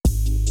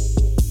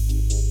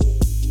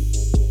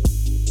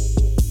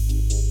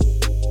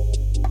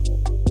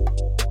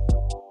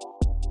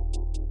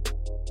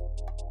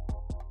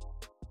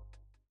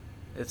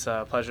It's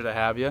a pleasure to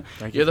have you.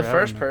 Thank you. You're the for having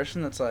first me.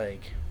 person that's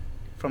like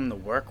from the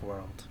work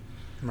world.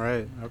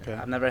 Right. Okay.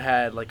 I've never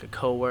had like a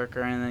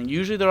coworker or anything.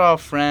 Usually they're all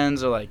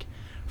friends or like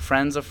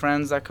friends of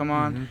friends that come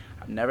on. Mhm.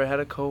 I've never had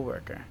a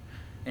coworker.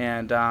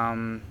 And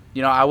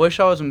I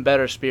wish I was in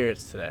better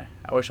spirits today.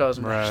 I wish I was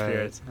in better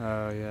spirits.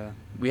 Oh yeah.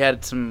 We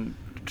had some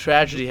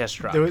tragedy has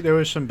struck. There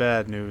was some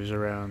bad news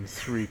around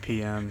 3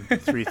 p.m.,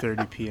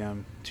 3:30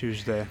 p.m.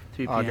 Tuesday,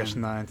 3 p.m. August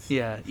 9th.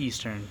 Yeah,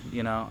 Eastern.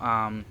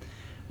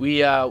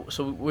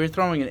 So we're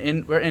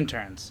throwing we're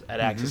interns at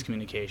Access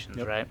Communications,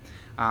 Yep. right?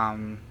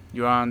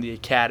 You're on the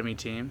academy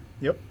team.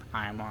 Yep.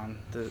 I'm on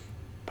the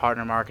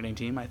partner marketing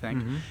team, I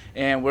think, Mhm.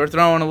 and we're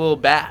throwing a little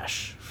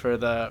bash for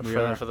the We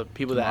are. for the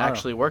people that Tomorrow.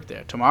 actually work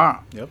there tomorrow.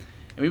 Yep.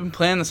 And we've been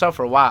planning this out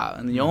for a while,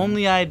 and the Mhm.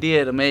 only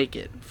idea to make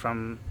it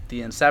from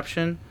the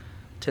inception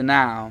to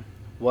now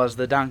was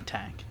the dunk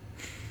tank.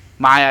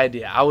 My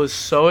idea. I was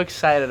so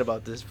excited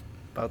about this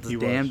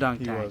damn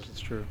dunk tank. He was. It's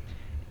true.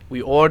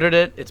 We ordered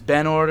it. It's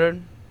been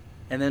ordered.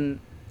 And then,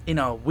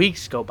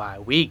 weeks go by.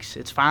 Weeks.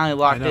 It's finally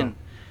locked know. in.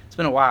 It's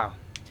been a while.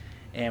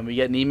 And we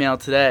get an email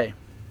today.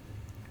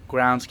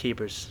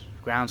 Groundskeepers,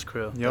 grounds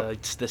crew.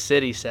 Yep. The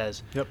city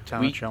says, Yep.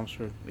 Town We- of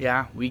Chelmsford.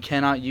 yeah, we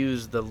cannot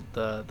use the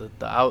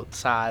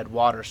outside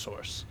water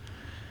source.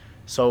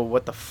 So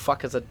what the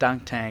fuck is a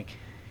dunk tank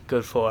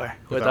good for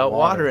without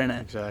water in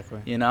it?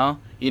 Exactly. You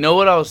know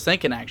what I was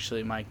thinking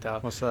actually, Mike, though?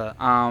 What's that?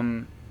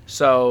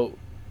 So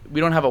we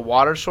don't have a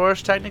water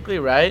source technically,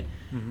 right?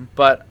 Mhm.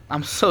 But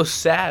I'm so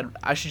sad.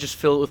 I should just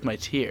fill it with my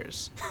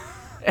tears.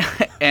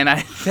 And I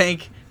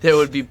think there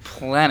would be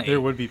plenty.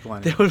 There would be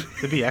plenty. There would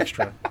There'd be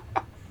extra.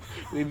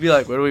 We'd be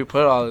like, where do we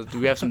put all this? Do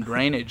we have some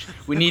drainage?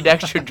 We need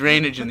extra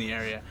drainage in the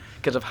area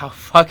because of how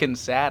fucking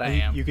sad I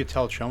am. You could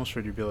tell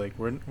Chelmsford. You'd be like,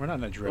 we're not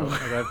in a drought.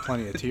 Like, I have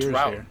plenty of tears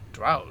here.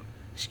 Drought.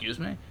 Excuse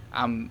me.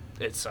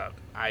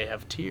 I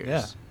have tears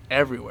Yeah.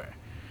 everywhere.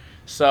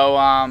 So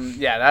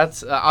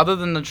that's other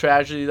than the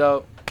tragedy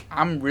though.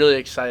 I'm really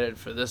excited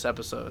for this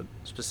episode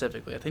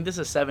specifically. I think this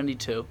is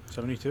 72.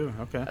 72.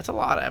 Okay. That's a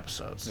lot of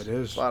episodes. It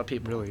is. It's a lot of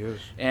people. It really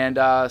is.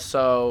 And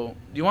so,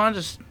 do you want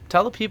to just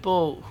tell the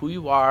people who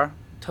you are?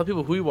 Tell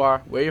people who you are,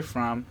 where you're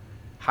from,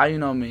 how you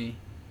know me,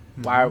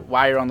 Mhm.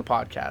 why you're on the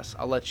podcast.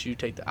 I'll let you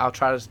take I'll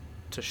try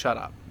to shut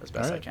up as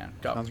best All I right. can.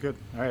 Go. Sounds good.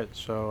 All right.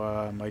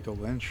 So Michael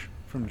Lynch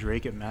from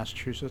Drake,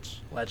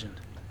 Massachusetts.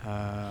 Legend.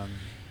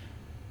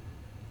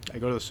 I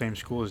go to the same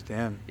school as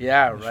Dan.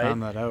 Yeah, I right.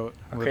 found that out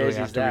How literally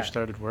crazy is after we that?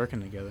 started working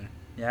together.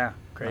 Yeah,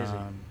 crazy.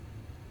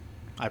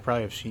 I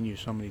probably have seen you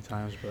so many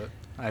times, but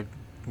I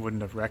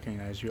wouldn't have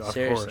recognized you. Of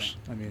Seriously. course.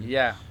 I mean,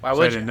 Yeah. Why 'cause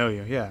would I you? didn't know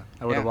you. Yeah,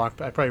 I would have Yeah.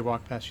 I probably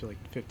walked past you like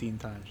 15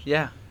 times.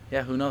 Yeah.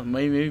 Yeah, who knows?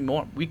 Maybe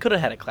more. We could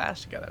have had a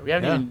class together. We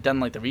haven't Yeah. even done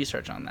like the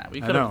research on that.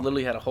 We I could have know.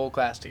 literally had a whole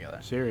class together.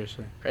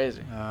 Seriously.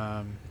 Crazy.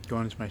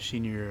 Going into my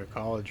senior year of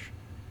college.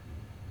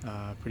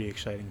 Pretty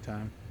exciting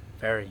time.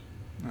 Very.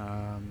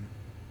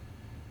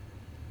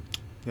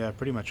 Yeah, I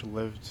pretty much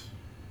lived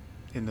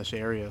in this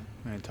area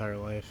my entire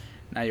life.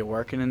 Now you're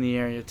working in the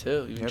area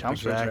too. Even Yep,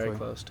 Chelmsford's very exactly.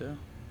 close too.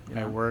 You I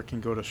know? work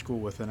and go to school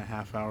within a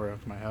half hour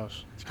of my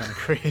house. It's kind of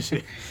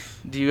crazy.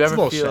 Do you It's a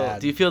ever little feel?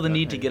 sad, Do you feel the but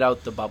need to hey. get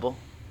out the bubble?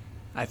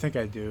 I think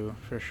I do,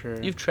 for sure.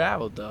 You've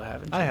traveled though,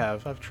 haven't you? I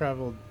have. I've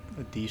traveled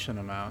a decent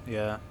amount,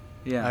 yeah.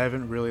 Yeah. I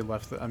haven't really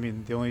left the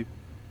only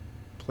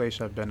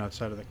place I've been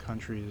outside of the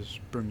country is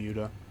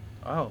Bermuda,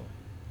 Oh.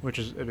 which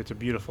is, it's a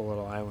beautiful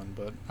little island,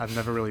 but I've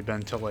never really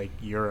been to, like,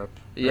 Europe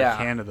or Yeah,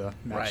 Canada,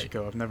 right.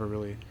 Mexico. I've never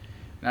really,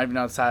 Not even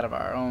outside of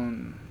our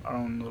own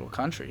little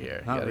country here.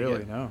 You not gotta really,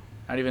 get- no.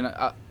 Not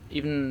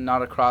even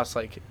not across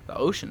like the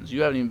oceans.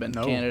 You haven't even been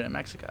No. to Canada and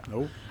Mexico.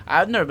 Nope.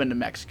 I've never been to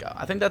Mexico.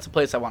 I think that's a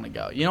place I want to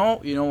go. You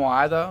know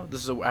why though?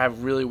 I have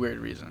a really weird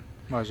reason.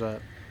 Why is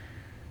that?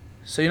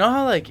 So you know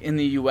how like in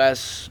the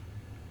U.S.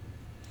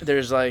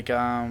 there's like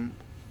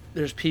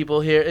there's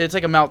people here. It's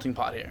like a melting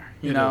pot here.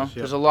 You It know, is, yeah.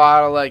 there's a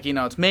lot of like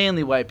it's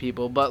mainly white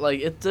people, but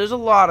like there's a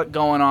lot of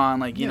going on.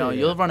 Like Yeah, yeah.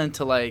 you'll run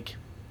into like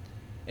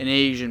an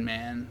Asian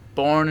man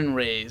born and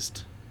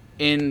raised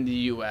in the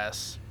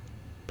U.S.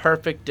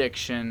 Perfect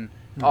diction.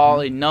 All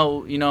Mhm. they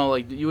know,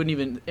 like you wouldn't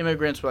even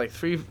immigrants were like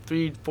three,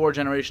 4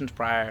 generations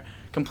prior,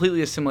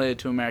 completely assimilated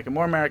to America,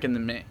 more American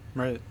than me.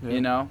 Right.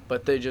 Yeah.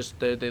 But they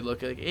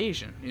look like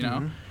Asian.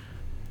 Mhm.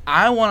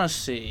 I want to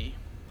see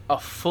a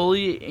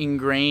fully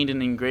ingrained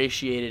and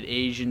ingratiated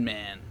Asian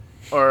man,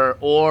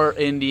 or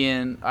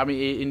Indian. I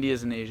mean,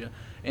 India's in Asia.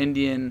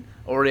 Indian,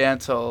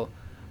 Oriental,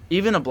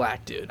 even a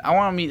black dude. I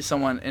want to meet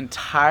someone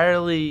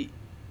entirely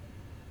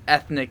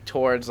ethnic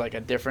towards like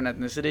a different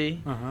ethnicity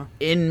Uh-huh.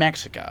 in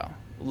Mexico,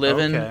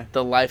 living Okay.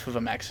 the life of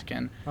a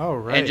Mexican, Oh,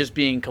 right. and just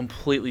being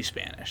completely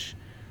Spanish.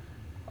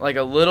 Like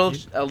a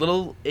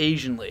little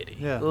Asian lady,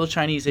 Yeah. a little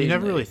Chinese Asian You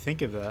never lady, really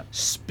think of that.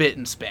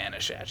 spitting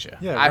Spanish at you.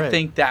 Yeah, I right.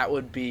 think that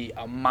would be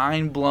a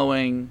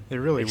mind-blowing It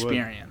really would.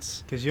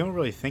 experience. Because you don't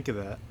really think of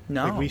that.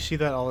 No. Like, we see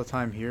that all the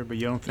time here, but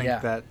you don't think Yeah.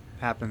 that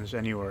happens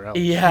anywhere else.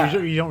 Yeah.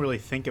 You don't really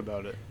think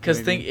about it. Because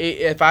You know what I mean?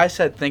 if I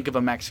said think of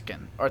a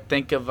Mexican or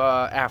think of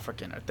a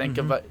African or think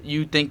of Mhm.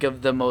 you think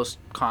of the most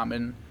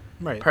common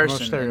Right.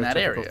 person the most in that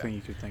stereotypical area. thing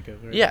you could think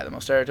of. Right? Yeah, the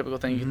most stereotypical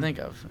thing you can Mhm. think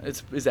of.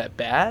 Is that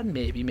bad?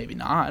 Maybe, maybe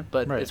not.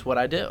 But Right. it's what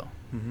I do.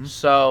 Mhm.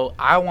 So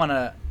I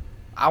wanna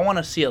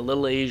see a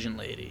little Asian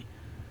lady,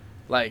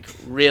 like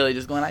really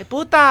just going like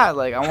puta.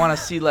 Like I wanna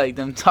see like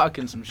them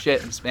talking some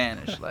shit in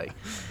Spanish. Like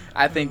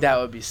I think that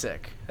would be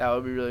sick. That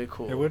would be really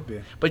cool. It would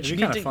be. But It'd you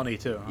be need kind to. of funny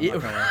too. I'm Yeah,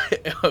 not gonna lie.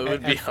 it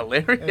would be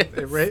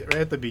hilarious. Right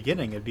at the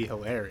beginning, it'd be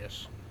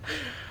hilarious.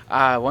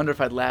 I wonder if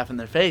I'd laugh in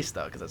their face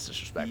though, because that's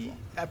disrespectful.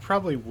 I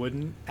probably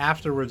wouldn't.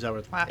 Afterwards, I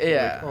would laugh.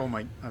 Yeah. Like, oh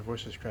my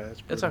voice is cracked. That's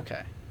It's brutal.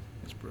 okay.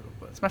 It's brutal,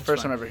 but It's my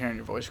first time fine. ever hearing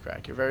your voice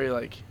crack. You're very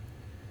like.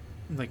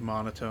 Like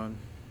monotone.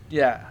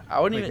 Yeah,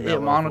 I wouldn't Like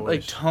even mellow like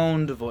voice.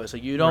 toned voice.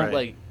 Like you don't Right.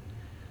 like.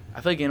 I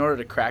feel like in order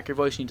to crack your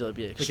voice, you need to like,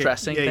 be like,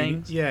 stressing yeah,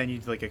 things. and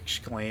you'd like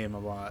exclaim a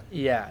lot.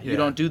 Yeah, you Yeah.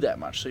 don't do that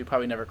much, so you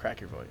probably never crack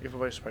your voice. Your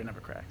voice probably never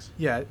cracks.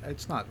 Yeah,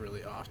 it's not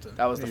really often.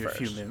 That was the Maybe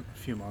first. a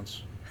few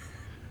months.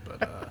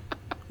 But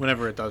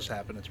whenever it does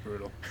happen, it's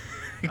brutal.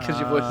 Because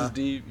your voice is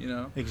deep, you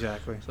know.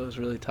 Exactly. So it's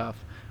really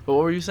tough. But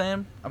what were you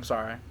saying? I'm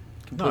sorry.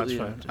 No, it's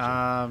interrupted you.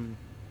 fine.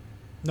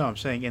 No, I'm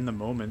saying in the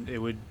moment it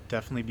would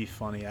definitely be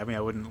funny. I mean,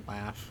 I wouldn't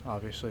laugh,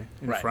 obviously,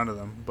 in Right. front of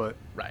them, but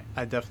Right.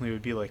 I definitely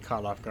would be like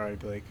caught off guard. I'd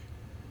be like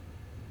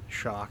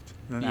shocked,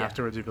 and then Yeah.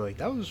 afterwards, I'd be like,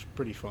 "That was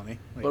pretty funny."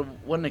 Like, But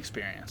what an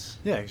experience,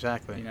 yeah,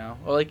 exactly. you know.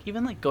 Or like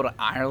even like go to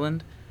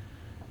Ireland,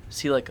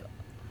 see like,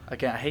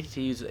 again, I hate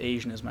to use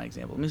Asian as my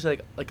example. Let me say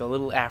like a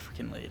little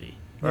African lady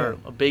or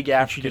Yeah. a big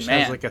And she African just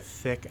man, has like a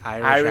thick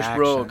Irish accent.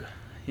 brogue,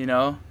 you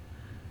know,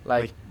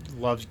 like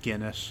Loves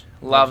Guinness.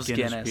 loves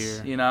Guinness,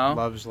 beer. you know.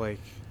 Loves like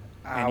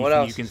anything what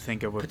else? you can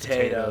think of with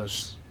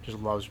Potatoes. Just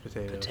loves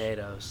potatoes.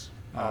 Potatoes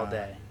all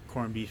day.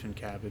 Corned beef and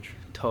cabbage.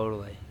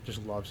 Totally.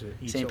 Just loves it.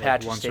 Eats St. it, like,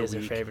 Patrick's once Day a is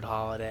their week. favorite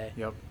holiday.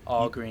 Yep.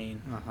 All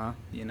green, Uh-huh.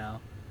 you know.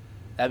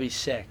 That'd be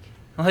sick.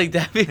 Like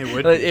that'd be It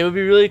would like, be. it would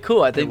be really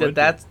cool. I think would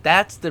be.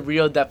 that's the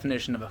real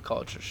definition of a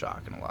culture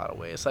shock in a lot of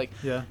ways. Like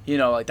Yeah. you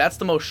know, like that's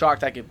the most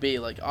shocked I could be.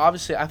 Like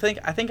obviously I think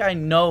I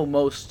know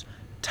most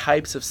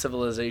types of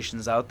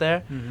civilizations out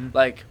there. Mm-hmm.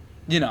 Like,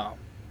 you know,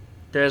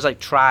 there's like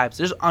tribes,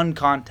 there's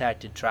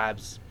uncontacted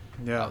tribes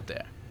Yeah. out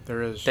there.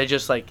 There is. They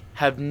just like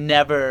have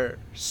never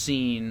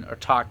seen or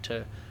talked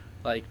to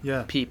like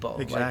Yeah, people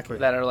like, exactly.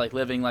 that are like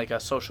living like a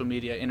social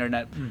media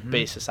internet Mhm.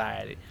 based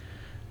society.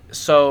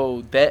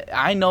 So that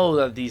I know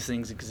that these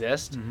things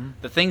exist. Mhm.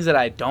 The things that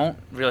I don't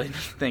really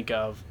think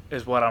of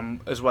is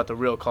what the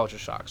real culture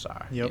shocks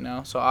are. Yep. You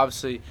know. So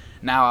obviously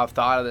now I've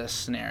thought of this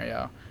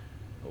scenario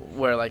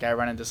where like I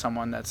run into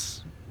someone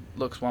that's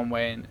looks one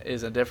way and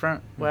is a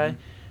different way. Mhm.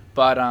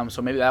 But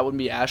so maybe that wouldn't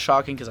be as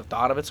shocking because I've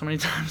thought of it so many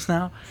times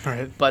now.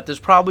 Right. But there's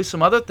probably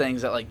some other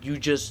things that like you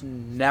just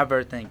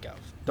never think of.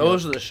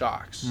 Those are the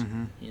shocks.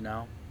 Mm-hmm. You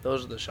know,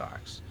 those are the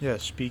shocks. Yeah.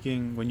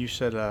 Speaking when you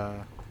said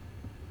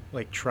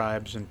like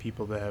tribes and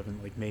people that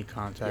haven't like made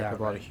contact Yeah, with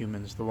a lot of right.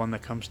 humans, the one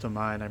that comes to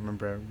mind, I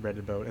remember I read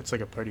about. It's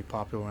like a pretty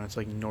popular one. It's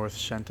like North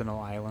Sentinel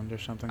Island or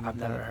something I've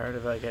like never that. heard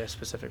of like a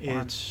specific one.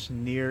 It's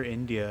near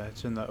India.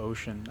 It's in the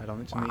ocean.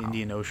 It's in the Wow.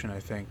 Indian Ocean, I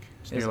think.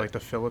 It's Is near it? like the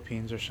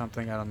Philippines or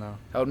something. I don't know.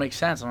 That would make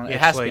sense. It It's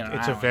has like to be on an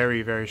it's a island.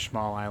 very very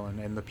small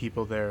island, and the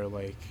people there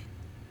like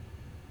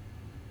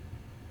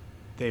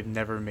they've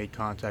never made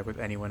contact with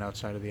anyone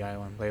outside of the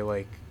island. They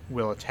like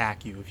will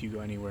attack you if you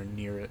go anywhere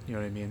near it. You know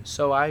what I mean?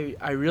 So I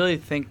really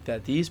think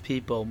that these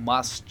people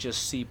must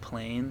just see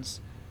planes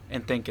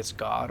and think it's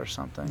God or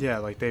something. Yeah,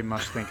 like they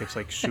must think it's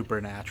like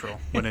supernatural,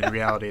 when in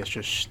reality it's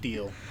just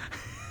steel.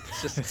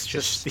 It's just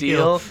just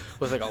steel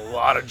with like a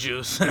lot of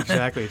juice.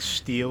 Exactly, it's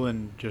steel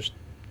and just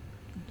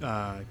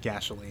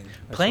gasoline.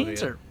 That's what Planes it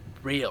is. are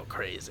real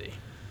crazy.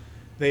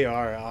 They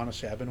are,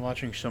 honestly. I've been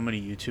watching so many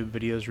YouTube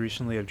videos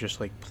recently of just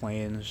like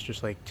planes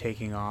just like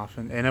taking off,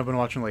 and I've been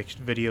watching like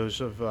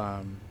videos of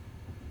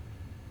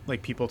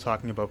like people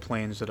talking about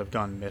planes that have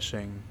gone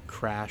missing,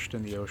 crashed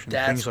in the ocean,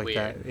 That's things like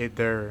weird. that.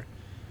 They're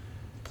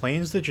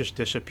planes that just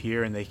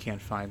disappear and they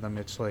can't find them.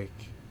 It's like,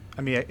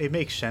 I mean, it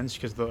makes sense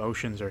because the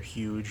oceans are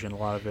huge and a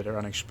lot of it are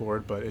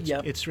unexplored, but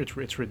Yep. it's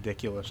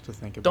ridiculous to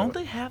think about. Don't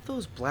they have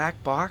those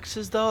black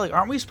boxes though? Like,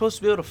 aren't we supposed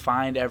to be able to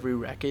find every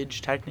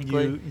wreckage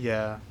technically?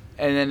 Yeah,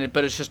 And then,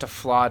 but it's just a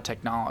flawed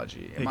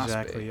technology. It must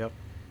exactly. be. Yep.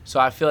 So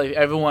I feel like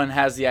everyone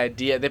has the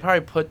idea. They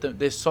probably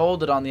they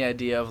sold it on the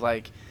idea of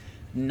like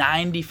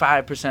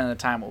 95% of the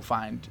time we'll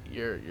find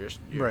your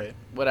Right.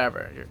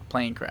 whatever, your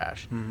plane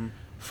crash. Hmm.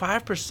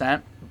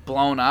 5%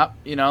 blown up,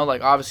 you know,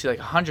 like obviously like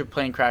 100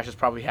 plane crashes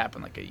probably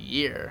happen like a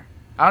year.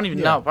 I don't even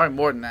Yeah. know, probably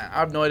more than that. I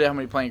have no idea how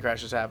many plane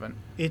crashes happen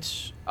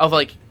It's of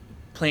like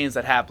planes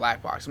that have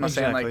black box. I'm not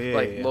saying Exactly,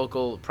 like yeah, yeah.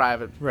 local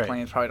private Right.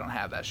 planes probably don't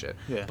have that shit.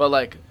 yeah, But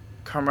like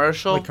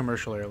commercial, like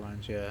commercial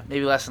airlines. Yeah.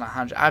 maybe less than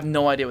 100. I have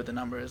no idea what the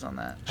number is on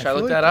that. Should I feel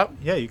look like- that up?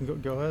 Yeah, you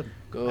can go ahead.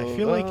 Go I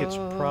feel like it's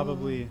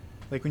probably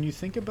like when you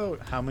think about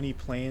how many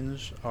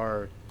planes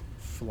are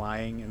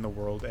flying in the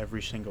world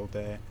every single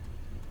day,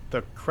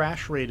 the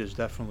crash rate is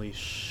definitely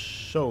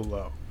so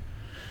low.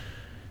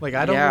 Like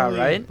I don't Yeah, really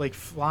right? like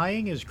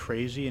flying is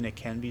crazy and it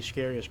can be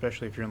scary,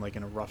 especially if you're in like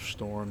in a rough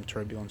storm,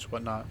 turbulence,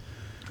 whatnot.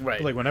 right.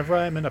 But like whenever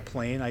I'm in a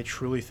plane, I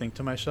truly think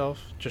to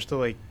myself just to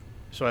like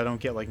so I don't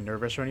get like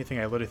nervous or anything,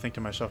 I literally think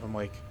to myself, I'm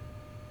like,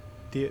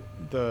 the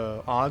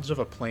odds of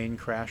a plane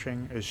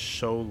crashing is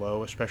so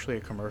low, especially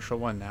a commercial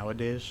one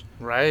nowadays.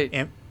 Right.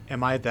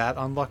 Am I that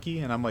unlucky?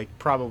 And I'm like,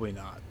 probably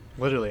not.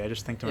 Literally, I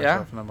just think to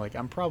myself, and I'm like,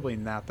 I'm probably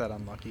not that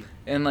unlucky.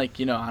 And like,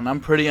 and I'm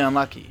pretty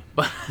unlucky,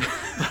 but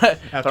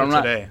After I'm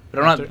not, today.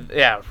 But I'm not.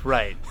 Yeah,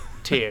 right.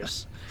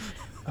 Tears.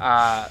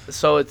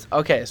 So it's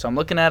okay. So I'm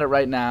looking at it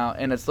right now,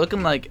 and it's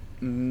looking like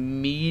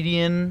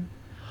median.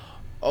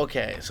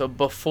 Okay, so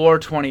before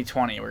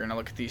 2020, we're gonna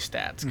look at these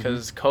stats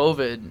because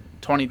COVID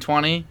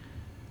 2020,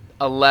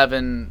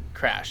 11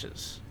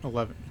 crashes.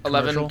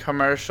 11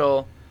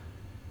 commercial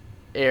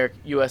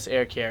U.S.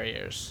 air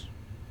carriers.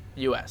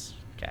 U.S.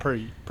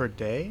 Okay. Per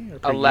day or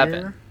per 11.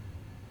 year?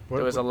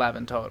 There was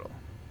 11 total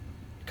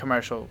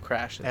commercial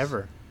crashes.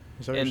 Ever?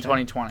 Is that what In you're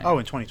saying? 2020. Oh,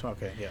 in 2020.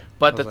 Okay, yeah.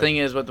 But the thing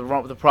is, the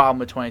problem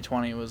with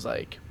 2020 was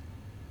like,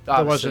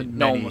 obviously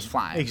no one was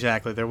flying.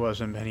 Exactly. There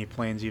wasn't many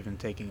planes even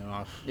taking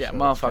off. Yeah, so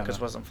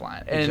motherfuckers wasn't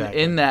flying. And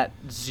Exactly. in that,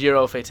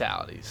 0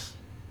 fatalities.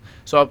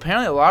 So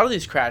apparently a lot of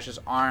these crashes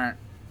aren't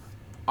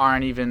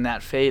even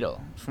that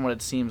fatal, from what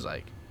it seems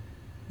like.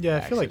 Yeah,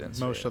 I feel like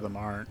Accidents, most yeah. of them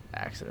aren't.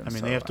 Accidents. I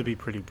mean, so they have to be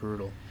pretty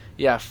brutal.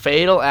 Yeah,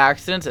 fatal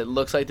accidents, it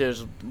looks like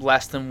there's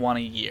less than one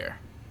a year.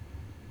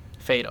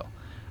 Fatal.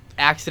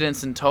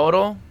 Accidents in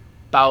total,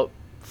 about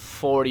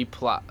 40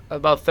 plus,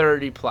 about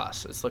 30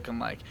 plus, it's looking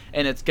like.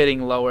 And it's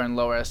getting lower and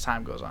lower as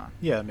time goes on.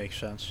 Yeah, it makes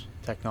sense.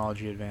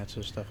 Technology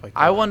advances, stuff like that.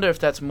 I wonder if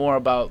that's more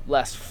about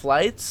less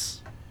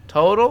flights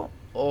total,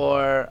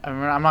 or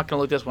I'm not going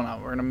to look this one up.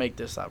 We're going to make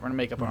this up. We're going to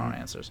make up our own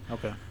answers.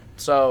 Okay.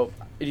 So,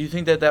 do you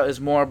think that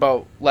is more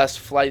about less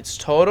flights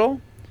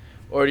total,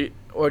 or do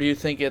you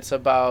think it's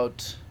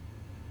about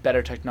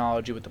better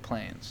technology with the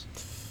planes?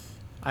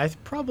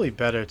 Probably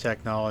better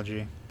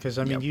technology, because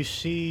I mean, Yep. you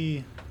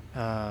see,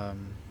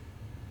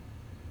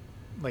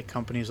 like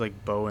companies like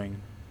Boeing.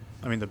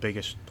 I mean, the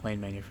biggest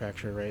plane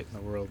manufacturer, right, in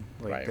the world.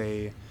 Like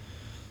Right.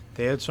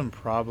 they had some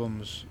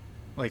problems.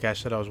 Like I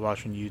said, I was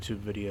watching YouTube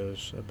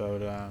videos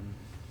about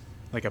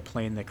like a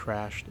plane that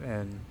crashed,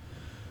 and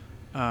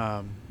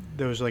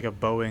there was like a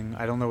Boeing.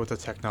 I don't know what the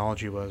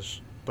technology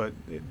was, but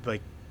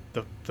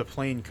the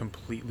plane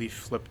completely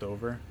flipped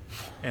over,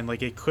 and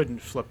like it couldn't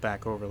flip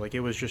back over. Like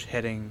it was just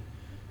heading,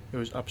 it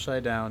was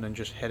upside down and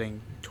just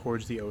heading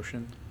towards the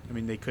ocean. I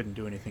mean, they couldn't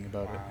do anything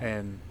about it,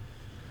 and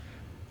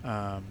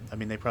I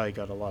mean, they probably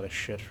got a lot of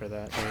shit for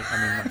that. Right?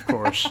 I mean, of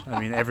course. I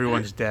mean,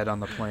 everyone's dead on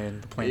the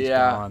plane. The plane's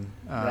gone.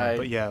 Right.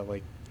 But yeah,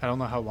 like I don't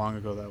know how long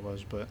ago that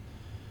was, but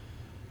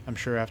I'm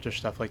sure after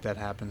stuff like that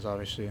happens,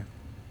 obviously,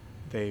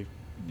 I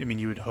mean,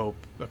 you would hope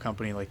a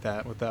company like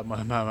that with that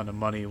amount of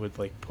money would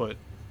like put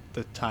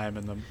the time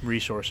and the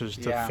resources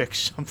to fix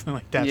something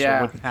like that so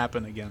it wouldn't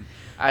happen again.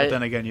 But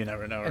then again, you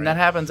never know. And that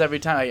happens every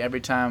time. Like,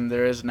 every time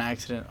there is an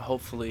accident,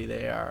 hopefully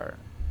they are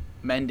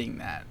mending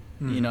that.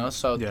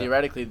 So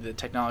theoretically the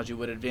technology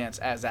would advance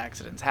as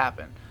accidents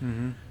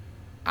happen.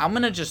 I'm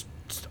gonna just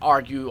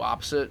argue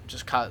opposite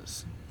just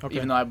cause. Okay.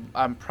 Even though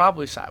I'm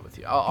probably side with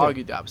you, I'll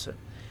argue the opposite.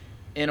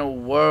 In a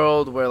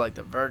world where like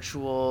the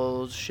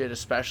virtual shit,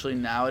 especially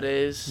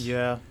nowadays,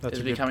 that's is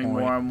a becoming good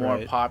point. more and more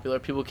Right. popular.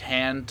 People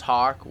can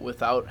talk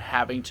without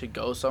having to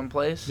go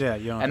someplace. Yeah,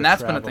 you don't have and to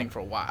that's been a travel. thing for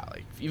a while.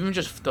 Like even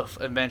just the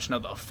invention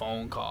of the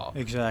phone call.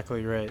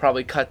 Exactly right.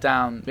 Probably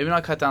maybe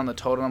not cut down the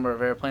total number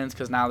of airplanes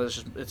because now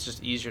it's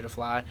just easier to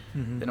fly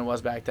than it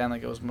was back then.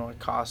 Like it was more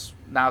cost.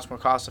 Now it's more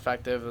cost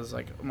effective. There's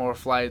like more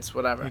flights,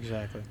 whatever.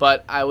 Exactly.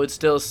 But I would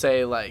still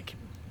say like,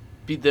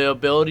 the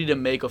ability to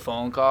make a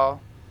phone call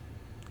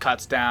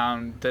cuts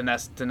down the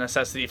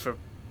necessity for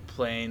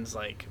planes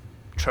like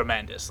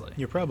tremendously.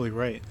 You're probably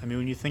right. I mean,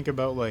 when you think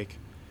about like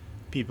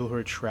people who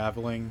are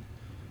traveling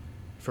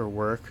for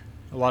work,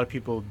 a lot of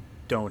people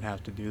don't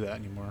have to do that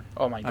anymore.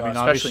 Oh my god! I mean,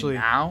 especially obviously,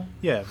 now.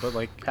 Yeah, but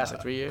like Past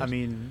like 3 years. I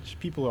mean,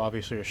 people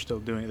obviously are still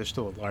doing it. There's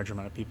still a large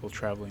amount of people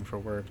traveling for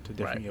work to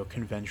different Right.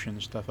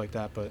 Conventions, stuff like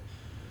that. But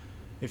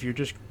if you're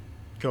just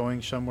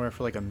going somewhere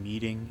for like a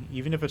meeting,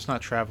 even if it's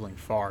not traveling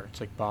far, it's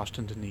like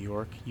Boston to New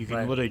York, you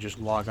can literally just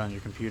log on your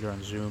computer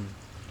on Zoom.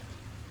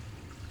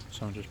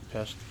 Someone just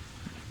pissed.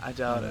 I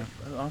doubt it.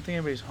 I don't think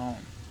anybody's home.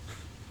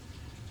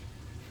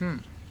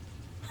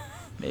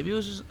 Maybe it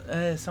was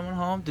just someone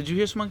home. Did you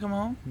hear someone come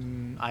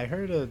home? I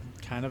heard a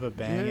kind of a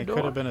bang. hear a It could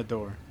door? have been a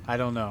door. I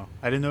don't know.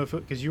 I didn't know if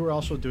because you were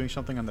also doing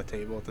something on the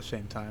table at the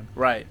same time.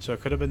 Right. So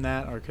it could have been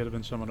that, or it could have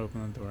been someone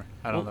opening the door.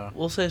 I don't know.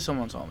 We'll say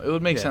someone's home. It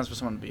would make Yeah. sense for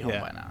someone to be home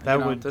Yeah. by now.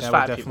 That would There's that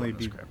 5 would people definitely in the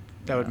be script,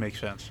 that you would know? make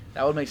sense.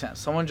 That would make sense.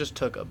 Someone just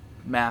took a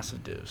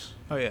massive deuce.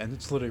 Oh yeah, and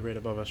it's literally right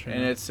above us right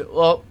And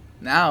now.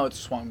 now it's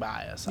swung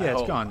by us. Yeah,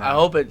 it's gone now. I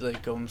hope it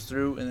like comes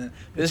through, and then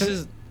It's this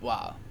is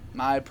wow,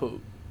 my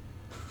poop.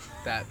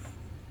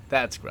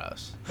 That's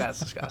gross. That's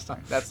disgusting.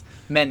 That's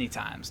many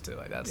times too.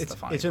 Like that's the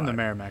funny It's in the part.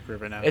 Merrimack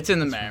River now. It's in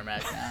the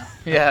Merrimack now.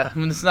 Yeah, I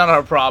mean, it's not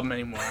our problem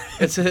anymore.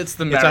 It's the It's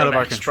out of our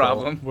Merrimack's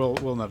control. problem.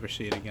 We'll never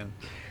see it again.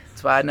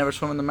 That's why I'd never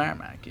swim in the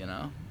Merrimack.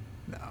 No,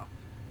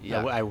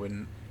 Yeah, I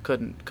wouldn't.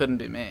 couldn't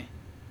be me.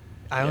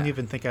 I don't Yeah.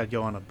 even think I'd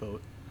go on a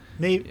boat.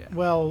 Maybe. Yeah.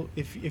 Well,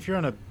 if you're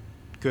on a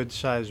good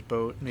sized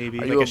boat, maybe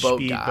Are like you a a boat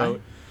speed guy?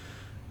 boat.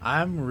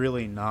 I'm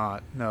really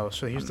not. No.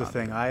 So here's I'm the not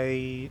thing. either.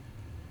 I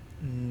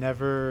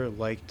never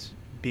liked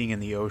being in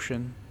the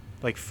ocean,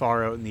 like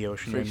far out in the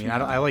ocean. Freaks I mean, me I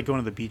don't, out. I like going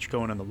to the beach,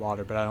 going in the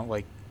water, but I don't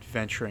like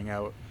venturing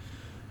out.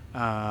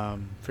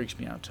 Freaks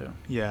me out too.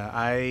 Yeah,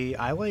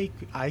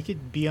 I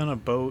could be on a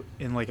boat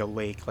in like a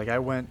lake. Like I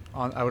went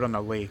out on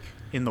a lake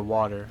in the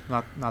water.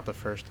 Not the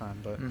first time,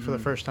 but for the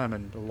Mhm. first time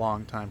in a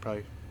long time,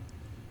 probably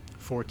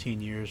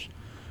 14 years,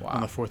 on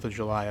the Wow. 4th of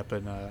July up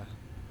in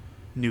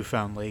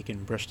Newfound Lake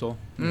in Bristol,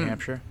 New Mm.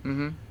 Hampshire.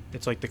 Mm-hmm.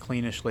 It's like the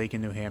cleanest lake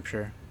in New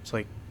Hampshire. It's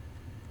like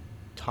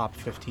top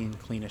 15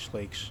 cleanest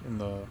lakes in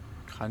the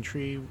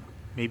country,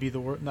 maybe the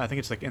world. No, I think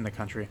it's like in the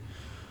country.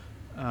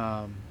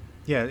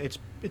 Yeah,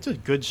 it's a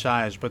good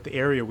size, but the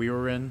area we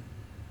were in,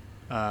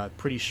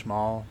 pretty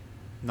small,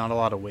 not a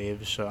lot of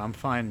waves, so I'm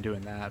fine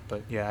doing that.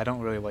 But yeah, I don't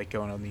really like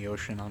going on the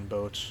ocean on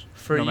boats,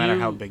 For no matter you,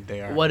 how big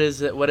they are. What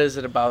is it? What is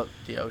it about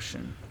the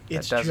ocean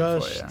It's that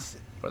does it for just,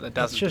 you, or that it's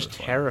doesn't just do it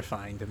for you?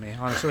 terrifying to me,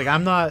 honestly. Like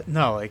I'm not,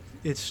 no, like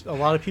it's a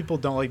lot of people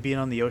don't like being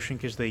on the ocean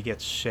because they get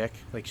sick,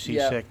 like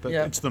seasick. But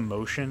yeah. it's the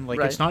motion. Like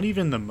Right. it's not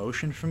even the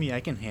motion for me. I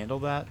can handle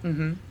that.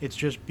 Mm-hmm. It's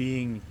just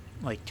being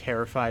like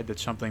terrified that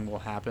something will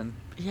happen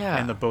Yeah.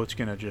 and the boat's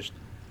gonna just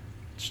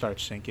start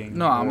sinking.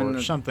 No, I'm or in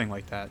the- something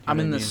like that. You I'm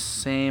know in what the I mean?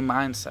 same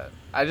mindset.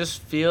 I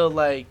just feel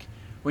like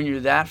when you're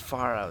that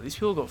far out, these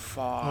people go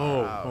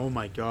far out. Oh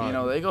my God! You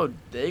know, they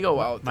go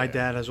out My there.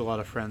 dad has a lot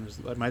of friends.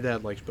 Like, my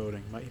dad likes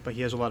boating, but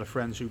he has a lot of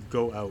friends who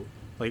go out,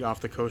 like off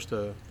the coast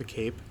of the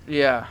Cape,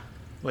 Yeah.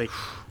 like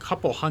a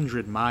couple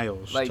hundred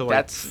miles Like, to like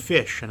that's-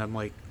 fish, and I'm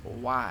like,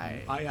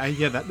 Why?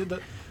 yeah, that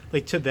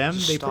like to them, they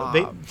Stop.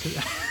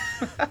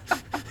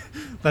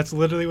 that's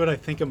literally what I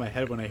think in my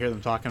head when I hear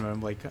them talking about it.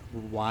 I'm like,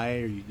 why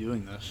are you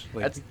doing this?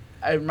 Like, It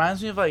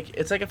reminds me of like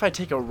it's like if I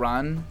take a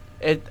run.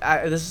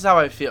 This is how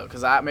I feel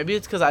because maybe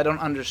it's because I don't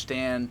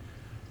understand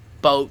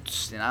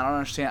boats and I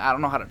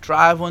don't know how to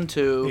drive one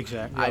too.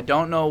 Exactly. I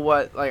don't know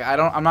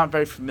I'm not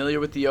very familiar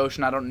with the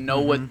ocean. I don't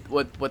know Mhm.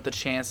 what the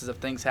chances of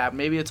things happen.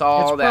 Maybe it's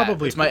all It's that.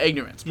 probably- It's my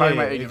ignorance. Yeah, Probably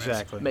my yeah, ignorance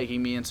exactly.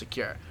 making me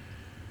insecure.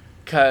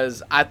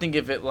 Cause I think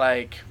if it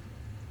like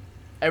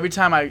every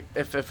time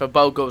if a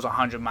boat goes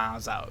 100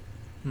 miles out,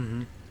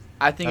 mhm.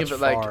 I think That's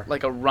of it far.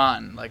 like a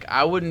run. Like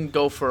I wouldn't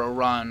go for a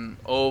run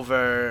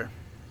over.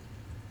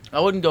 I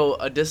wouldn't go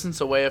a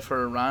distance away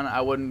for a run. I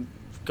wouldn't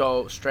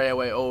go stray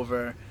away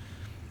over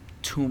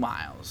 2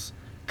 miles,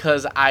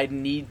 cause I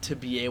need to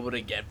be able to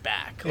get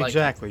back. Like,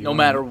 Exactly. You No wanna-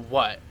 matter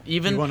what.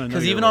 Even you wanna know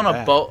because your even way on a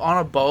back.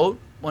 boat,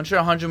 once you're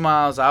 100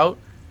 miles out,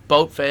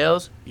 boat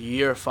fails,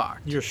 you're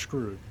fucked. You're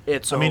screwed.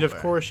 It's I mean, of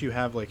over. course, you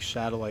have like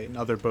satellite, and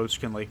other boats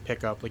can like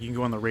pick up. Like you can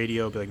go on the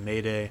radio, be like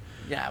Mayday.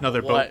 Yeah.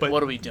 another but boat, what, but-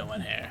 what are we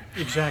doing here?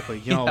 Exactly.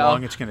 You You know how know?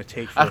 long it's gonna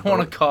take. For I a don't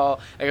want boat. to call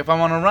like if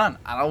I'm on a run.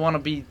 I don't want to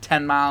be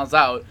 10 miles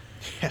out.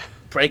 Yeah.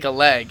 Break a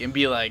leg and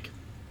be like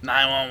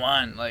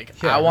 911. Like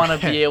Yeah, I want to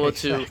right, be able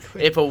exactly.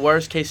 to, if a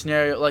worst case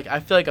scenario, like I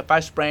feel like if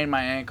I sprain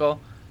my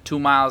ankle 2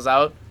 miles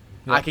out,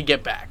 Yeah. I could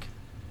get back.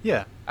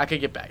 Yeah. I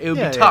could get back. It would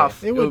Yeah, be yeah, tough.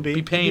 yeah. It would be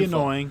It'd painful.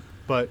 annoying,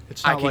 but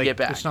it's I not could like get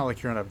back. it's not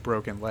like you're on a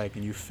broken leg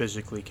and you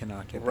physically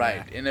cannot get Right.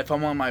 back. And if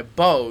I'm on my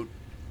boat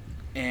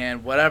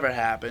and whatever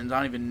happens, I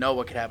don't even know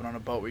what could happen on a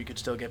boat where you could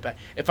still get back.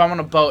 If I'm on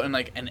a boat and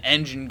like an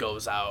engine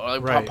goes out, or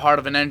like Right. part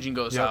of an engine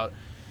goes Yep. out,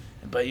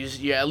 but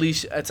you at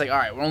least it's like all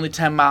right, we're only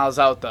 10 miles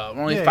out though.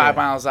 We're only Yeah, 5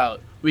 yeah. miles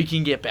out. We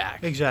can get back.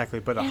 Exactly,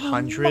 but And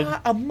 100,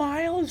 a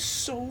mile is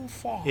so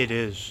far. it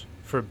is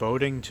for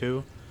boating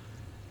too.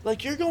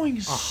 Like you're going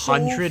so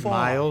 100 far.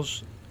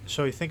 miles.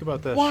 So you think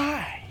about this.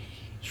 Why?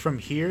 From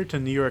here to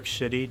New York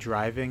City,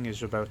 driving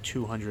is about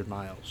 200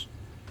 miles.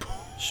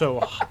 So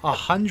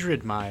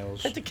 100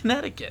 miles. Head to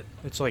Connecticut.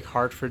 It's like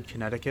Hartford,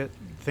 Connecticut.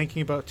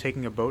 Thinking about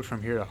taking a boat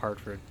from here to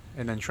Hartford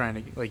and then trying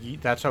to like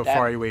that's how That-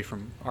 far away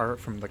from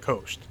the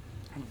coast.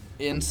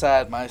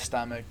 Inside my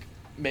stomach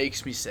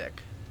makes me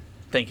sick,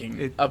 thinking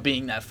It- of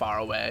being that far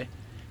away,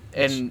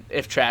 and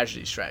if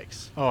tragedy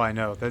strikes. Oh, I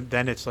know.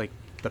 Then it's like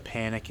the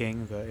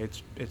panicking.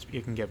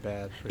 It can get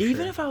bad. For Even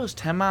sure. if I was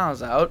 10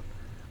 miles out,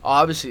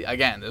 obviously,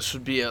 again, this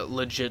would be a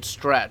legit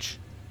stretch.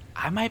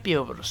 I might be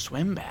able to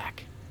swim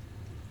back.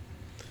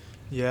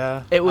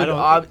 Yeah, It would I don't-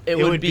 ob- it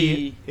would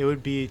it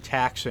would be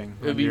taxing.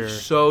 It would when be you're-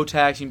 so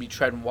taxing. You'd be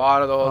treading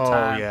water the whole Oh,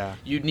 time. yeah.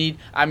 You'd need.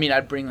 I mean,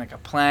 I'd bring like a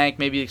plank,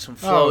 maybe like some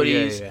Oh, yeah,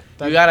 floaties. yeah. You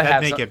That- gotta that'd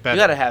have. make some- it better.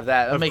 You gotta have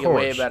that. That'd Of make it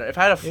way course. better. If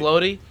I had a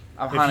floaty,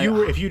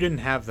 if you didn't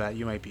have that,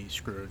 you might be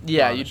screwed.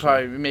 Yeah, you'd honestly.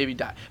 probably maybe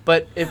die.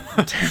 But if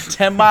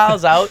 10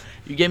 miles out,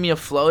 you give me a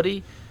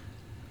floaty,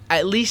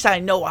 at least I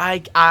know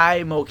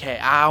I'm okay.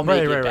 I'll make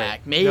Right, it right, back.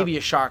 right. Maybe Yep.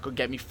 a shark will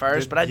get me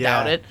first, but I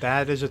Yeah, doubt it.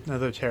 That is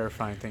another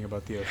terrifying thing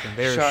about the ocean.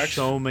 There are Sharks.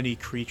 so many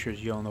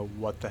creatures you don't know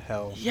what the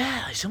hell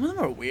Yeah, like, some of them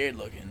are weird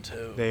looking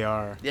too. they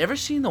are. You ever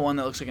seen the one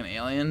that looks like an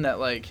alien that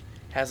like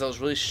has those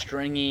really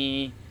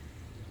stringy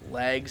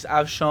legs?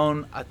 I've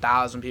shown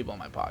 1,000 people on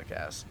my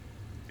podcast.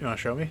 You want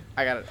to show me?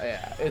 I got it.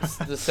 Yeah, it's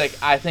the sick.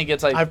 I think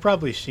it's like I've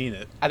probably seen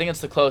it. I think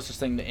it's the closest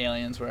thing to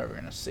aliens we're ever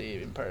gonna see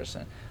in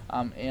person.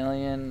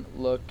 Alien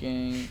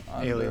looking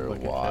Alien-looking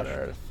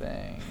underwater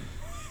thing.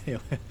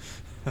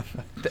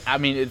 I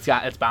mean, it's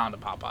bound to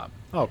pop up.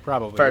 Oh,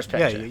 probably. First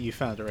Yeah, picture. you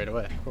found it right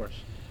away, of course.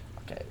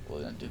 Okay,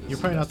 we're gonna do this. You're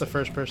probably not the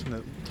first person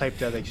that typed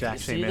that exact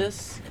You same see in.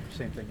 this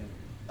Same thing in.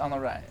 on the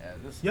right?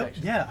 This Yep.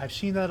 picture. Yeah, I've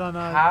seen that on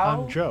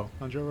How? Joe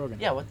Rogan.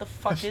 Yeah. What the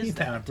fuck I've seen is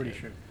that? I'm pretty dude?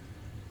 sure.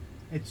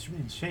 It's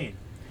insane.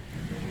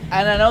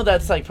 And I know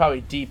that's like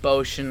probably deep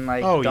ocean.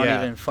 Like, Oh don't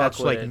yeah, even fuck that's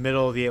with like it.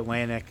 middle of the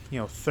Atlantic.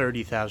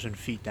 30,000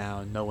 feet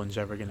down. No one's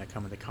ever gonna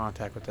come into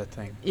contact with that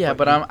thing. Yeah,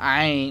 but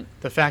I ain't.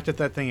 The fact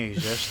that thing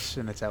exists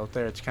and it's out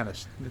there, it's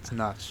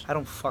nuts. I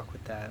don't fuck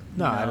with that.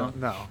 No, you I know?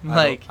 don't. No,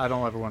 Like, I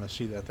don't ever want to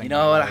see that thing. you in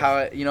know my what?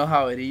 life.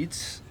 How it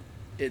eats?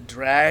 It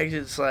drags.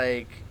 It's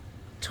like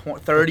The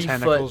 30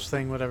 tentacles foot,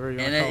 thing, whatever you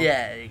want and to it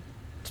call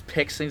it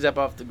picks things up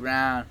off the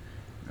ground,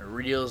 and it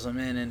reels them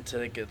in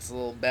until it gets a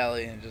little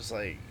belly and just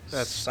like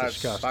That's starts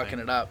disgusting. sucking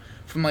it up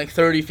from like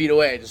 30 feet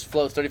away. It just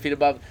floats 30 feet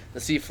above the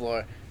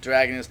seafloor,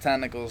 dragging his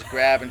tentacles,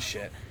 grabbing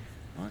shit.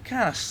 What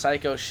kind of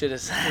psycho shit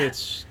is that?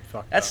 It's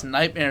fucked That's up.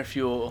 nightmare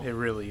fuel. It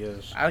really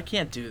is. I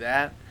can't do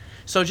that.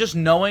 So just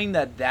knowing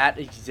that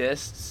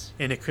exists,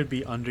 And it could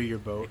be under your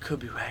it boat. could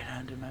be right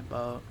under my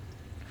boat.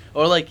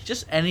 Or like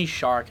just any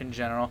shark in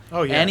general.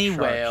 Oh, yeah, Any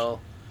sharks.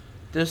 whale.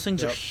 Those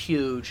things are Yep.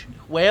 huge.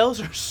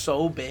 Whales are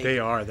so big. They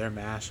are. They're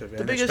massive. The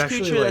and biggest especially,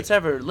 creature like, that's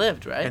ever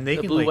lived, right? and they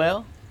The can, blue like,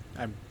 whale.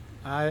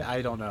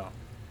 I don't know.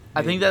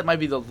 I think Maybe. that might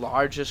be the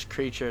largest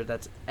creature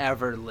that's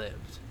ever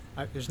lived.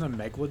 Isn't a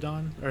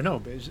megalodon? Or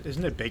no,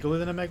 isn't it bigger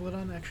than a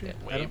megalodon actually?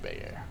 Yeah, way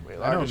bigger. Way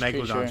I know largest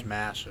megalodon's creature.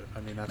 massive. I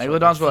mean, that's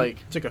Megalodons were like a few- like-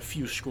 it's like a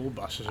few school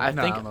buses. I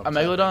No, think don't know if a it's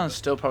that megalodon big, is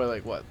still probably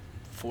like what,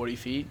 40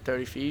 feet,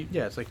 30 feet. but-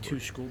 Yeah, it's like 2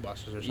 school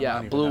buses or something. I Yeah,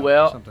 don't even blue know,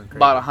 whale something crazy.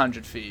 about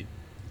 100 feet.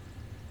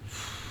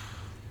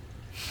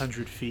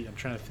 100 feet. I'm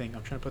trying to think.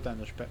 I'm trying to put that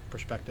in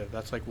perspective.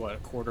 That's like what, a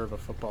quarter of a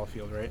football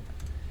field, right?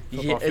 Yeah,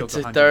 Football field's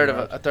it's a 100 third of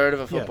yards. a third of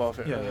a Yeah, football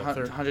field. yeah, a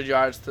third. 100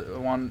 yards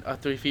to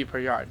 3 feet per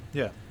yard.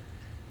 Yeah.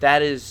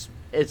 That is,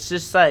 it's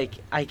just like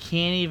I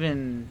can't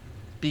even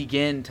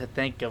begin to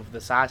think of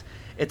the size.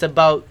 There's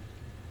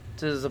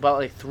about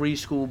like 3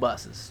 school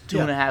buses, two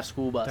Yeah. and a half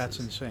school buses. That's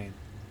insane.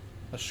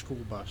 A school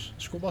bus.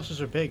 School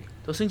buses are big.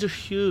 Those things are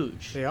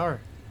huge. They are.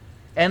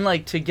 And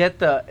like to get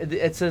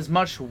it's as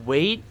much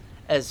weight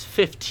as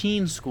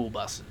 15 school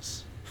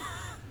buses.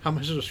 How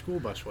much does a school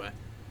bus weigh?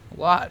 A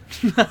lot.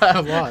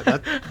 A lot. I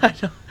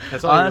don't-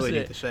 That's all honestly, you really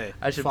need to say.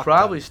 I should Fuck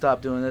probably that.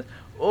 stop doing this.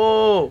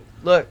 Oh,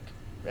 look.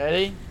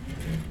 Ready?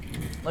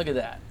 Look at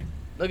that.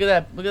 Look at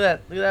that. Look at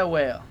that. Look at that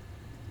whale.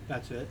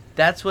 That's it.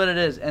 That's what it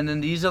is. And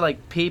then these are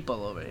like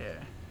people over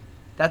here.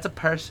 That's a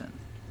person.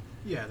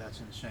 Yeah, that's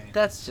insane.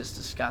 That's just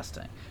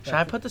disgusting. Should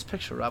I put this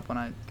picture up when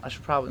I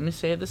should probably let me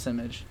save this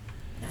image.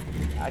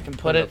 I can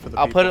put Put it it. up for the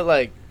I'll put people. it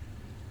like.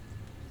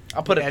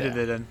 I'll put it edit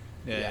there. it in.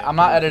 Yeah, I'm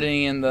not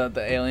editing in the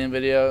alien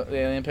video, the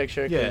alien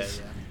picture. Yeah, 'cause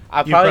yeah.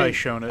 I've You've probably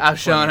shown it. I've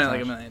shown it plenty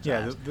like of a times.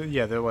 million times.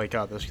 Yeah, they're like,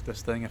 oh, this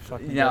thing is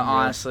fucking. Yeah, done, really.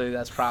 honestly,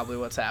 that's probably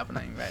what's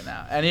happening right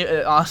now. And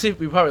honestly,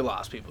 we probably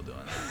lost people doing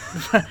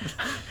that.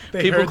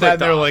 They people heard that clicked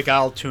and they're off. like,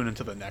 I'll tune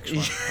into the next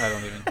one. I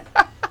don't even.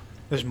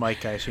 This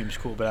Mike guy seems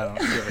cool, but I don't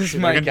give a This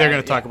shit. Mike They're guy,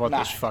 gonna talk yeah, about nah.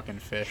 this fucking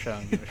fish. I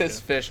don't give a This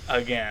shit. fish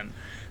again.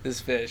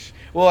 This fish.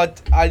 Well,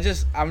 I'm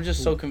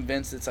just so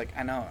convinced. It's like I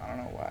don't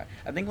know why.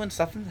 I think when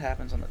something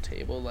happens on the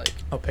table, like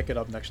I'll pick it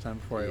up next time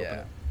before I open yeah,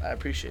 it. I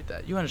appreciate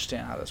that. You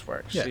understand how this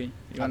works. Yeah. See, you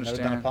I've never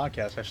understand. done a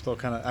podcast. I still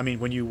kind of. I mean,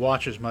 when you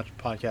watch as much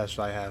podcasts as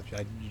I have,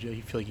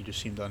 you feel like you just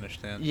seem to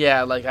understand.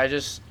 Yeah, I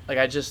just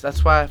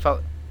that's why I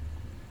felt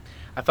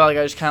like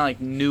I just kind of like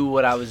knew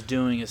what I was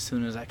doing as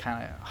soon as I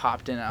kind of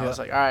hopped in. I was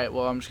like, all right,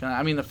 well, I'm just gonna.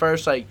 I mean, the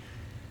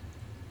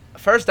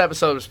first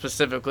episode was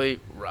specifically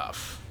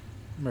rough.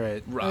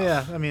 Right. Rough.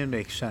 Yeah. I mean, it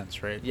makes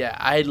sense, right? Yeah,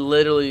 I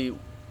literally,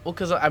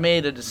 because I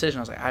made a decision.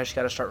 I was like, I just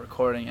got to start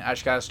recording it. I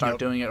just got to start Yep.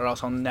 doing it, or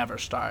else I'll never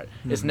start.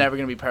 It's Mhm. never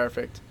gonna be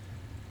perfect.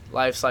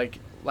 Life's like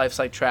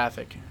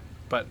traffic,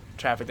 but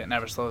traffic that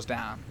never slows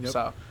down. Yep.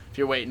 So if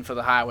you're waiting for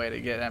the highway to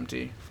get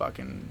empty,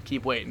 fucking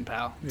keep waiting,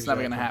 pal. It's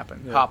never gonna Exactly.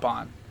 happen. Yeah. Hop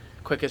on.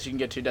 Quickest you can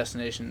get to your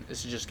destination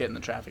is to just get in the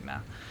traffic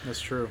now.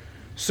 That's true.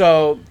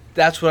 So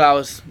that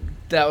was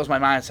my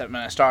mindset when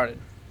I started.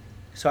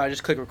 So I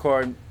just click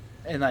record,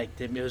 and like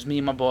it was me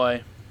and my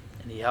boy,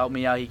 and he helped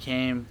me out. He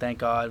came, thank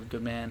God,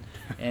 good man.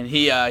 And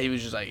he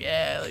was just like,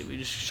 yeah, like we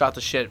just shot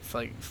the shit for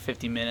like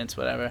 50 minutes,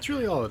 whatever. That's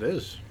really all it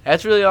is.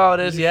 That's really all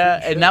it is, You yeah.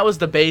 shoot shit. And that was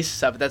the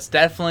basis of it. That's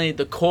definitely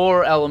the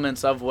core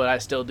elements of what I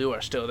still do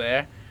are still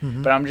there.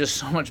 Mhm. But I'm just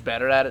so much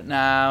better at it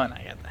now, and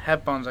I got the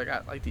headphones. I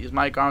got like these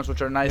mic arms,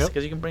 which are nice Yep.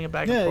 because you can bring it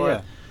back Yeah, and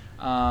forth.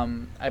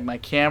 I have my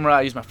camera.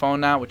 I use my phone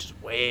now, which is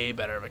way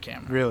better of a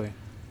camera. Really.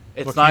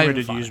 It's What not camera even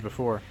did fun. you use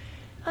before?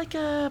 Like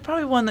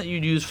probably one that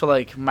you'd use for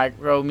like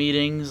micro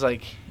meetings.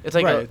 Like it's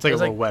like Right, it's like a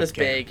little this webcam.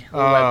 big little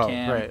Oh,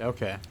 webcam. right.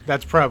 Okay.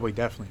 That's probably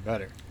definitely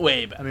better.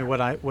 Way better. I mean, what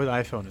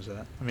iPhone is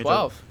that? I mean,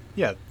 12.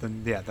 Yeah.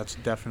 Then yeah, that's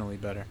definitely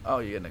better. Oh,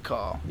 you're getting a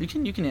call. You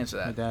can answer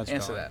that. My dad's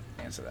answer calling.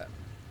 that. Answer that.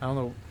 I don't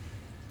know.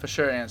 For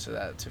sure, answer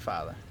that. It's your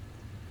father.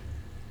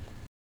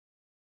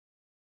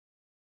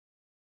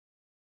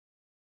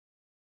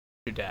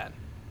 Your dad.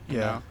 You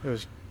Yeah. know? It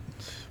was.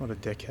 What a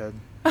dickhead.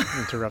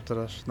 Interrupted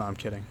us. No, I'm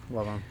kidding.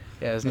 Love him.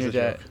 Yeah, That's a your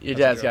joke. your That's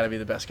a dad's joke. got to be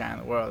the best guy in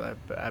the world.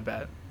 I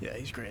bet. Yeah,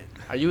 he's great.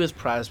 Are you his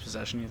prized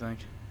possession? You think?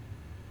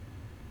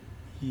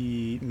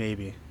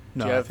 Maybe.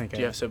 No, do you have, I think do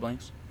you have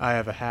siblings? I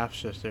have a half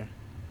sister.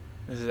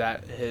 Is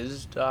that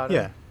his daughter?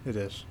 Yeah, it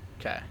is.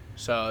 Okay,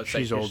 so it's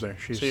She's like older.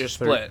 So you're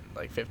split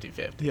like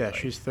 50-50. Yeah, like,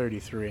 she's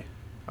 33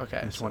 okay.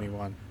 and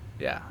 21.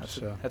 Yeah,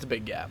 So- that's a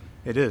big gap.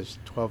 It is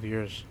 12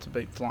 years.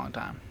 It's a long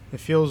time. It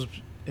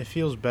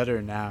feels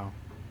better now.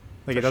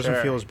 Like For it doesn't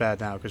sure. feel as bad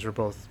now because we're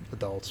both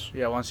adults.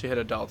 Yeah, once you hit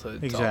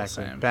adulthood, it's all the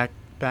Exactly. same.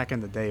 Back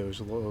in the day, it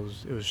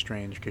was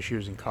strange because she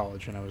was in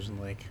college and I was in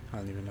like I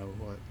don't even know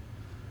what.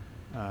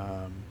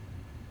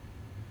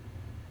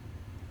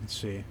 Let's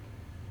see,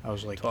 I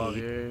was like 12 8.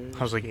 years.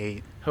 I was like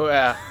 8. Oh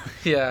yeah,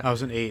 yeah. I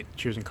was in 8.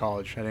 She was in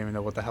college. I didn't even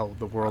know what the hell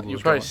the world You were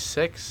was probably going.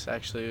 6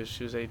 actually.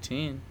 She was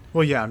 18.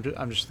 Well, yeah,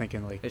 I'm just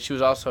thinking like And you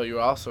were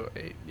also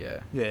 8.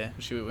 Yeah. yeah.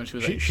 When she was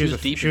She was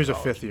deep she in was a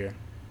college. 5th year.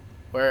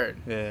 Word.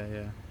 Yeah,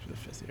 she was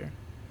a 5th year.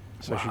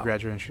 So she Wow.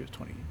 graduated when she was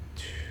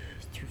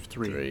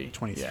 23.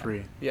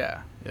 23.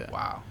 Yeah. Yeah.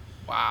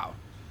 Wow.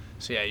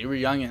 So yeah, you were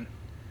youngin'.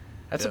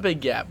 That's a Yeah. big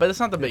gap, but it's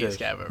not the It biggest is.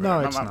 gap ever. No,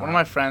 one it's of my, not. One of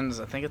my friends,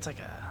 I think it's like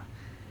a.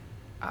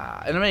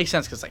 And it makes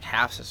sense because like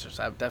half sisters.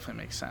 That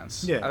definitely makes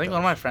sense. Yeah, I think it one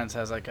of does. my friends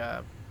has like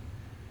a.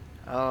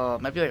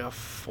 Might be like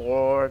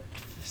a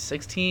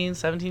 16,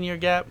 17 year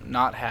gap.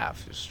 Not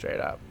half, just straight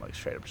up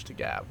just a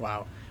gap.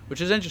 Wow. Which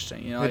is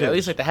interesting, you know. It Like, at is.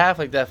 least like the half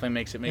like definitely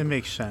makes it It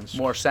makes sense.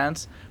 more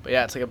sense. But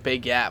yeah, it's like a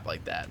big gap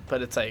like that.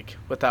 But it's like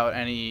without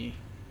any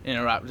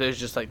interrupt. There's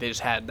just like they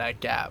just had that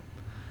gap,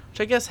 which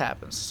I guess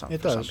happens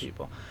It for some does.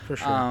 people. For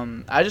sure.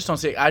 I just don't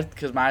see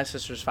because my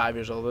sister's 5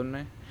 years older than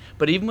me.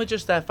 But even with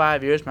just that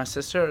 5 years, my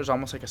sister is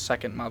almost like a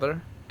second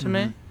mother to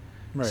me.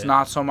 Right. It's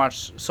not so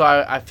much. So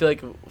I feel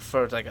like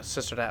for like a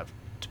sister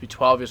to be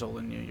 12 years older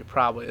than you,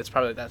 it's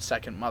probably that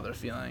second mother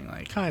feeling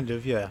like Kind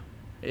of, yeah.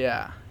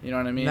 yeah, you know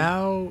what I mean.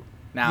 Now,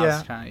 Now yeah.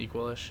 it's kind of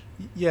equalish.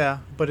 yeah,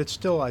 but it's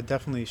still, I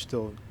definitely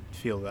still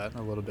feel that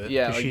a little bit.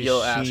 Yeah, 'cause like she's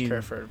you'll ask seen-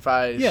 her for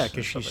advice. Yeah, and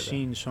because stuff she's like that.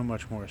 seen so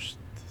much more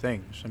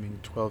things. I mean,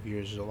 12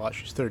 years is a lot.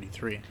 She's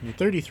 33. I mean,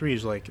 33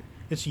 is like,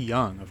 it's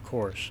young, of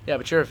course. Yeah,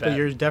 but you're a vet. But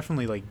you're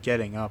definitely like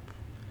getting up.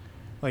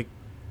 Like,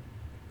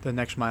 the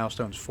next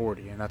milestone's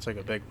 40, and that's like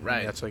a big one.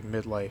 Right. That's like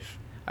midlife.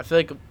 I feel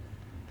like,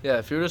 yeah,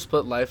 if you were to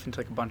split life into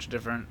like a bunch of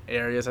different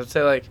areas, I'd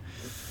say like,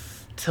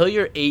 till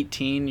you're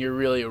 18, you're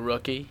really a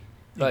rookie.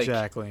 Like,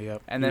 Exactly,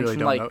 yep. and You then really from,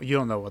 don't like, know. You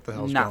don't know what the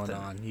hell's nothing.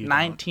 going on. You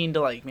 19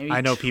 to like maybe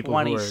I know people who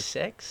are-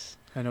 26.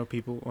 I know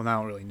people, well, I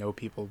don't really know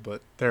people,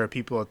 but there are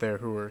people out there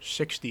who are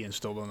 60 and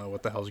still don't know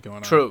what the hell's going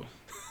on. True.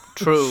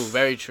 True.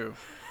 Very true.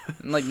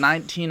 And like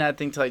 19, I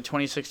think, to like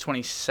 26,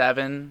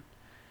 27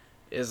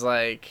 is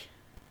like,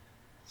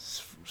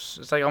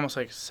 it's like almost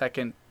like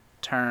second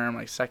term,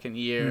 like second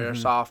year, Mhm.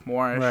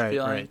 sophomore-ish Right,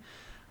 feeling.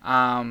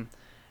 And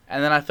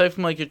then I feel like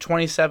from like you're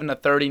 27 to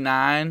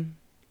 39,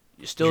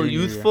 you're still Junior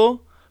year.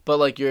 youthful, but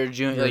like you're a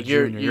junior, You're a like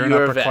you're junior. you're,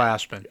 You're an a vet.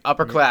 upperclassman.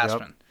 Upperclassman.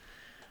 Yep.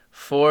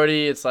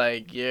 40, it's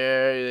like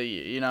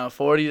you're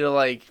 40 to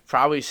like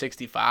probably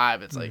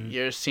 65. It's like Mhm.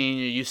 you're a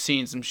senior, you've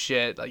seen some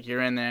shit, like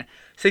you're in there.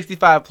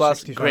 65 plus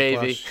 65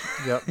 gravy.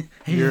 plus. Yep.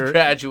 You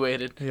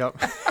graduated.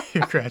 Yep.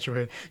 You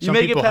graduated. You Some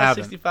make people it past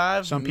haven't.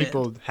 65. Some mint.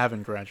 people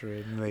haven't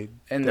graduated, and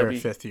And they're they'll a be-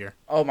 fifth year.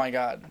 Oh my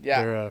god.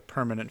 Yeah. They're a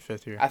permanent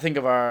fifth year. I think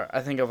of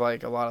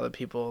like a lot of the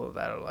people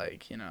that are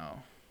like,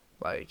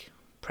 like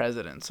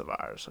presidents of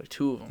ours, like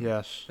 2 of them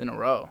Yes, in a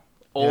row.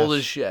 Old Yes.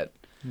 as shit.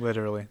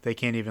 literally. They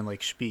can't even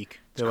like speak.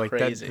 They're like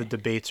crazy. that. The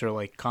debates are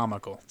like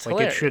comical. It's like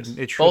hilarious. it shouldn't.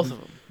 It Both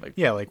shouldn't. of them. Like,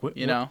 Yeah, like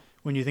you know.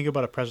 when you think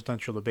about a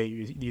presidential debate,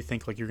 you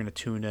think like you're gonna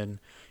tune in,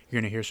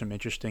 you're gonna hear some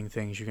interesting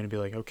things. You're gonna be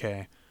like,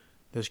 okay,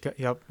 this guy.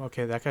 Yep.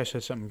 Okay, that guy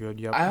said something good.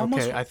 Yep. I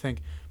I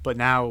think. But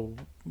now,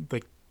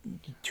 like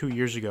 2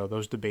 years ago,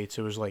 those debates,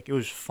 it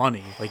was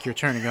funny. Like you're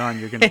turning on,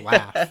 you're gonna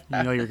laugh.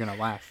 You know, you're gonna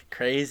laugh.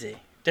 Crazy.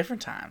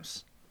 Different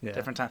times. Yeah.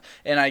 Different times.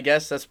 And I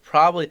guess that's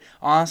probably,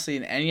 honestly,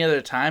 in any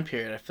other time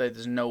period, I feel like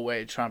there's no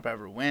way Trump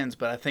ever wins.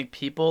 But I think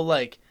people,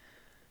 like,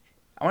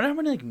 I wonder how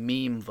many, like,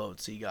 meme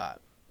votes he got.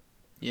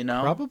 You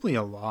know? Probably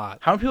a lot.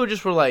 How many people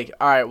just were like,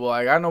 all right, well,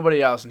 I got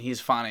nobody else, and he's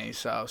funny,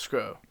 so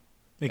screw.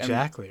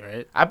 Exactly,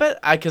 right? I bet,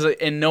 because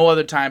in no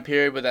other time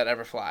period would that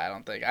ever fly, I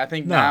don't think. I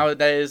think No.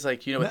 nowadays,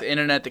 like, with the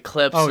internet, the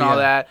clips Oh, and all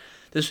yeah.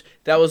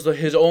 that was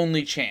his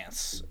only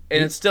chance.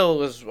 And it still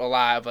was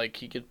alive. Like,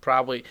 he could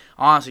probably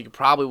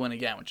win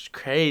again, which is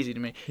crazy to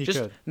me. He Just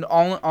could.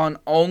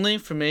 only,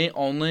 for me,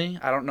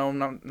 I don't know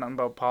nothing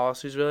about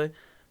policies, really.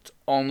 It's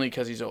only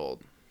because he's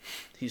old.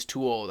 He's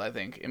too old, I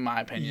think, in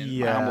my opinion, my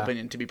Yeah. humble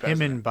opinion, to be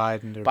president. Him and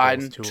Biden are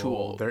Biden, both too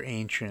old. They're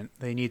ancient.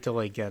 They need to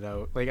like get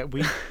out. Like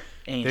we,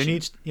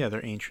 Ancient.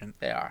 they're ancient.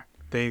 They are.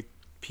 There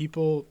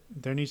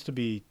needs to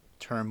be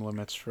term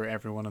limits for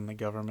everyone in the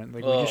government.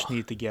 Like we just Ugh.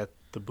 need to get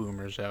the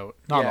boomers out.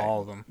 Not Yeah,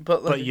 all of them,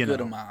 but, like, a you good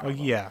know, amount oh, of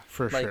them. yeah,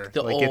 for Like, sure.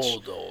 the like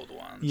old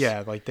ones.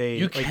 yeah, like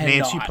You like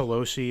Nancy cannot.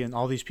 Pelosi and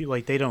all these people.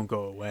 Like they don't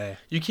go away.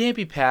 You can't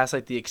be past,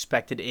 like, the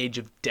expected age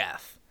of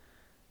death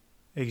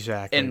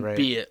Exactly and right.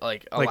 be it,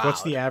 like, allowed. Like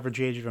what's the average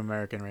age of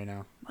American right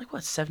now? like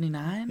what,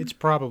 79? It's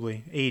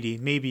probably 80,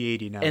 maybe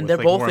 80 now. And with, they're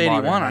like, both more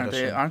 81, modern aren't they?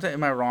 medicine. Aren't they?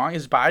 Am I wrong?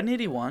 Is Biden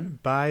 81?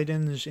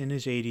 Biden's in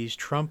his 80s.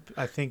 Trump,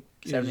 I think,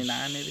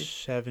 79 is maybe?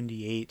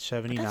 78,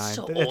 79. That's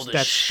so That's, old as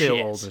that's still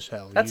shit. old as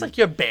hell. That's like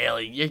you're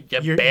barely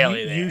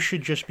there. You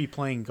should just be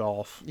playing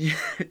golf. And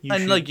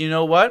should- like, you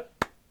know what?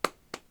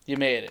 You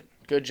made it.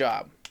 Good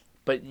job.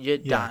 But you're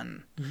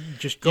done.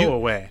 Just go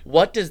away.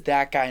 What does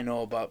that guy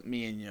know about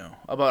me and you?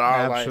 About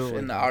our life Absolutely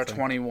and our nothing.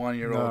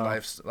 21-year-old No,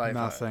 life?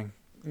 Nothing.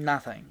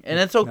 Nothing. And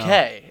it's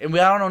okay. And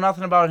I don't know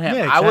nothing about him.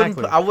 Yeah, I wouldn't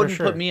exactly, I wouldn't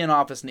for put sure. me in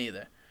office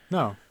neither.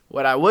 No.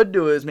 What I would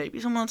do is maybe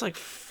someone that's like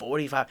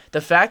 45. The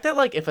fact that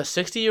like if a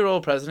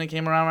 60-year-old president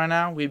came around right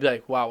now, we'd be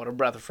like, wow, what a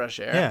breath of fresh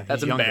air. Yeah,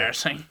 That's he's younger.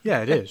 embarrassing.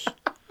 Yeah, it is.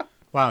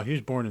 Wow, he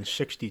was born in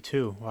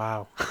 62.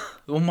 Wow.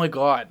 Oh my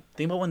God.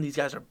 Think about when these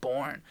guys are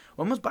born.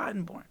 When was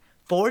Biden born?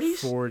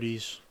 40s?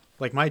 40s.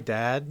 Like, my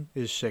dad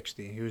is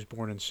 60. He was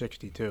born in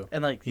 62.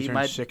 And like He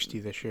turned 60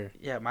 this year.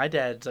 Yeah, my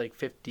dad's like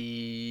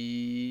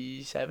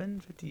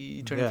 57,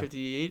 turning Yeah.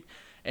 58.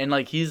 And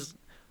like he's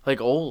like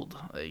old.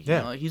 Like, you Yeah.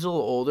 know, like, he's a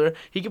little older.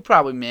 He could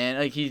probably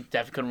he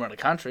definitely couldn't run a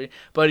country,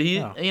 but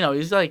No.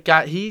 he's like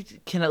he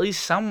can at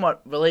least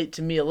somewhat relate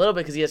to me a little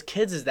bit because he has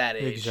kids at that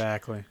age.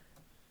 Exactly.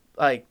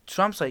 Like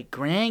Trump's like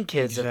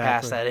grandkids have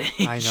passed that age.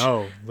 I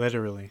know,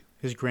 literally.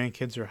 His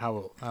grandkids are how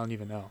old? I don't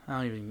even know.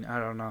 I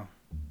don't know.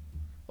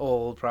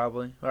 Old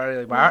probably.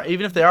 Or like,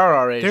 even if they are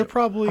our age. They're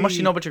probably... How much do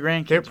you know about your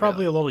grandkids? They're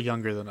probably really? a little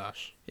younger than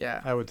us, Yeah.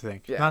 I would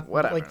think. Yeah, Not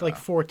whatever, like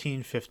though.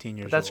 14, 15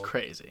 years But that's old.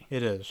 crazy.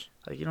 It is.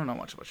 Like you don't know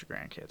much about your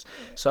grandkids.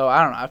 So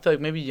I don't know. I feel like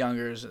maybe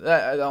younger's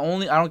I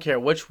don't care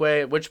which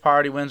way, which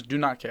party wins. Do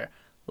not care.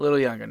 A little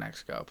younger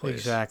next go, please.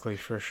 Exactly,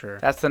 for sure.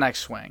 That's the next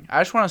swing. I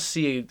just want to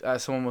see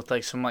someone with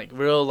like some like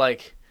real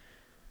like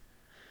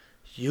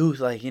youth,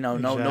 like no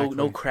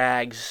Exactly.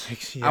 crags.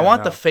 Yeah, I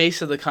want no. the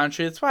face of the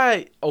country. That's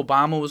why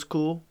Obama was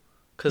cool,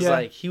 because Yeah.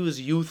 like he was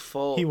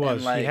youthful. He was.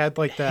 And, like, He had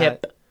like that.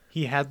 hip.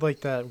 He had like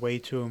that way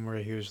to him where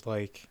he was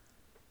like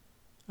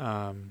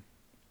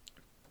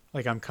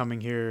I'm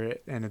coming here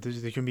and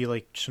there can be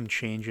like some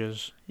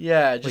changes.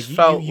 Yeah, it just Like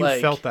felt you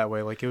like felt that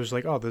way. Like it was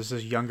like, oh, there's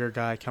this younger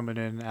guy coming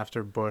in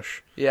after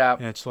Bush, yeah.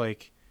 and it's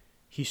like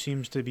he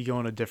seems to be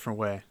going a different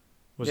way.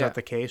 Was Yeah. that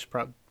the case?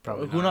 Probably.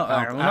 Who not.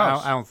 knows? Who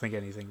knows? I don't think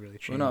anything really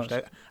changed. knows?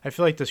 I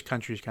feel like this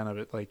country's kind of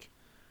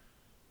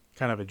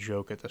a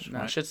joke at this No,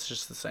 point. shit's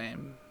just the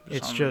same.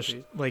 It's on just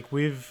repeat.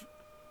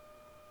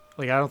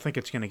 like I don't think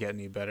it's gonna get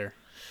any better.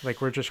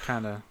 Like we're just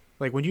kind of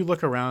like when you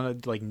look around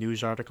at like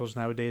news articles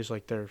nowadays,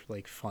 like they're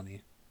like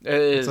funny. It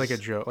is It's like a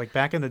joke. Like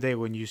back in the day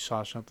when you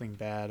saw something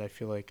bad, I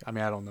feel like I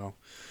don't know,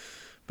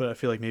 but I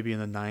feel like maybe in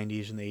the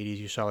 90s and the 80s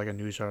you saw like a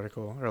news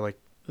article or like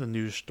a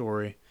news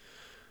story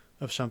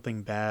of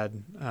something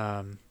bad.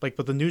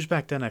 But the news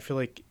back then, I feel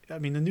like the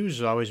news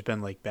has always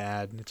been like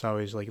bad. It's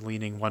always like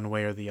leaning one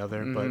way or the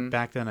other. Mhm. But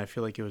back then, I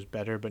feel like it was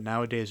better. But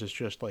nowadays, it's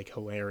just like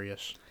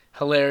hilarious.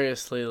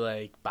 hilariously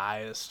like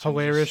biased. and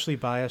Hilariously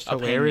biased,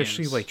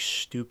 hilariously opinions. like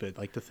stupid,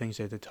 like the things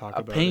they had to talk just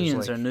about.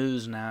 opinions is, are like,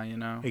 news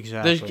now.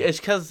 Exactly. It's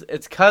cause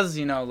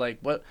like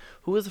what?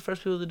 Who was the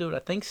first people to do it? I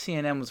think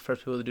CNN was the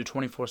first people to do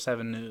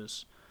 24/7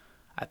 news.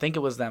 I think it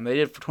was them. They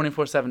did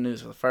 24/7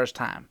 news for the first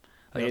time.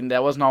 Like Yep. and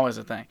that wasn't always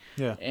a thing.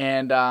 Yeah.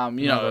 And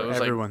it was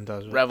like everyone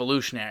does it.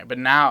 revolutionary. But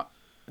now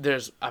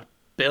there's a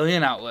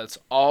billion outlets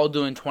all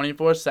doing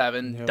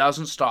 24/7, Yep.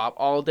 doesn't stop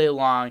all day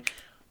long.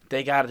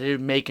 They're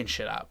making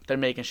shit up. They're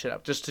making shit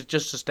up just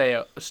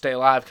to stay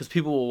alive because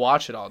people will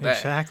watch it all day.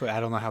 Exactly. I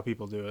don't know how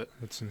people do it.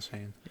 It's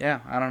insane. Yeah,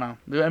 I don't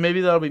know.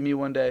 Maybe that'll be me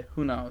one day.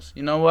 Who knows?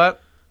 You know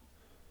what?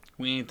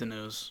 We ain't the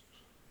news.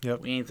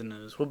 Yep. We ain't the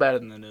news. We're better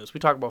than the news. We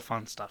talk about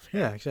fun stuff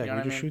here. Yeah, exactly. You know We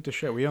what I just mean? shoot the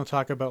shit. We don't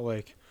talk about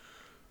like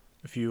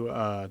if you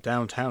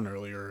downtown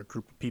earlier, a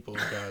group of people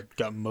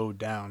got mowed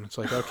down. It's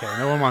like, okay,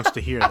 no one wants to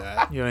hear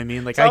that. You know what I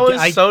mean? Like It's always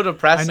I so I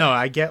depressing. know.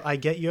 I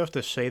get you have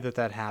to say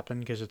that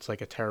happened because it's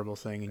like a terrible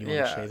thing and you want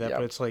Yeah, to say that. yeah.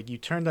 But it's like you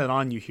turn that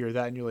on, you hear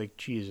that, and you're like,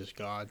 Jesus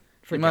God,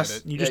 forget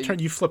must- it. You yeah,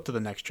 just you flip to the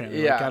next channel.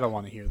 Yeah. Like, I don't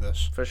want to hear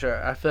this. For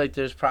sure. I feel like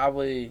there's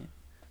probably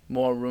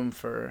more room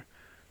for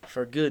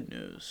good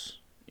news,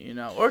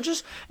 or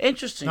just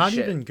interesting Not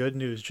shit. even good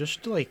news.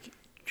 Just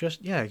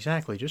yeah,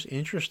 exactly. Just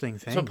interesting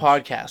things. That's what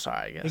podcasts are,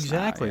 I guess.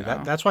 Exactly.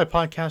 Now, That's why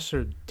podcasts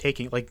are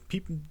taking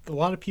people. A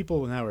lot of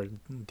people now are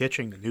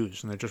ditching the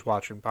news and they're just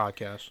watching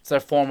podcasts. it's their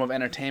form of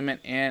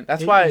entertainment, and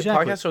that's why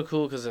Exactly. podcasts are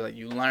cool because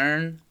you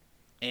learn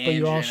and But you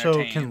you're also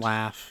can entertained.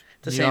 laugh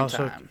At the You same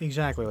also- time.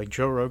 Exactly. Like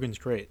Joe Rogan's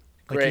great.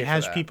 Like Great he for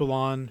has that. people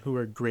on who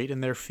are great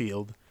in their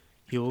field.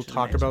 He will Which is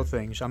talk amazing. about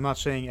things. I'm not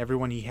saying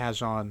everyone he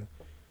has on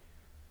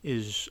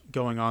is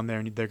going on there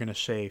and they're going to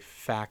say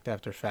fact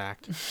after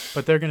fact,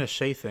 but they're going to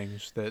say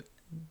things that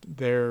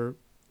they're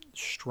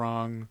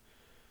strong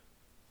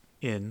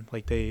in.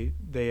 Like they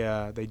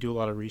do a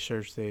lot of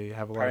research. They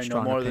have a lot of Probably know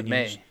strong more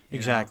opinions. than me.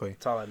 Exactly.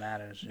 That's all that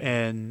matters.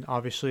 And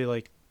obviously,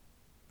 like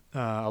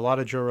a lot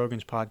of Joe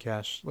Rogan's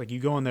podcasts, like you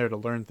go in there to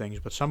learn things,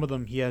 but some of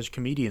them he has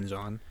comedians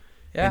on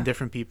Yeah. and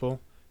different people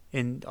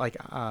and like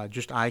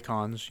just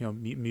icons,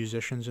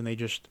 musicians, and they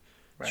just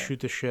Right.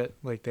 shoot the shit.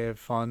 Like they have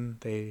fun.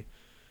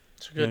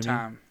 It's a You know good what I mean?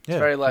 time. It's Yeah,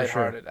 very for sure.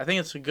 lighthearted. I think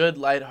it's a good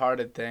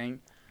lighthearted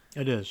thing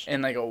It is.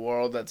 in like a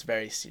world that's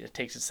it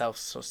takes itself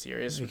so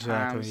serious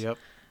Exactly. sometimes. Yep.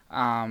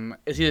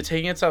 It's either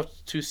taking itself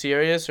too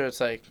serious or it's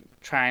like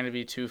trying to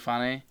be too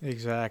funny.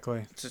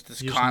 Exactly. It's just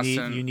this You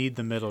constant. you need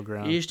the middle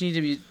ground. You just need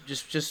to be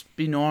just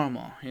be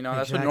normal. You know,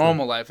 that's what Exactly.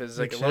 normal life is.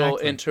 Like a little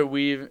Exactly.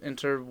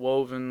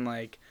 interwoven.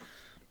 Like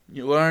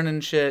you're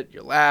learning shit,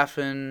 you're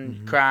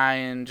laughing, Mhm.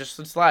 crying. Just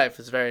it's life.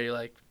 It's very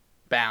like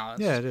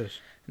balanced. Yeah, it is.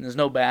 And there's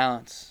no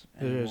balance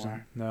There anymore.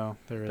 isn't. No,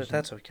 there But isn't.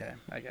 that's okay,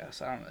 I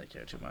guess. I don't really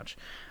care too much.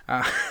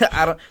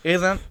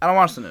 Because I don't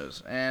watch the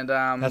news, and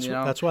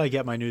That's why I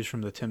get my news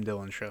from the Tim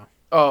Dillon show.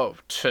 Oh,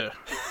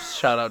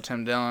 shout out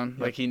Tim Dillon,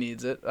 like he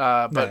needs it.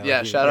 But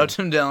yeah, shout out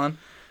Tim Dillon.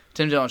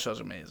 Tim Dillon show's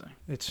amazing.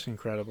 It's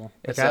incredible.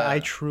 It's, Like I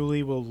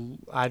truly will.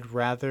 I'd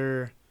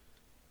rather.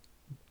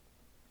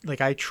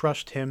 Like I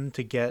trust him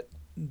to get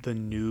the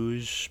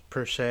news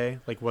per se,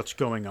 like what's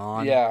going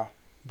on, Yeah,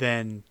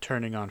 than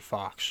turning on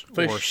Fox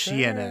For or sure,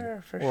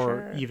 CNN for or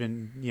sure.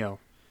 even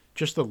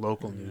just the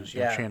local news,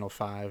 Yeah. Channel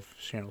 5,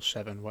 Channel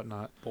 7,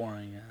 whatnot.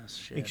 boring ass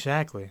shit.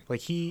 Exactly.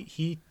 Like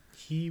he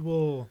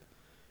will,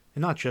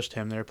 and not just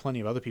him. There are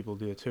plenty of other people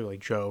who do it too, like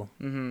Joe.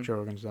 Mm-hmm. Joe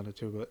Rogan's done it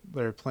too. But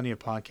there are plenty of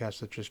podcasts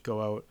that just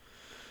go out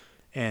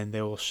and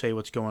they will say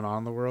what's going on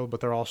in the world,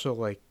 but they're also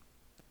like,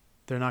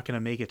 they're not going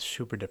to make it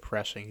super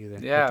depressing either.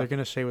 Like, Yeah. they're going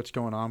to say what's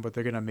going on, but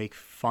they're going to make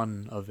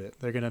fun of it.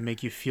 They're going to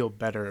make you feel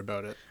better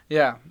about it.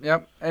 Yeah,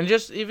 yep. And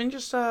just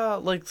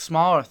like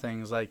smaller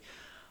things. Like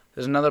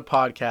there's another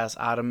podcast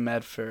out of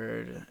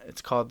Medford.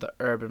 It's called The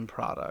Urban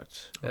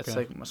Product. It's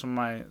Okay. like some of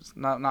my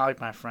not like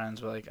my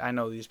friends, but like I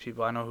know these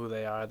people. I know who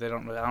they are. They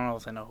don't really. I don't know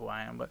if they know who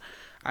I am, but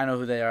I know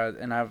who they are,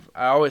 and I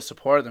always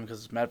supported them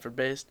because it's Medford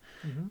based,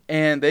 Mm-hmm.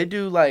 and they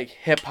do like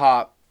hip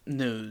hop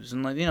news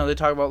and like they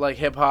talk about like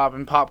hip hop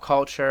and pop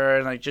culture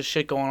and like just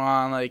shit going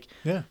on like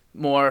Yeah.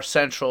 more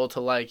central to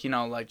like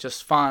like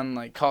just fun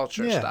like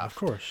culture Yeah, stuff. of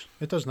course.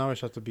 It doesn't always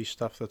have to be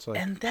stuff that's like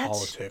And that's-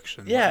 politics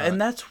and Yeah, whatnot.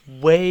 and that's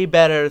way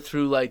better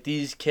through like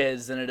these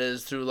kids than it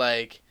is through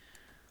like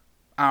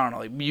I don't know,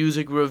 like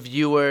music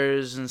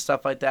reviewers and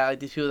stuff like that. Like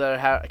these people that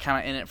are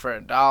kind of in it for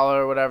 $1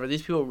 or whatever.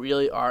 These people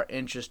really are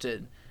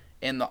interested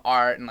in the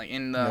art and like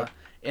in the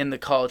in the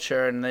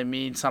culture, and they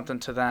mean something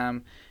to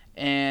them.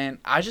 And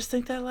I just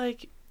think that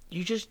like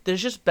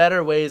there's just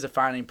better ways of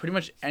finding pretty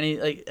much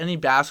any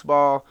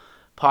basketball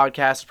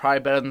podcast is probably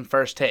better than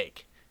First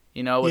Take.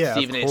 With Yeah, of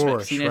Stephen A. Smith.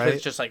 course, Stephen A. right?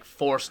 Smith's just like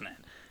forcing it.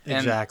 And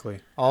Exactly.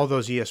 All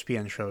those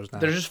ESPN shows now.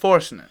 they're just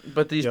forcing it.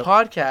 But these Yep.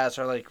 podcasts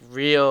are like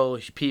real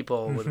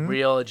people with Mhm.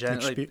 real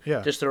agenda, like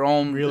yeah. just their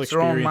own Real it's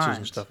their own experiences minds.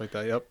 and stuff like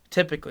that. Yep.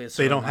 Typically, it's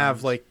They their don't own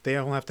have minds. they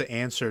don't have to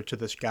answer to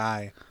this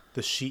guy,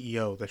 the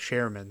CEO, the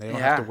chairman. They don't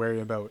Yeah. have to worry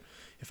about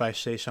if I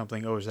say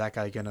something, is that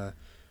guy gonna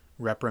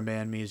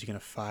reprimand me? Is he gonna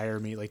fire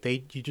me? Like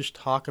you just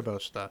talk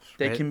about stuff.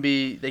 They right? can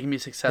be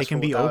successful. They can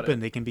be without open.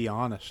 It. They can be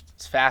honest.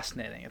 It's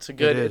fascinating. It's a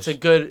good. is.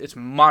 It's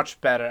much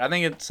better. I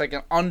think it's like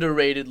an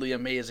underratedly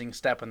amazing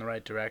step in the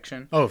right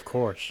direction. Oh, of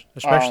course.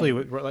 Especially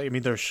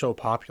they're so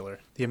popular.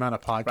 The amount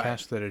of podcasts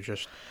Right. that are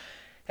just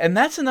And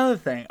that's another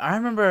thing. I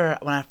remember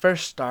when I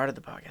first started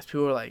the podcast,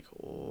 people were like,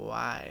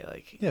 "Why?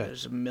 Like, Yeah.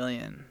 there's a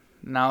million."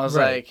 And I was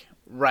Right.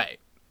 like,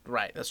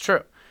 right. That's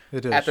true.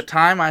 it is. At the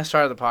time I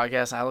started the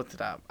podcast, I looked it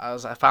up. I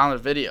found a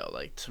video,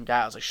 like some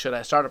guy was like, "Should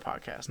I start a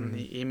podcast?" And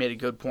he made a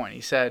good point.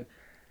 He said,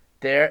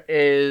 "There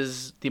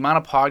is the amount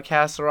of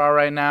podcasts there are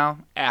right now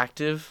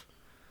active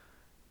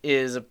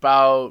is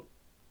about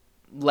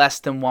less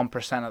than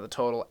 1% of the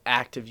total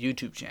active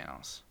YouTube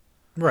channels."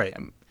 Right.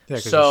 And Yeah,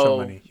 because so- there's so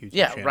many YouTube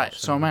yeah, channels. right,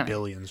 so and many.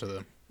 billions of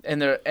them.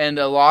 And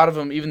a lot of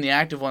them, even the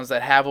active ones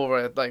that have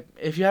over like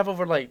if you have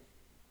over like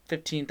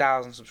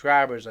 15,000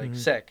 subscribers, like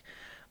sick.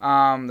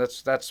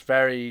 That's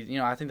very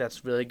I think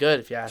that's really good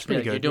if you ask me. pretty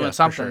Like, you're good, doing yeah, for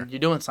something. sure. You're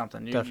doing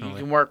something. You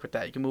Definitely. can work with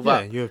that. You can move Yeah,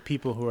 up. you have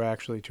people who are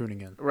actually tuning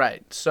in.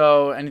 Right.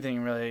 So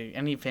anything really,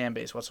 any fan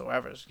base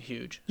whatsoever is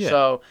huge. Yeah.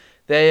 So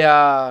they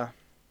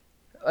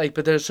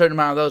but there's a certain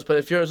amount of those. But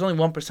if there's only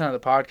 1% of the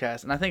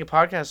podcast, and I think a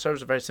podcast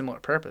serves a very similar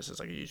purpose. It's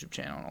like a YouTube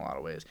channel in a lot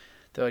of ways.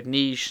 They're like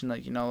niche, and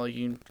like you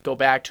can go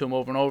back to them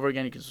over and over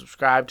again. You can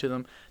subscribe to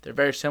them. They're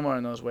very similar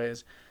in those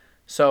ways.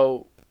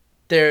 So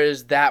there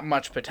is that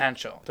much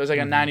potential. There's like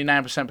a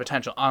 99%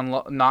 potential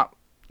not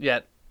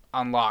yet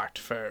unlocked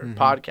for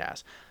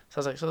podcasts. So I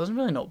was like, so there's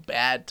really no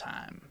bad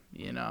time,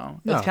 No.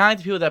 It's kind of like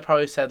the people that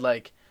probably said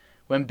like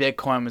when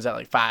Bitcoin was at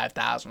like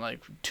 5,000,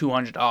 like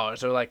 $200.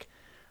 They're like,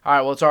 all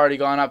right, well it's already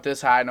gone up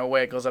this high. No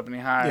way it goes up any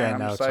higher. Yeah, and I'm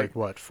now just it's like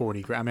what,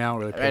 40 grand? I mean, I don't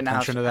really pay right now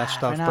attention to that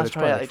stuff, right now but it's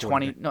probably like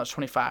 20. No, it's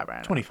 25 right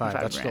now. 25.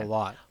 That's grand. still a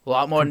lot. A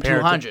lot more than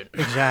Compared to- 200.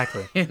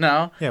 Exactly.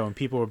 Yeah, when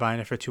people were buying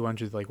it for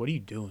 200, like, what are you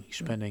doing? You're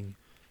spending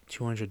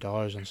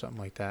 $200 on something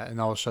like that, and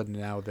all of a sudden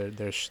now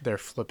they're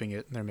flipping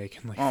it and they're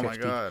making like Oh 50.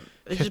 my god!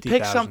 You just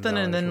pick something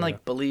and then $50,000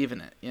 like believe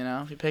in it.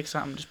 If you pick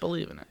something, just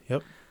believe in it.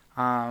 Yep.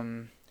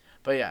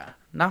 But yeah,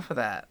 enough of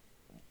that.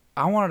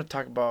 I wanted to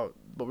talk about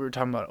what we were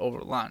talking about over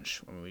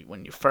lunch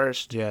when you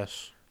first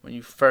Yes.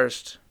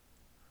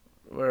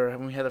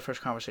 when we had the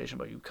first conversation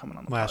about you coming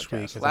on the last podcast.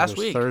 week. I think Last it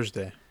was week.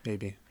 Thursday,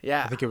 maybe.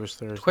 Yeah. I think it was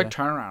Thursday. Quick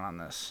turnaround on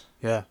this.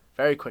 Yeah.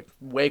 Very quick.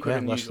 Way quicker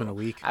than less usual. than a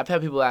week. I've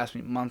had people ask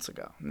me months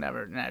ago.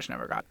 Nash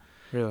never got.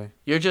 Really?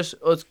 You're just.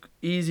 Well, it's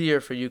easier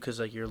for you because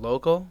like you're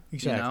local.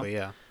 Exactly. You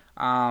know? Yeah.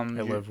 I I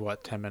live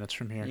 10 minutes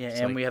from here. Yeah, It's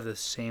and like- we have the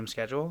same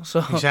schedule, so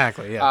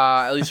exactly.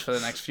 Yeah. at least for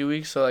the next few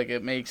weeks, so like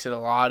it makes it a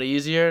lot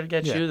easier to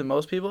get Yeah. you than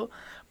most people.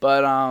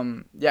 But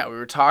yeah, we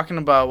were talking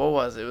about what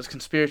was it? It was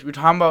conspiracy. We were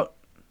talking about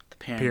the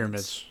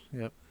pyramids.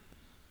 Yep.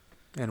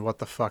 And what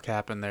the fuck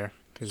happened there?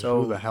 Because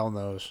So- who the hell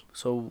knows?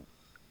 So,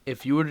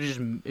 if you were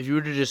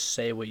to just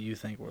say what you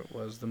think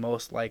was the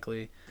most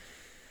likely,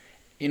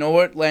 you know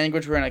what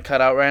language we're gonna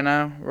cut out right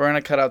now? We're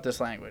gonna cut out this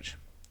language,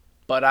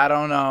 but I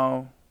don't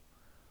know.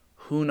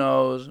 Who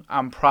knows?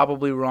 I'm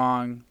probably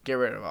wrong. Get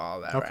rid of all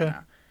that Okay. right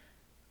now.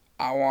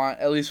 I want,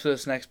 at least for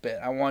this next bit,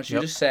 I want you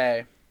Yep. to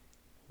say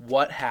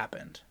what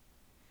happened.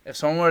 If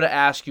someone were to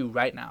ask you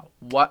right now,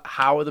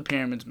 how are the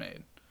pyramids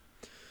made?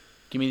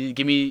 Give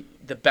me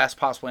the best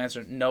possible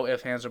answer. No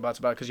ifs, ands, or buts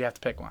about it because you have to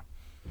pick one.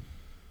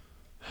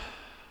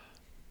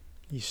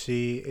 You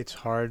see, it's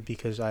hard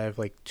because I have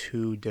like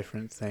two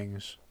different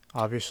things.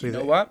 Obviously, You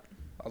know what?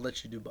 I'll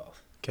let you do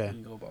both. Okay. You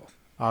can go both.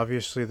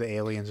 Obviously, the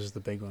aliens is the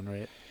big one,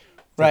 right?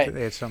 Right.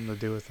 They had something to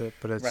do with it,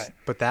 but Right.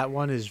 but that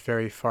one is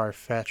very far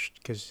fetched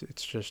because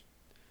it's just.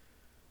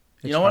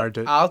 It's You know what? hard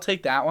to. I'll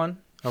take that one.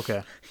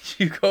 Okay.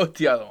 You go with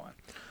the other one.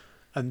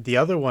 And the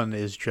other one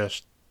is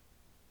just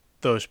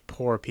those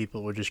poor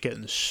people were just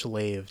getting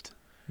slaved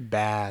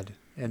bad,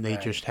 and they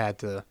Right. just had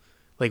to,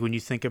 like, when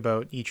you think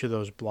about each of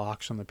those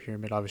blocks on the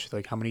pyramid, obviously,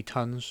 like, how many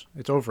tons?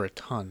 It's over a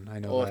ton. I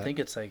know Well, that. I think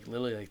it's like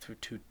literally like through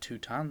two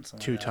tons.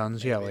 something 2 like that,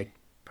 tons, yeah, maybe. like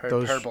per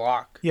those-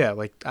 block. yeah,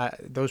 like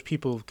those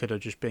people could have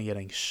just been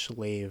getting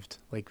slaved,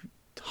 like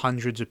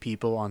hundreds of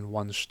people on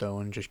one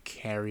stone, just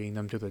carrying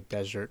them to the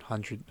desert,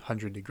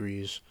 100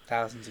 degrees.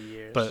 Thousands of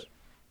years. But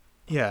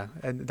yeah,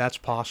 and that's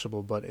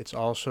possible, but it's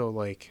also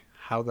like,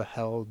 how the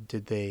hell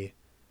did they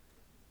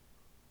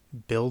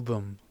build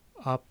them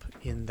up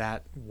in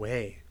that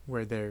way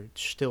where they're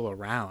still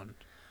around?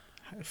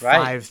 Right.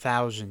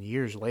 5,000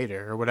 years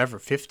later, or whatever,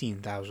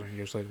 15,000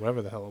 years later,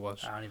 whatever the hell it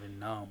was. I don't even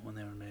know when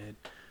they were made.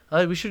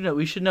 We should know.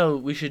 We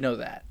should know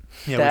that.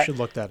 Yeah, that- we should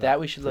look that up. That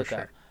we should for look sure.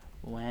 up.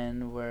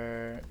 When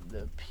were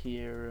the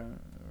pyramids?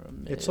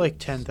 It's like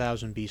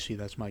 10,000 BC,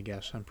 that's my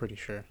guess. I'm pretty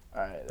sure.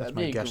 All right, that's that'd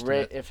my be guesstimate.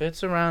 great. If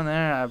it's around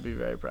there, I'd be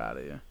very proud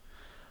of you.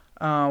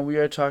 We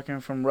are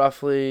talking from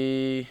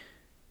roughly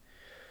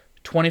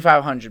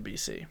 2500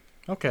 BC,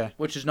 Okay.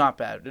 which is not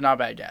bad. Not a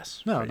bad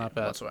guess. No, for you not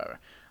bad. whatsoever.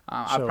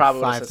 I So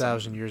probably would've said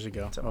 5,000 something. years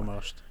ago, somewhere.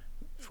 almost.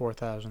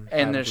 4,000.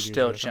 And they're 500 years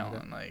still ago, something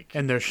like chilling. Like that.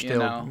 And they're you still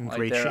know, in like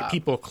great they're shape. up.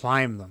 People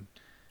climb them,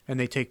 and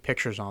they take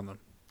pictures on them.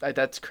 Like,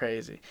 that's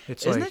crazy.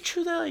 It's Isn't like, it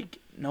true that like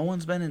no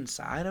one's been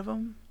inside of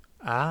them?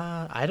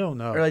 I don't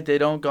know. Or like they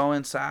don't go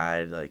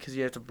inside, like because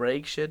you have to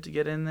break shit to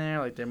get in there.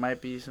 Like there might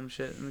be some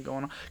shit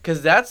going on.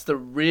 Because that's the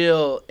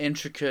real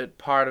intricate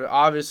part of it.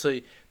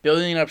 Obviously,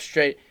 building it up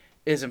straight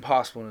is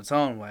impossible in its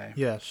own way.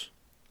 Yes.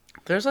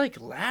 There's like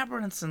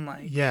labyrinths and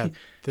like Yeah.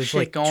 There's shit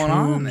like going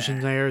on tombs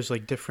in there. there's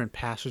like different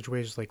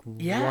passageways. Like,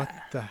 Yeah. what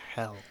the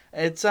hell?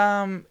 It's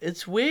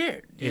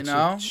weird, you It's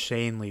know.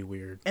 insanely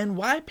weird. And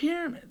why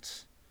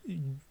pyramids?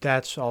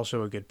 That's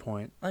also a good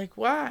point. Like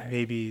why?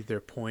 Maybe they're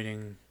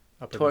pointing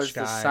up Towards in the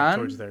the sky sun?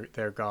 towards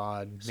their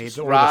god. Maybe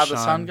or Ra, the the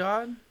sun. sun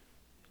god?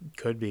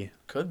 Could be.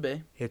 Could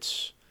be.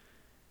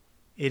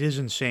 It is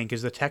insane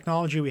because the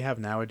technology we have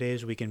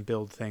nowadays, we can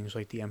build things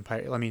like the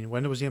Empire. I mean,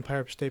 when was the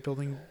Empire State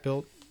Building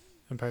built?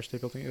 Empire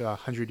State Building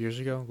 100 years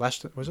ago.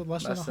 Was it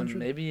less than Less than 100?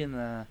 maybe in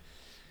the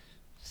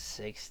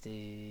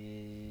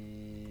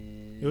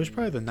 60s. It was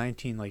probably the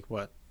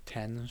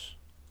 10s.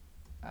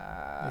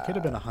 It could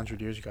have been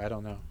 100 years ago. I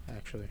don't know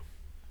actually.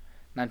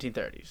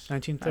 1930s.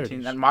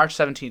 1930s. March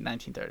 17th,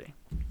 1930.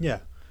 Yeah,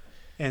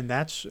 and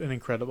that's an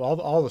incredible.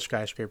 All the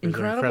skyscrapers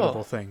are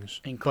incredible things.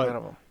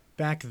 Incredible. But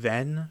back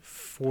then,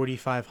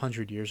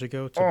 4,500 years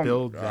ago, to Oh my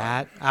build God.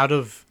 that out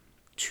of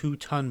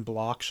 2-ton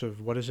blocks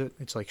of what is it?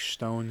 It's like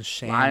stone,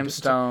 sand,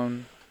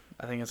 Limestone.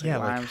 I think it's like Yeah,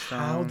 like limestone.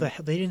 how the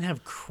hell they didn't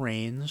have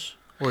cranes,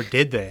 or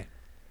did they?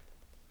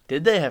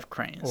 Did they have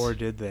cranes? Or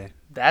did they?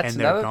 That's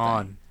And another they're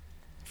gone. thing.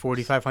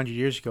 4,500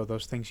 years ago,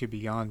 those things could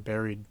be gone,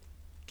 buried.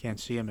 Can't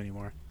see them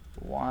anymore.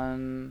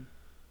 One.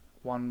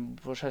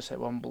 What should I say?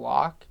 One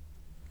block.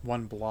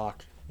 One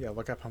block. Yeah,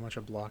 look up how much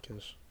a block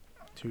is.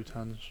 2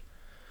 tons.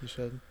 You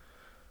said.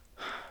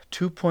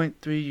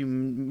 2.3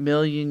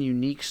 million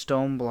unique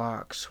stone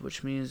blocks,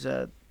 which means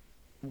that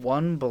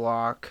one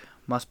block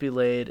must be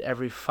laid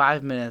every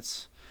 5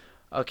 minutes.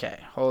 Okay,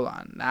 hold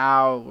on.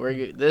 Now this We're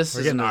is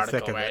getting an to the article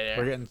thick of right it. here.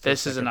 We're getting to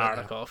This the is thick an of it now.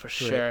 article for Right.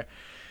 sure.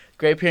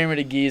 Great Pyramid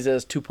of Giza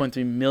is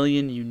 2.3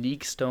 million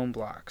unique stone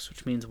blocks,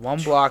 which means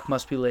one block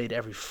must be laid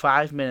every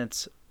 5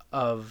 minutes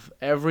of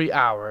every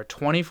hour,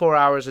 24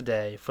 hours a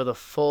day, for the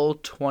full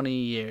 20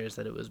 years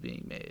that it was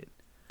being made.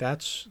 That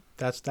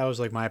was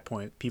like my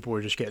point. People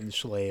were just getting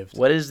slaved.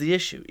 What is the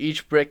issue?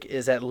 Each brick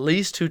is at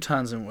least 2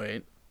 tons in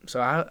weight.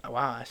 So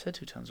I said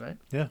 2 tons, right?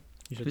 Yeah.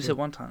 You said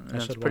 1 ton. And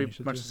it's said pretty one, you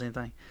said much two. the same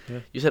thing. Yeah.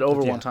 You said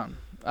over Yeah. 1 ton.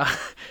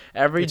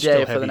 Every It's day still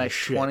for the heavy as next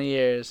shit. 20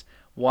 years,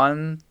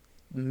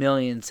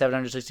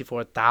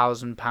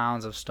 1,764,000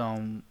 pounds of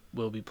stone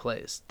will be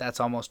placed. That's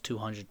almost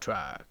 200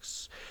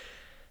 trucks.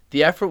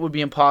 The effort would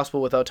be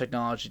impossible without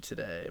technology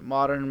today.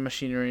 Modern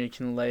machinery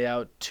can lay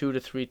out 2 to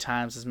 3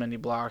 times as many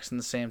blocks in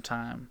the same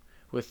time,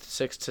 with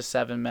 6 to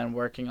 7 men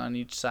working on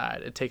each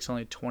side. It takes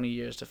only 20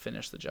 years to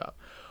finish the job.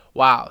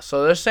 Wow.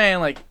 So they're saying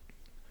like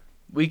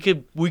we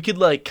could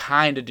like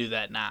kind of do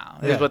that now.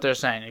 Is Yeah. what they're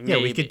saying. Yeah,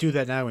 we Maybe. could do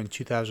that now in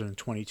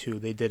 2022.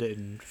 They did it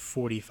in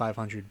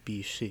 4500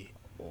 BC.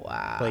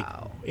 Wow. Like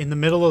in the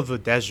middle of the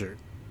desert.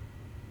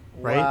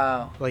 Right?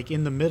 Wow. Like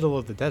in the middle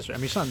of the desert. I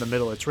mean, it's not in the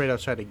middle. It's right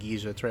outside of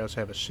Giza. It's right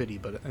outside of a city,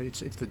 but it's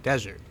the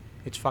desert.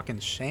 It's fucking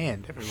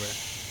sand everywhere.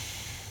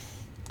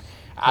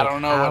 I Like,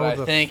 don't know what how I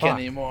the think fuck?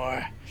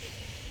 anymore.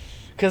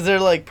 Because they're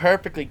like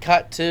perfectly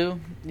cut too,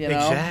 you know?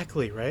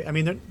 Exactly, right? I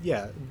mean,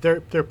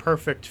 they're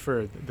perfect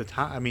for the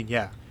time. I mean,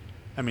 yeah.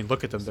 I mean,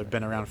 look at them. They've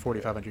been around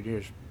 4,500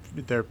 years.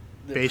 They're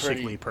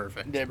basically pretty-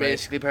 perfect. They're right?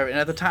 basically perfect. And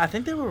at the time, I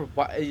think they were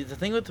white. The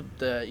thing with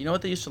the you know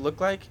what they used to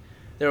look like?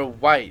 They were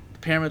white. The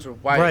pyramids were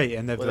white. Right,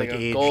 and they've, with like, a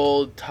aged.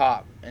 gold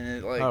top. And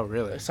it, like, Oh,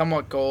 really?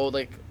 somewhat gold,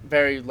 like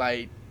very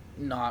light,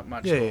 not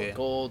much Yeah, gold. yeah.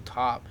 Gold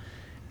top.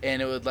 And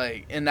it would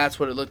like, and that's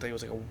what it looked like. It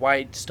was like a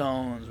white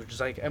stones, which is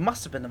like, it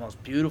must have been the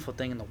most beautiful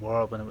thing in the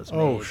world when it was made.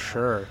 Oh,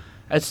 sure.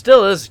 It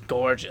still is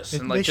gorgeous,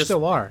 and They like just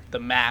still are. the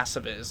mass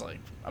of it is like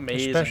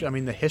amazing. Especially, I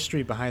mean, the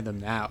history behind them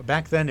now.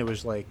 Back then, it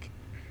was like,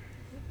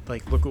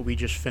 look what we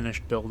just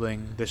finished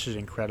building. This is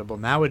incredible.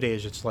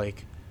 Nowadays, it's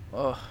like,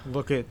 Ugh.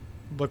 look at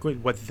what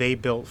they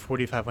built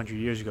 4,500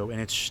 years ago, and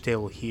it's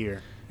still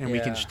here, and we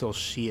Yeah. can still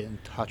see it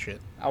and touch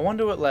it. I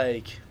wonder what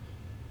like.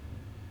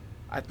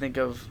 I think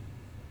of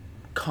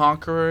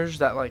conquerors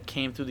that like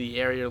came through the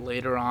area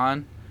later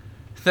on.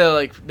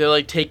 They're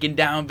like taking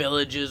down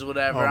villages,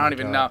 whatever. Oh I my don't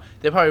even God. know.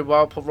 They probably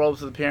roll up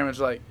to the pyramids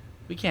like,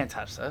 we can't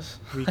touch this.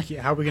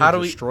 How are we How going do to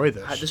we- destroy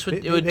this?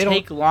 It would They don't-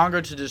 take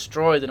longer to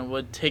destroy than it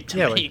would take to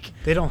Yeah, make. like,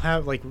 they don't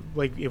have like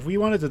if we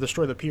wanted to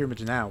destroy the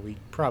pyramids now, we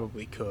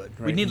probably could.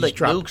 Right? We need You like just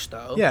drop- nukes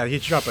though. Yeah, you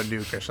drop a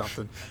nuke or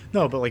something.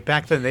 No, but like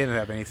back then they didn't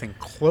have anything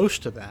close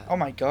to that. Oh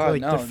my God,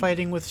 like no. they're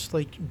fighting with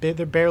like they're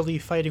barely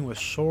fighting with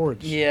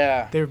swords.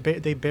 Yeah.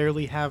 They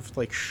barely have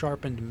like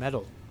sharpened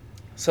metal.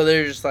 So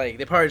they're just like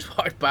they probably just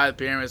walked by the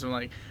pyramids and were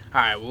like, all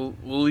right, we'll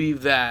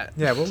leave that.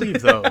 Yeah, we'll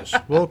leave those.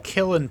 We'll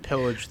kill and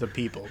pillage the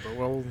people, but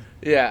we'll.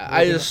 Yeah, We're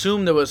I gonna-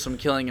 assume there was some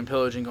killing and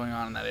pillaging going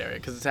on in that area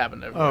because it's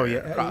happened everywhere Oh yeah,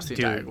 across the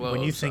entire dude. globe.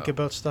 When you think so.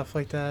 about stuff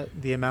like that,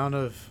 the amount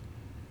of,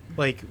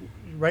 like,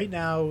 right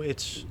now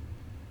it's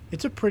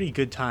a pretty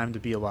good time to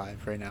be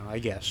alive right now, I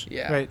guess.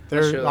 Yeah, Right. unless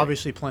There you're, are like-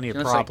 obviously plenty of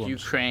it's problems. like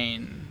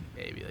Ukraine,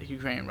 maybe like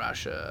Ukraine,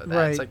 Russia.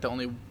 That's Right. like the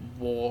only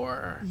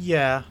war.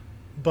 Yeah,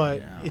 but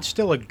Yeah. it's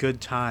still a good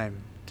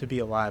time to be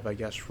alive, I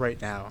guess, right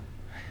now.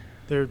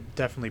 There are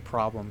definitely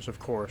problems, of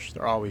course.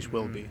 There always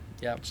will be.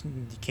 Yep. You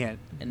can't.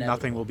 Inevitable.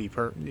 Nothing will be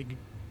Thanos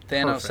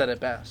perfect. said it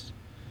best.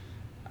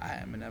 I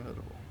am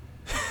inevitable.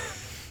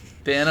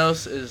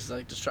 Thanos is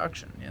like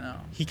destruction, you know.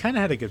 He kind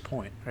of had a good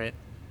point, right?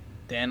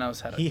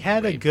 Thanos had. He had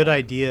a great good point.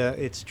 idea.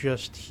 It's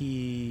just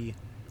he.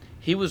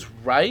 He was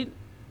right.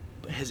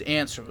 His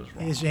answer was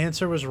wrong. His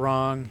answer was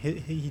wrong.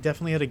 He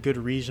definitely had a good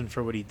reason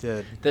for what he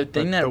did. The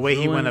thing but that the way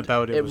he went ruined-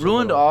 about it was a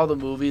ruined little- all the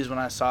movies when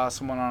I saw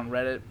someone on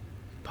Reddit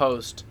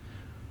post.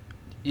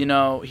 You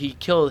know, he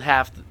killed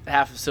half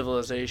of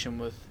civilization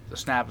with the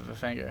snap of a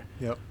finger.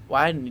 Yep.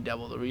 Why didn't he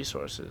double the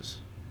resources?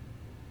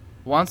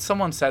 Once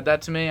someone said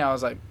that to me, I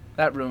was like,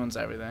 that ruins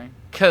everything.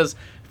 Because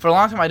for a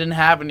long time, I didn't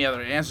have any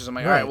other answers. I'm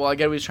like, all right, Right. well, I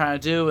get what he's trying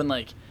to do, and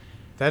like,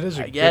 That is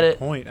a I get good it.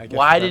 point. I guess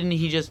Why that- didn't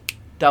he just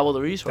double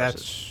the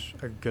resources?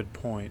 That's a good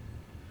point.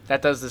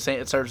 That does the same.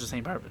 It serves the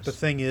same purpose. The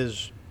thing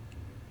is,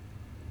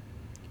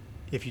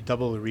 if you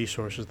double the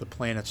resources, the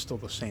planet's still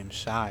the same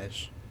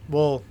size.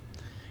 Well,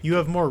 you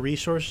have more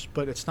resources,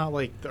 but it's not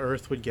like the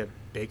Earth would get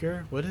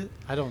bigger, would it?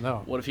 I don't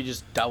know. What if he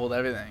just doubled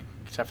everything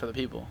except for the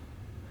people?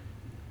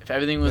 If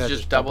everything was Yeah,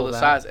 just just double double the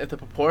that. size, if the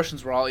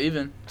proportions were all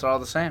even, it's all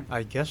the same.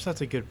 I guess that's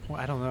a good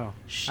point. I don't know.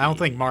 I don't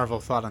think Marvel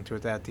thought into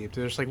it that deep.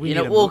 They're just like, we You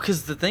need know, a well, mo-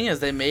 because the thing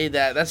is, they made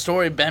that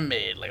story been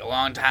made like a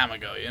long time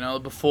ago. You know,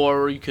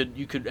 before you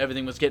could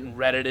everything was getting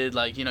reddited.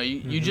 Like you know,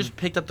 you Mhm. just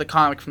picked up the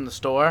comic from the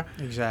store,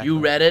 Exactly. you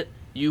read it,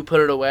 you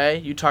put it away,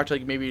 you talked to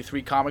like maybe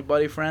 3 comic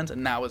buddy friends,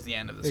 and that was the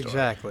end of the story.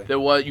 Exactly.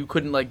 You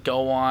couldn't like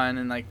go on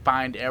and like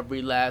find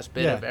every last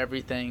bit Yeah. of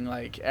everything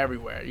like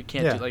everywhere. You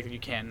can't Yeah. do like you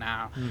can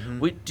now.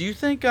 Mhm. Do you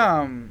think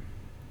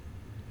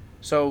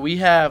so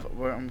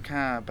I'm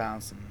kind of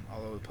bouncing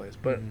all over the place,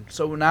 but Mhm.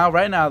 so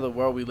right now the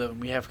world we live in,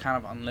 we have kind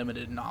of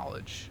unlimited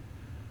knowledge,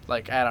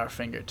 like at our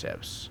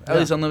fingertips. At Yeah,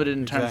 least unlimited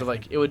in terms of exactly.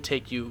 like it would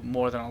take you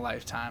more than a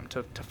lifetime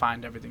to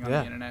find everything on Yeah.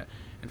 the internet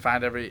and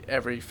find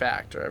every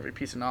fact or every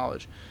piece of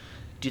knowledge.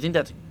 Do you think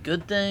that's a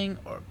good thing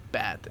or a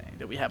bad thing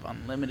that we have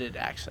unlimited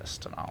access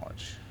to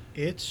knowledge?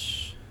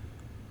 It's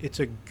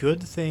a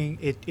good thing.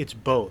 It's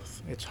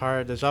both. It's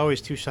hard. There's always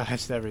two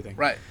sides to everything.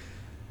 Right.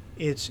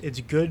 It's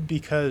good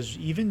because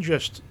even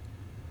just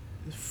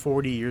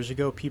 40 years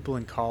ago, people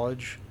in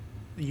college,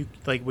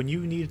 when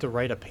you needed to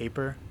write a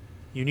paper,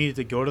 you needed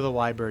to go to the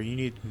library, you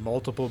needed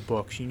multiple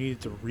books, you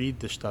needed to read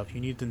the stuff,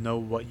 you needed to know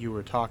what you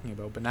were talking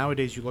about. But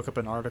nowadays, you look up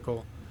an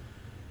article,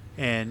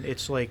 and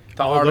it's like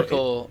the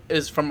article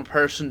is from a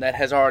person that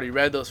has already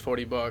read those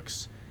 40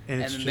 books,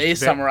 and then they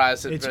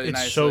summarize it very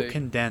nicely. It's so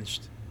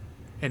condensed,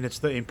 and it's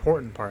the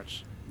important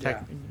parts,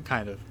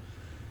 kind of.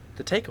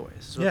 The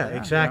takeaways. Yeah,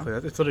 exactly.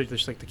 It's literally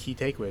just like the key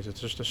takeaways.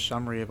 It's just a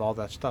summary of all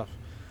that stuff.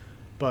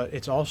 But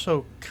it's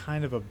also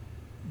kind of a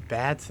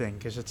bad thing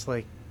because it's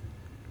like,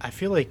 I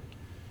feel like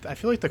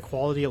the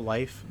quality of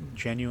life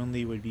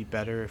genuinely would be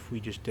better if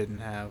we just didn't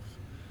have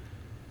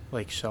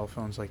like cell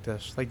phones like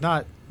this. Like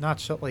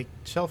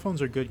cell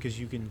phones are good because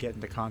you can get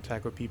into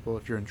contact with people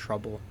if you're in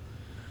trouble.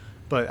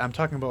 But I'm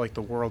talking about like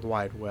the World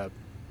Wide Web.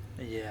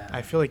 Yeah.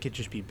 I feel like it'd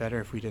just be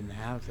better if we didn't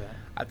have that.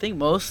 I think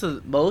most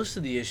of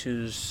the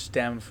issues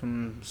stem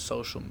from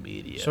social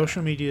media.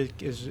 Social media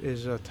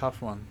is a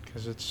tough one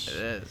because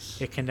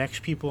it connects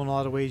people in a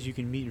lot of ways. You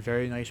can meet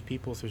very nice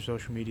people through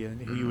social media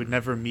who you would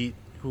never meet,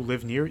 who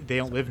live near. They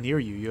don't live near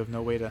you. You have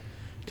no way to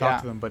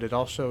talk to them. But it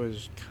also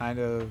is kind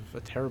of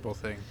a terrible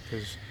thing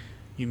because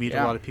you meet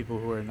a lot of people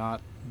who are not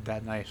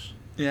that nice.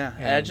 Yeah,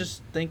 and I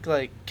just think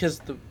because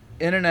the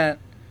internet,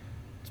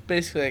 it's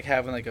basically like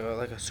having like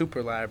a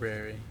super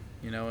library.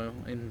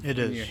 In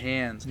your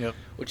hands,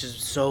 which is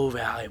so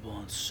valuable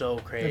and so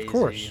crazy, of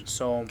course, and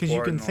so important. Because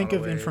you can think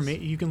of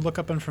information, you can look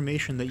up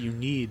information that you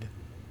need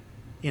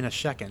in a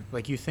second.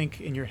 Like you think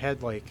in your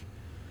head, like,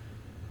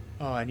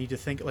 oh, I need to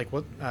think like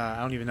what I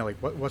don't even know, like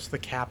what's the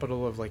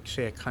capital of like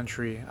say a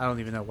country? I don't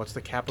even know what's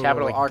the capital.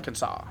 Capital of, like,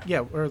 Arkansas.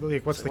 Yeah, or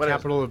like what's the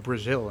capital of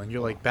Brazil? And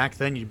you're like back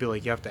then you'd be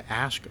like you have to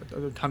ask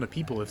a ton of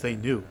people if they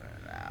knew.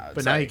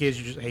 But now you guys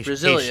just hey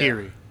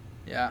Siri.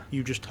 Yeah.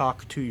 You just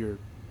talk to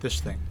this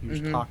thing. You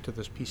just talk to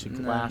this piece of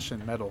glass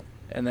and metal.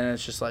 And then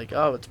it's just like,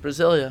 oh, it's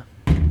Brasilia.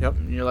 Yep.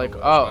 And you're like,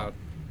 yeah,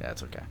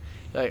 it's okay.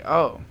 You're like,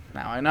 oh,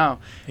 now I know.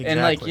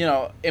 Exactly.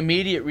 And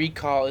immediate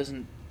recall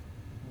isn't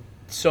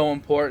so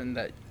important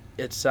that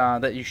it's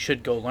that you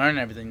should go learn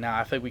everything now.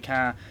 I think we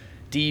kind of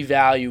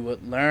devalue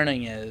what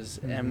learning is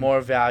and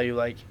more value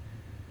like,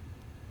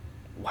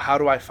 how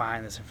do I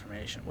find this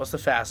information? What's the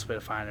fastest way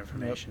to find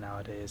information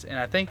nowadays? And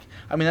I think,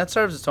 that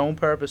serves its own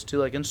purpose too.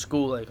 Like in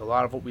school, like a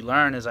lot of what we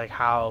learn is like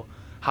how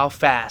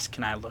fast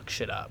can I look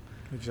shit up?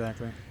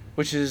 Exactly.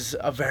 Which is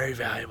a very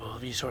valuable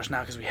resource now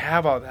because we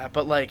have all that.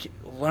 But like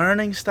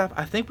learning stuff,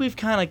 I think we've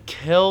kind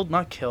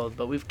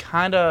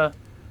of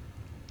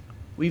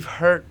we've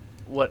hurt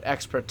what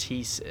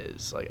expertise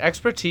is. Like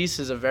expertise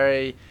is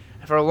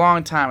for a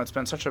long time, it's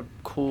been such a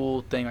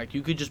cool thing. Like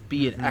you could just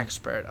be an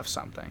expert of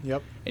something.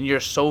 Yep. And you're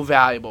so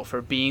valuable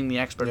for being the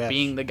expert,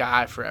 being the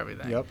guy for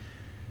everything. Yep.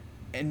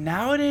 And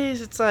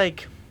nowadays, it's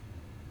like,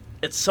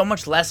 it's so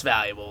much less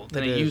valuable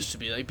than it used to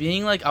be. Like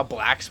being like a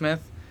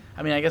blacksmith.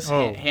 I guess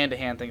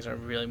hand-to-hand things are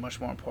really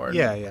much more important.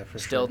 Yeah, for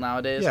still sure.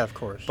 nowadays. Yeah, of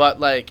course. But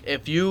like,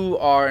 if you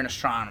are an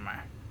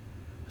astronomer,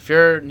 if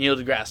you're Neil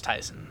deGrasse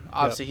Tyson,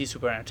 obviously he's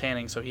super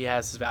entertaining, so he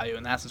has his value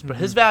in that sense. But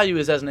his value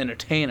is as an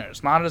entertainer.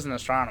 It's not as an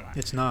astronomer.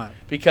 It's not.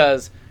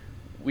 Because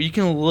we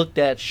can look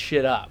that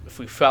shit up if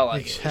we felt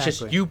like it. It's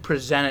just you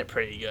present it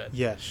pretty good.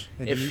 Yes.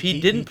 And if he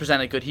didn't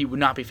present it good, he would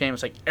not be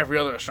famous like every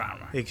other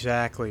astronomer.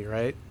 Exactly,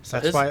 right? So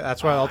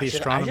that's why all the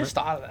astronomers... I just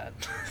thought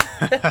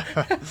of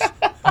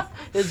that.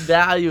 His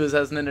value is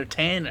as an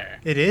entertainer.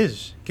 It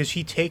is, because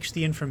he takes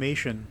the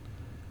information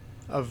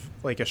of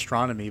like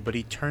astronomy, but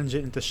he turns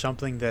it into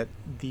something that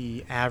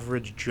the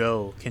average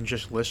Joe can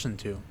just listen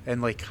to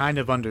and like kind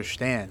of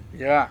understand.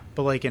 Yeah.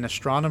 But like an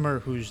astronomer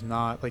who's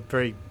not like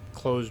very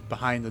closed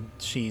behind the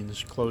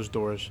scenes, closed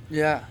doors.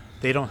 Yeah.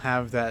 They don't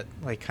have that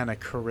like kind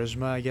of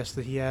charisma, I guess,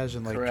 that he has,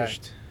 and like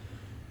Correct.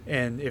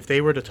 And if they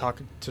were to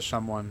talk to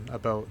someone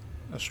about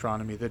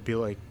astronomy, they'd be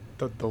like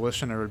the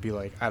listener would be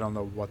like, I don't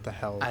know what the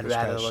hell. I'd this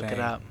rather guy's look saying. it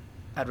up.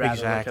 I'd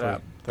rather look it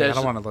up. Like, I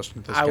don't want to listen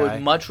to this guy. I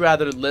would much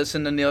rather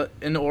listen to Neil,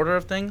 in the order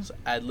of things,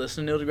 I'd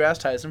listen to Neil deGrasse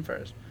Tyson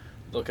first,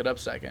 look it up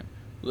second,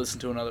 listen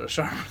to another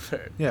astronomer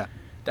third. Yeah.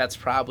 That's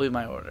probably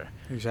my order.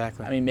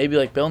 Exactly. Maybe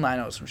like Bill Nye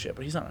knows some shit,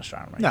 but he's not an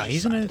astronomer. No,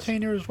 he's an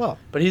entertainer as well.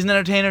 But he's an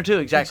entertainer too,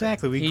 exactly.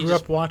 Exactly. We grew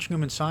up watching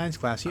him in science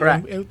class.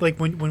 Correct. Like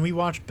when we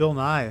watched Bill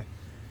Nye,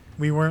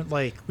 we weren't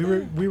like we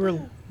weren't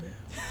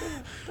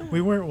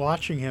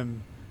watching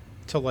him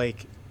to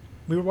like.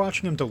 We were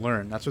watching him to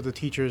learn. That's what the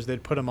teachers,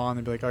 they'd put him on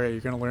and be like, all right, you're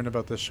going to learn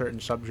about this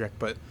certain subject.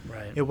 But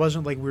it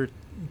wasn't like we were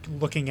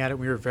looking at it.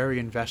 We were very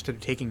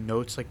invested, taking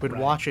notes. Like, we'd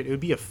watch it. It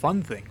would be a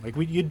fun thing. Like,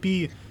 you'd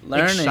be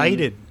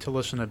excited to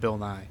listen to Bill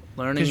Nye.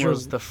 Learning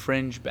was the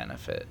fringe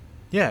benefit.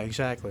 Yeah,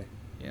 exactly.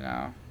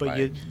 But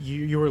like,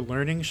 you were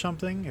learning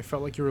something. It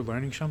felt like you were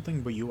learning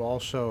something, but you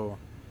also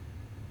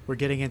were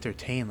getting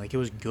entertained. Like, it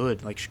was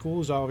good. Like,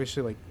 school's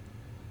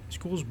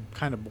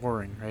kind of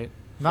boring, right?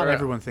 Not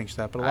everyone thinks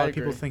that, but a lot of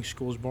people think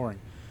school's boring.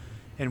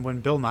 And when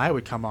Bill Nye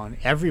would come on,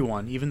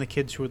 everyone, even the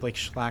kids who would like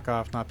slack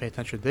off, not pay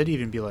attention, they'd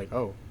even be like,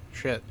 "Oh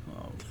shit,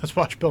 let's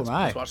watch Bill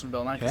Nye. Let's watch some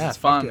Bill Nye because it's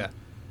fun."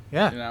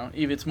 Yeah. You know,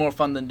 even it's more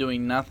fun than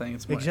doing nothing.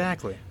 It's more,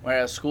 Exactly.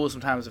 Whereas school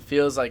sometimes it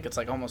feels like it's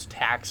like almost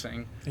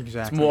taxing.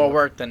 Exactly. It's more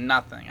work than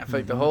nothing. I feel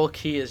like the whole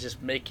key is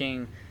just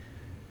making.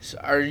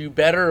 Are you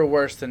better or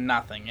worse than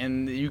nothing?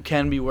 And you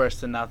can be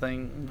worse than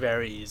nothing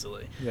very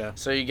easily. Yeah.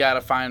 So you got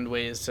to find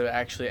ways to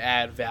actually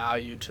add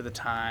value to the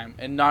time,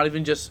 and not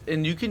even just.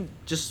 And you can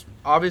just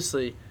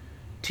obviously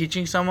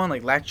teaching someone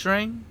like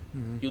lecturing.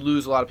 You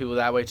lose a lot of people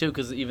that way too,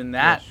 because even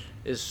that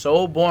is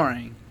so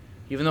boring.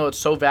 Even though it's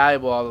so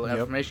valuable, all the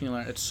information you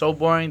learn, it's so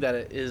boring that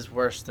it is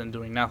worse than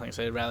doing nothing.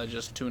 So I'd rather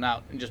just tune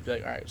out and just be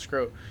like, all right,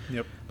 screw it.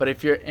 Yep. But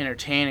if you're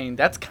entertaining,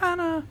 that's kind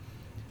of.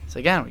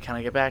 So again, we kind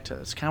of get back to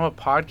it's kind of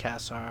what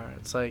podcasts are.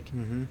 It's like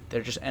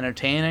they're just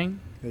entertaining.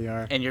 They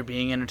are. And you're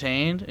being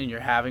entertained and you're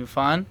having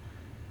fun.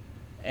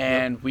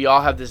 And we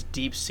all have this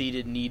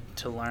deep-seated need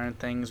to learn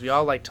things. We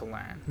all like to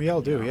learn. We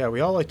all do, yeah. We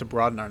all like to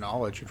broaden our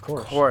knowledge, of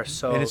course. Of course.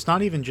 So, and it's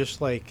not even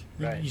just like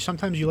Right. you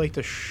sometimes you like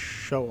to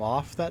show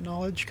off that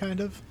knowledge, kind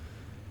of.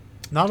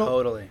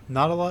 Totally.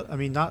 Not a lot. I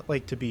mean, not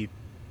like to be.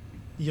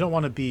 You don't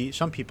want to be.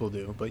 Some people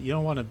do, but you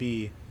don't want to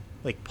be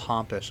like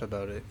pompous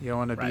about it. You don't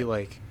want to be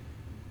like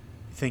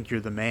think you're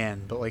the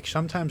man. But like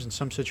sometimes in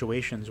some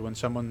situations when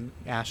someone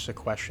asks a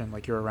question,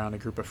 like you're around a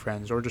group of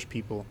friends or just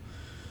people,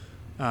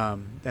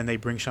 and they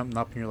bring something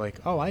up and you're like,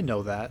 oh, I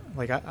know that.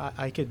 Like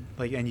I could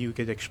like, and you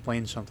could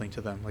explain something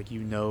to them. Like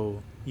you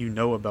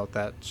know about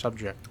that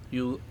subject.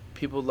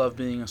 People love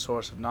being a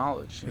source of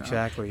knowledge. You know?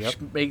 Exactly.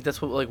 Yep.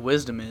 That's what like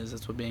wisdom is.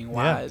 That's what being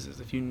wise is.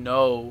 If you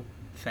know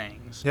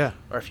things. Yeah.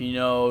 Or if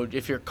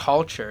you're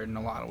cultured in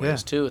a lot of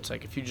ways too. It's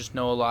like if you just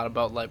know a lot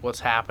about like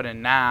what's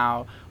happening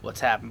now, what's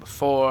happened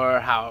before,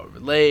 how it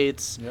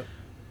relates. Yep.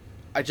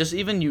 I just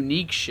even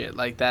unique shit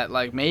like that.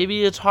 Like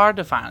maybe it's hard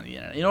to find on the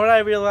internet. You know what I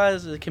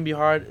realize? It can be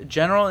hard.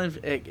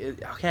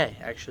 Okay,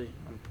 actually,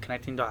 I'm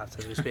connecting dots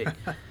as we speak.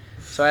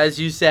 So as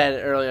you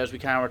said earlier, as we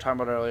kind of were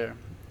talking about earlier,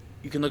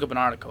 you can look up an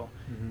article,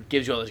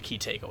 gives you all the key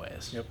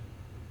takeaways. Yep.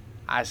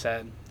 I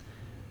said,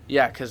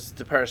 yeah, because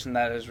the person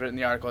that has written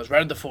the article has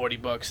read the 40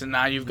 books, and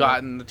now you've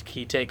gotten the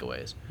key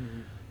takeaways.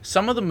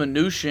 Some of the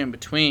minutiae in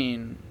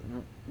between,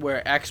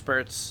 where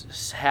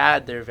experts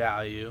had their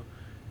value,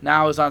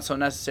 now is not so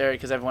necessary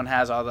because everyone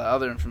has all the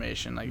other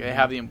information. Like they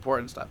have the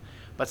important stuff.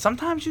 But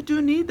sometimes you do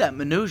need that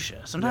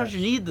minutia. Sometimes you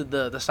need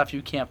the stuff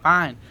you can't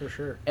find. For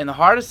sure. And the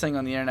hardest thing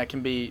on the internet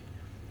can be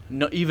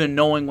even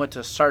knowing what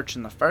to search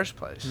in the first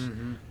place.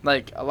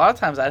 Like a lot of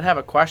times I'd have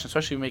a question,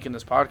 especially making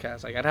this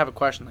podcast. Like I'd have a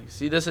question like,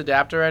 see this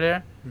adapter right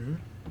here?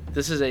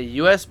 This is a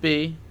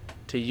USB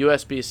to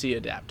USB-C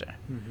adapter.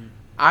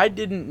 I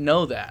didn't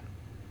know that.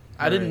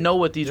 I didn't know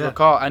what these were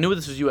called. I knew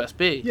this was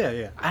USB.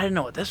 Yeah. I didn't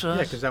know what this was.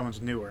 Yeah, because that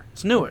one's newer.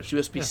 It's newer. It's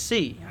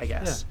USB-C, I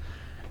guess.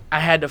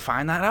 I had to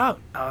find that out.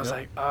 I was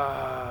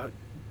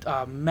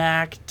like,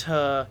 Mac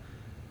to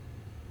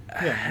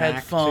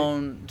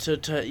headphone to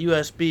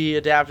USB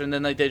adapter, and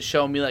then like they'd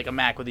show me like a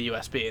Mac with a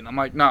USB, and I'm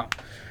like, no,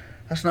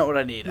 that's not what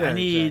I need. I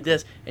need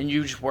this, and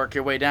you just work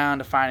your way down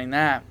to finding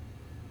that.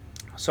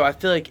 So I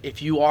feel like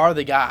if you are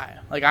the guy,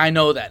 like I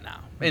know that now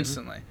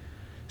instantly,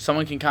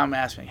 someone can come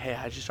and ask me, hey,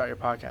 how'd you start your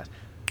podcast?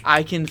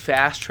 I can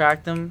fast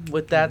track them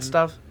with that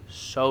stuff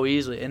so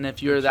easily, and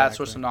if you're that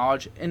source of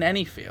knowledge in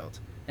any field,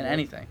 in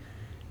anything,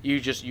 you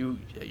just you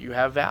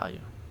have value,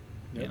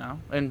 you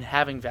know, and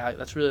having value,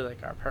 that's really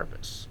like our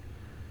purpose.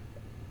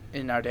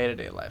 In our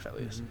day-to-day life, at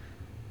least,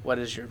 what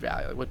is your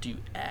value? Like, what do you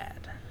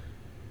add?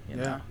 You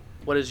know,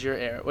 what is your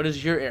area? What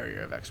is your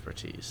area of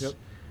expertise? Yep.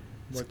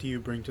 What do you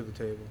bring to the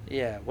table?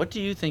 Yeah. What do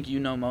you think you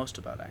know most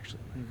about,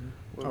 actually?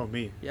 Oh,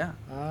 me? Yeah.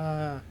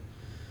 I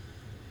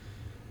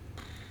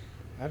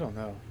don't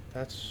know.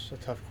 That's a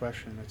tough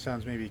question. It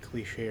sounds maybe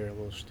cliche or a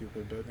little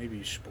stupid, but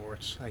maybe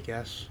sports, I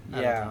guess.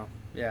 I don't know.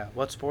 Yeah.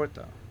 What sport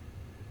though?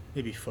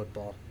 Maybe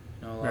football.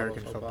 No,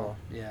 American football.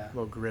 Yeah. A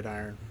little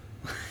gridiron.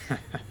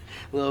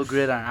 Little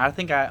gridiron. I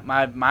think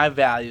my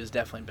value is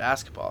definitely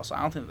basketball, so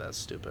I don't think that's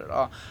stupid at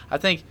all. I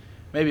think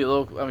maybe a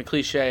little. I mean,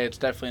 cliche. It's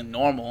definitely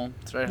normal.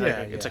 It's very.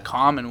 It's a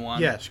common one.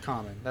 Yes,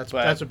 common. That's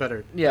a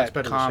better. Yeah, that's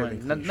better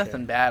common. than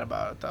Nothing bad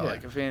about it though. Yeah.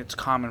 Like I mean, it's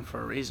common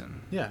for a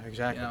reason. Yeah,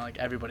 exactly. You know, like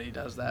everybody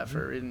does that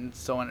for a reason. It's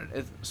so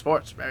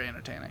sports very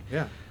entertaining.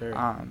 Yeah, very.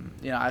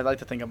 You know, I like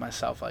to think of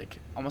myself like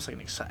almost like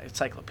an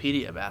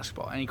encyclopedia of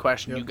basketball. Any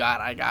question you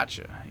got, I got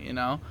you. You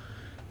know.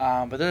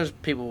 But there's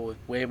people with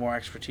way more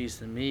expertise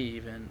than me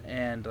even,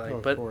 and like,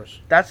 of but course.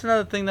 That's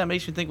another thing that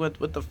makes me think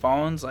with the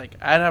phones. Like,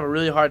 I'd have a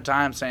really hard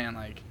time saying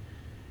like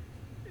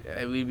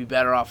we'd be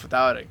better off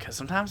without it, because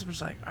sometimes I'm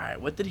just like, all right,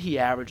 what did he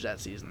average that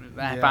season?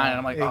 Then I find it,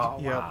 I'm like, oh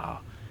wow,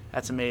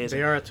 that's amazing.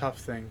 They are a tough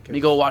thing.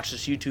 You go watch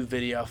this YouTube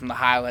video from the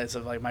highlights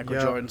of like Michael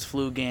Jordan's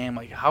flu game.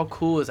 Like, how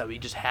cool is that? We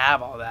just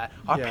have all that.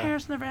 Our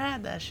parents never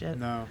had that shit.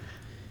 No,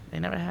 they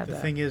never had that. The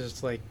thing is,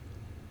 it's like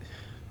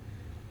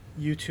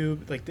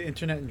YouTube, like the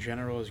internet in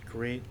general, is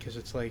great because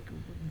it's like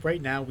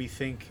right now we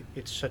think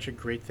it's such a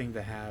great thing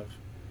to have.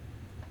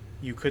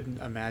 You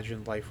couldn't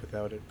imagine life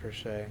without it per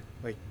se.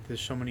 Like there's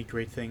so many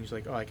great things.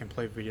 Like, oh, I can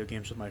play video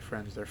games with my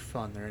friends. They're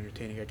fun. They're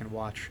entertaining. I can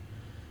watch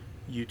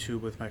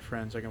YouTube with my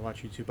friends. I can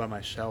watch YouTube by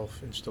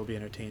myself and still be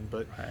entertained.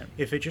 But Right.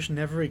 if it just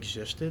never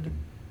existed,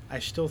 I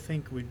still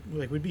think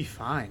we'd be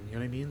fine. You know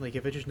what I mean? Like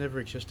if it just never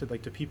existed,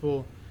 like the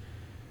people,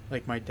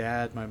 like my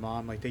dad, my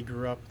mom, like they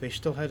grew up, they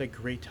still had a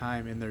great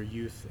time in their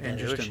youth and Yeah,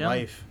 they just were in chilling.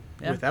 life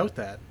Yeah. without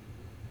that.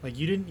 Like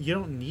you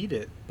don't need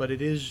it, but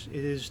it is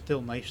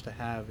still nice to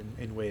have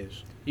in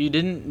ways. You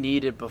didn't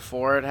need it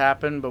before it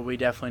happened, but we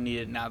definitely need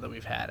it now that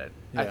we've had it.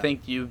 I Yeah.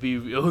 think it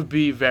would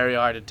be very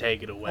hard to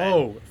take it away.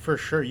 Oh, for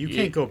sure. You You-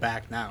 can't go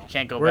back now.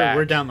 Can't go we're, back.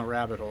 We're down the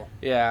rabbit hole.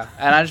 Yeah,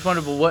 and I just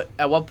wonder, but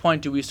at what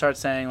point do we start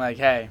saying like,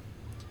 hey,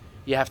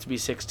 you have to be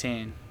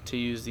 16 to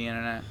use the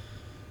internet?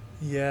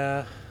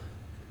 Yeah.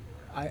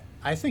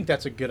 I think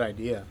that's a good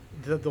idea.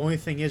 The only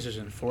thing is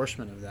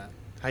enforcement of that.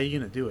 How are you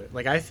going to do it?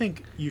 Like, I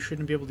think you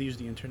shouldn't be able to use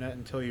the internet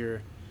until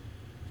you're,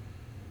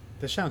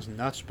 this sounds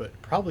nuts, but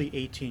probably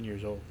 18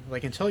 years old.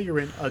 Like, until you're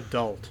an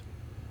adult.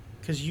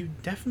 Because you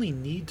definitely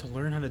need to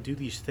learn how to do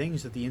these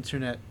things that the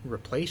internet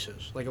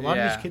replaces. Like, a lot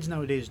of Yeah. these kids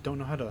nowadays don't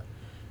know how to,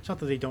 it's not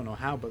that they don't know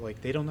how, but,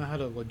 like, they don't know how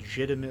to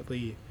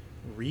legitimately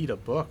read a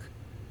book.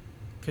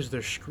 Because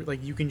they're,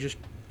 like, you can just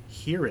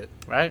hear it.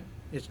 Right?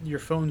 Your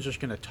phone's just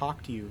going to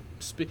talk to you.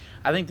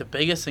 I think the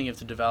biggest thing you have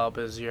to develop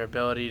is your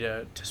ability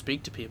to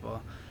speak to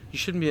people. You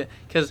shouldn't be,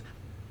 because,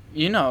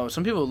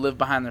 some people live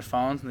behind their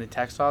phones and they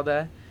text all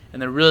day,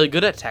 and they're really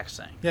good at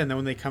texting. Yeah, and then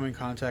when they come in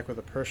contact with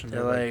a person,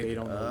 they're They're like, like, they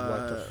don't know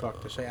what the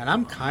fuck to say. And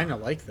I'm kind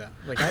of like that.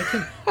 Like, I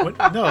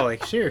can, no,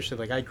 like, seriously,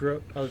 like, I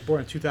was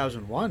born in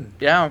 2001.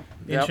 Yeah.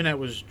 The Yep. internet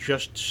was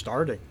just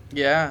starting.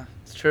 Yeah,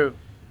 it's true.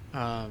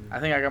 I I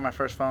think I got my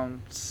first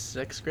phone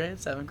 6th grade,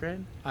 7th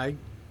grade.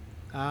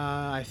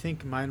 I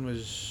think mine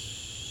was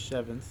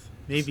 7th.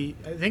 Maybe,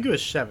 I think it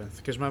was 7th,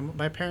 because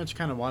my parents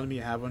kind of wanted me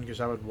to have one because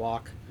I would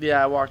walk.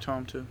 Yeah, I walked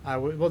home too. I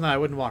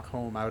wouldn't walk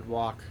home. I would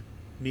walk.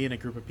 Me and a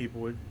group of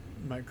people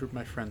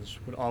my friends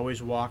would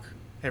always walk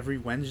every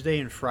Wednesday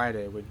and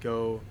Friday. Would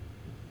go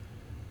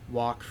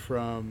walk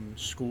from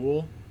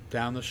school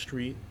down the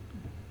street.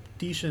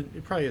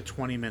 Decent, probably a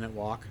 20-minute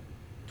walk,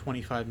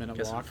 25-minute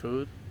Get some walk.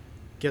 food.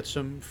 Get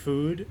some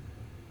food.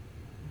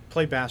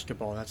 Play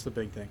basketball. That's the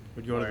big thing.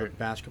 Would go to the Word.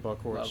 basketball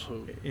courts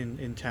Love hoop.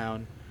 in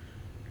town.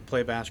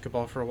 Play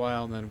basketball for a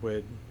while, and then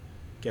would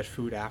get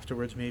food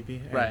afterwards maybe.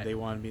 And Right. they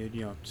wanted me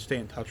to stay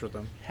in touch with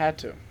them. Had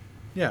to.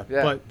 Yeah,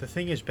 Yeah. but the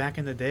thing is, back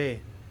in the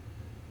day,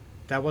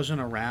 that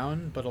wasn't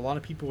around, but a lot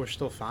of people were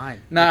still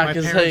fine. Nah, my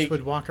 'cause, parents like,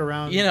 would walk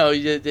around.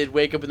 They'd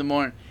wake up in the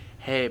morning.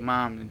 Hey,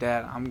 Mom and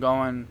Dad, I'm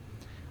going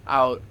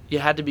out. You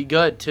had to be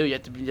good too. You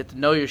had to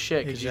know your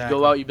shit. Because you Exactly.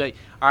 go out, you'd be like,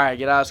 all right,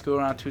 get out of school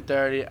around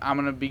 2:30. I'm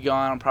gonna be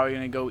gone. I'm probably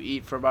gonna go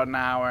eat for about an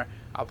hour.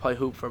 I'll play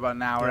hoop for about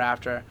an hour Yep.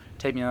 after.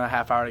 Take me another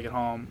half hour to get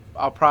home.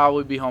 I'll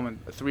probably be home in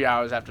 3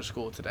 hours after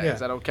school today. Yeah. Is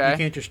that You okay?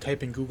 can't just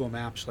type in Google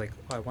Maps like,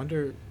 I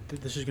wonder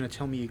this is going to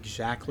tell me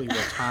exactly what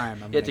time I'm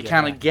You had going to get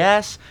kind of back.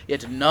 guess. You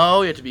had to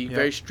know. You had to be Yep.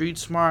 very street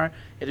smart.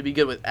 You had to be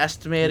good with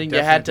estimating. You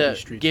You had definitely had to to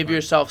be street give smart,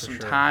 yourself for some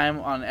sure. time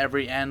on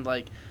every end.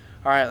 Like,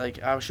 all right,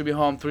 like I should be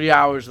home 3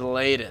 hours the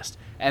latest,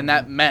 and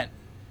that meant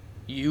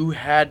you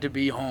had to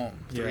be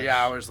home 3 Yes.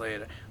 hours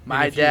later. And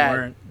My if you dad.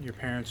 weren't, your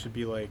parents would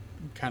be like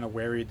kind of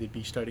worried. They'd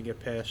be starting to get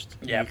pissed.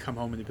 And Yep. you'd come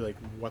home and they'd be like,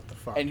 what the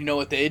fuck? And you know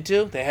what they'd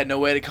do? They had no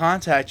way to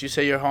contact you.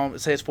 Say you're home.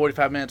 Say it's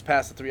 45 minutes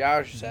past the 3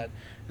 hours you said.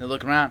 And they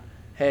look around.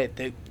 Hey,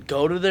 they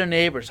go to their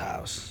neighbor's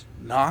house,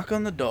 knock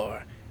on the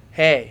door.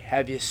 Hey,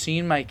 have you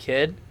seen my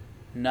kid?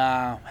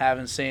 No,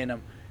 haven't seen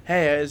him.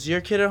 Hey, is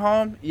your kid at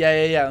home?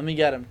 Yeah. Let me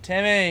get him.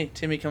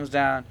 Timmy comes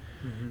down.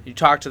 Mhm. You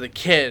talk to the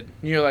kid.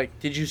 And you're like,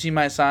 did you see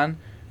my son?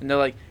 And they're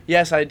like,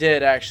 yes, I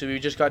did, actually. We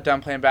just got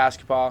done playing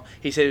basketball.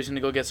 He said he was going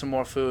to go get some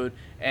more food.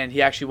 And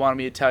he actually wanted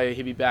me to tell you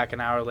he'd be back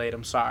an hour late.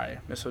 I'm sorry,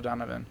 Miss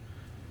O'Donovan.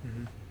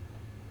 Mhm.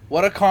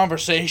 What a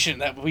conversation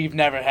that we've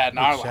never had in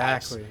our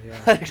lives. Exactly, yeah.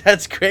 Like,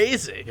 that's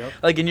crazy. Yep.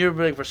 Like, and you're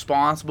like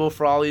responsible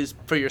for all these,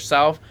 for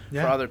yourself,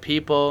 Yeah. for other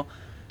people.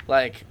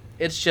 Like,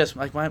 it's just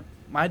like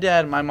my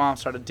dad and my mom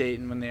started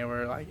dating when they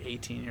were like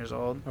 18 years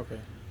old. Okay.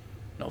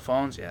 No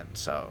phones yet.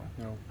 So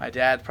No. my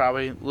dad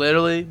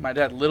literally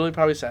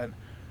probably said,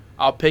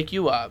 I'll pick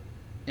you up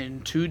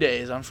in 2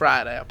 days on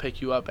Friday. I'll pick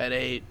you up at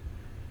 8.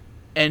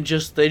 And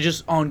they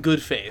just on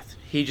good faith,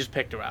 he just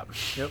picked her up.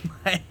 Yep.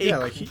 Like, Yeah,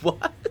 like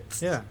what?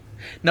 Yeah.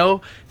 No,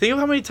 think of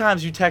how many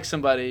times you text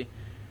somebody,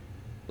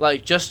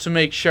 like, just to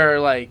make sure,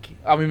 like,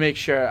 let me make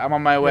sure I'm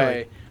on my way.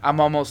 like- I'm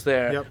almost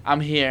there. Yep. I'm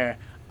here.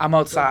 I'm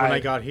outside. When I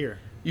got here,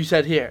 You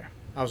said here.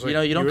 I was You like,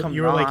 know, you don't come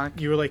you were knock.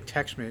 you were like,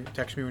 text me when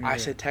you're I here.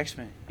 said text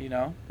me.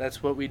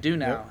 That's what we do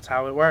now. Yep. That's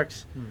how it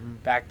works.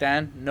 Mhm. Back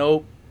then,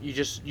 nope. You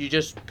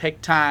just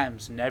pick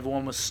times, and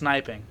everyone was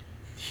sniping.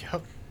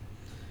 Yep.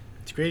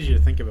 It's crazy to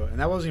think about, and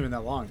that wasn't even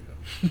that long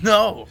ago.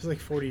 No. It was like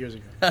 40 years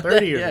ago,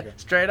 30 years Yeah, ago.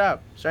 straight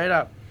up.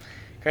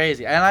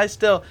 Crazy. And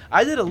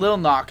I did a little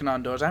knocking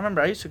on doors. I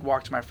remember I used to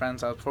walk to my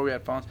friend's house before we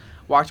had phones.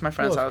 Walk to my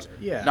friend's Well, house,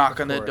 yeah, knock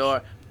of on the course.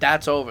 door.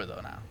 That's over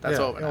though now. That's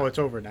Yeah. over now. Oh, it's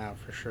over now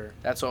for sure.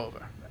 That's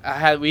over.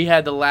 We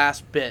had the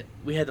last bit.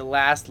 We had the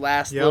last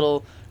Yep.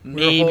 little We were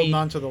maybe, holding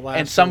on to the last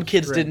and some little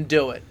kids string. didn't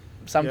do it.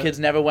 Some Yep. kids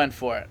never went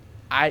for it.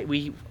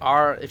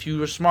 If you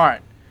were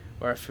smart,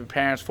 or if your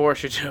parents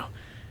force you to,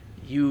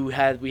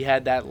 we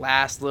had that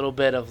last little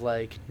bit of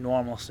like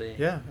normalcy.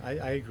 Yeah, I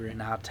agree. And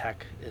now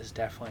tech is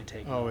definitely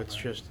taking over. It's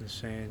just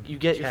insane. You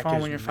get your Tech phone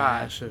is when you're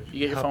massive. 5. You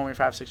get your phone when you're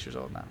 5, 6 years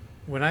old now.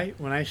 When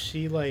I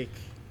see like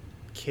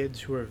kids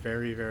who are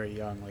very, very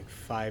young, like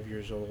 5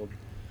 years old,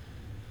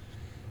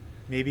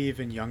 maybe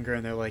even younger,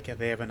 and they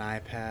have an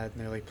iPad and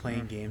they're like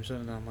playing games,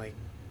 and I'm like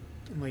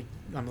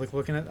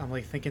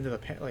thinking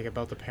to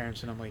about the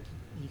parents, and I'm like,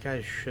 you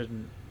guys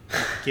shouldn't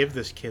give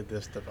this kid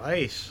this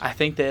device. I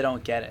think they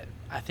don't get it.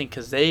 I think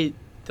because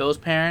those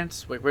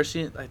parents, like we're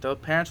seeing, like those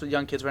parents with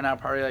young kids right now,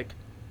 probably like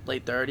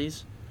late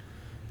 30s.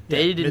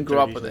 They didn't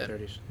grow up with it.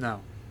 30s.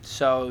 No.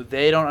 So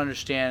they don't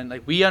understand.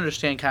 Like we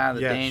understand kind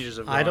of the dangers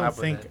of growing up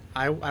with it.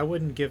 I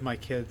wouldn't give my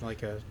kid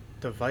like a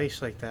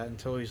device like that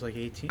until he's like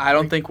 18. I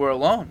don't think we're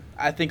alone.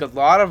 I think a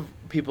lot of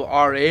people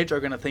our age are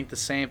going to think the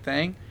same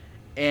thing.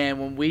 And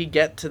when we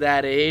get to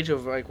that age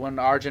of like when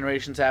our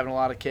generation's having a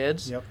lot of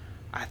kids, yep.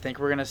 I think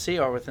we're going to see,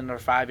 or within our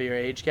 5-year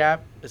age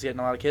gap is getting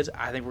a lot of kids,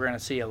 I think we're going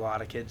to see a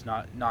lot of kids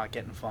not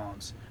getting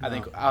phones. No. I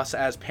think us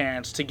as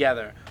parents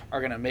together are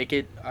going to make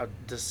it a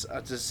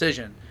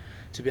decision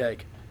to be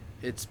like,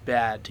 it's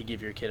bad to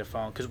give your kid a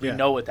phone because we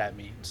know what that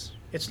means.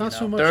 It's not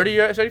so much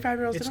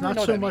 35-year-olds. It's not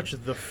so much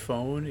the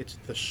phone; it's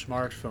the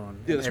smartphone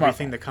and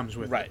everything that comes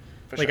with it. Right.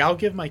 Like sure. I'll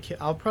give my kid.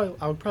 I would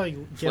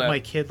probably give my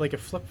kid like a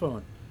flip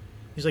phone.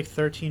 He's like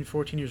 13,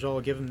 14 years old.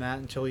 I'll give him that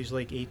until he's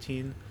like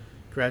 18,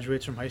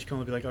 graduates from high school,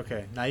 and I'll be like,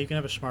 okay, now you can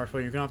have a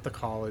smartphone. You're going off to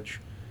college.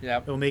 Yeah.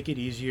 It'll make it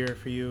easier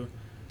for you.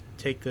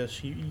 Take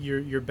this.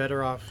 You're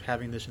better off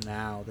having this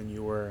now than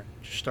you were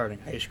just starting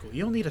high school.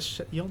 You don't need a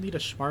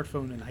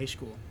smartphone in high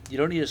school. You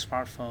don't need a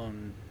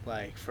smartphone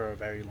like for a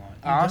very long.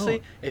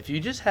 Honestly, if you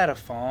just had a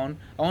phone,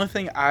 the only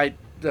thing that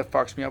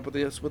fucks me up with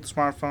the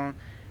smartphone,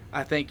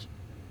 I think,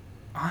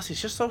 honestly,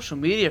 it's just social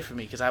media for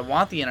me because I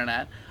want the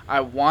internet.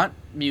 I want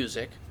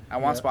music. I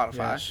want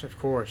Spotify. Yes, of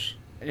course.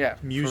 Yeah.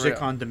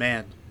 Music on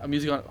demand.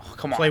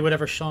 Come on. Play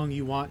whatever song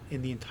you want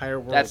in the entire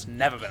world. That's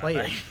never been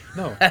a thing.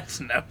 No. That's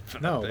never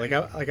been a thing.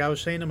 Like I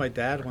was saying to my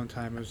dad one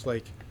time, it was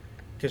like,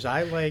 because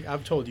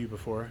I've told you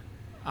before,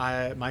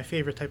 my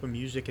favorite type of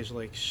music is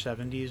like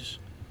 70s,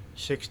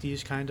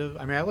 60s kind of.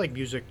 I mean, I like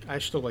music. I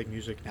still like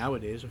music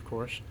nowadays, of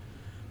course.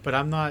 But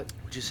I'm not...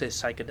 Would you say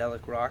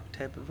psychedelic rock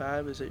type of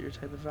vibe? Is it your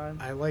type of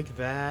vibe? I like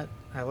that.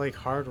 I like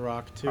hard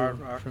rock, too. Hard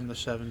rock. From the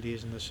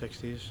 70s and the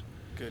 60s.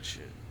 Good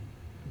shit.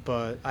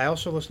 But I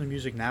also listen to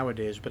music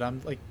nowadays, but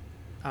I'm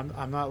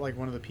not like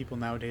one of the people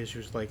nowadays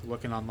who's like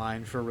looking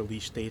online for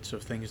release dates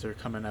of things that are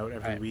coming out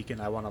every week and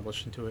I want to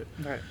listen to it.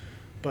 Right.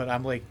 But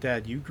I'm like,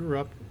 Dad, you grew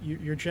up,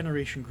 your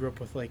generation grew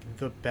up with like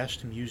the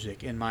best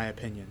music, in my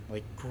opinion.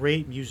 Like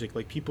great music,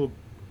 like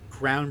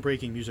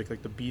groundbreaking music,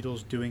 like the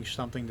Beatles doing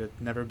something that's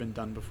never been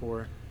done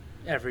before.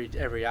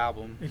 Every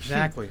album.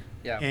 Exactly.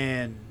 Yeah.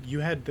 And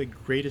you had the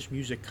greatest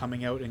music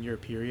coming out in your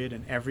period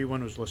and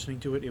everyone was listening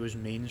to it. It was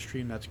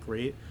mainstream, that's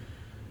great.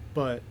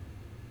 But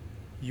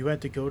you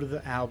had to go to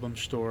the album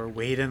store,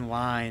 wait in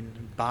line,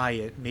 buy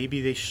it.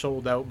 Maybe they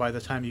sold out by the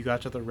time you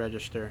got to the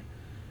register.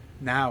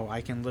 Now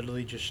I can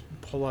literally just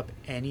pull up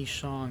any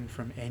song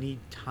from any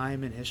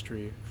time in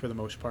history for the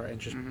most part and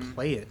just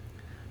play it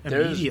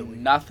immediately.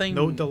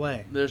 No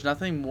delay. There's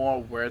nothing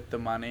more worth the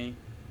money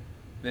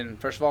than,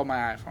 first of all,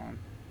 my iPhone.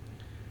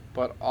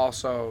 But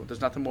also,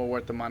 there's nothing more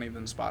worth the money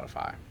than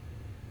Spotify.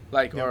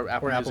 Or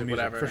Apple Music,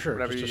 whatever. For sure.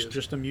 Whatever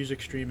just a music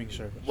streaming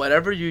service.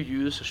 Whatever you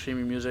use for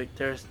streaming music,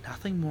 there's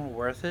nothing more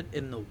worth it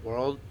in the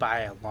world by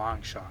a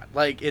long shot.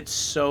 Like, it's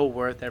so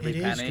worth every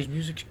penny. It is, because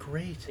music's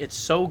great. It's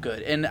so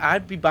good. And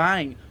I'd be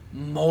buying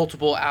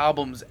multiple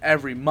albums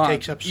every month.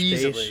 Takes up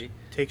space. Easily.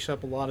 Takes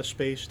up a lot of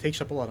space. Takes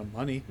up a lot of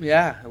money.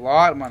 Yeah, a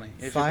lot of money.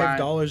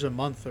 $5 a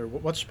month, or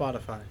what's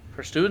Spotify?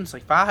 For students,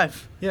 like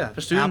 $5. Yeah.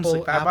 For students,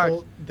 like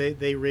 $5.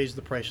 They raised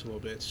the price a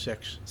little bit. It's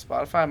 $6.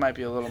 Spotify might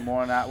be a little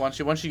more than that. Once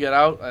you get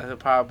out, it'll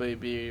probably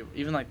be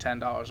even like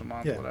 $10 a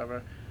month,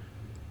 whatever.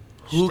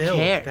 Who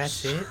cares?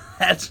 That's it.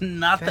 That's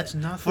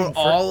nothing. For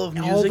all of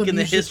music in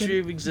the history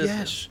of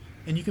existence. Yes.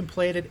 And you can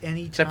play it at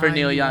any time. Except for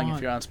Neil Young,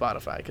 if you're on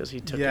Spotify, because he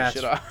took his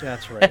shit off.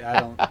 That's right. I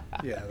don't.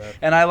 Yeah.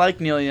 And I like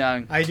Neil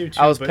Young. I do too.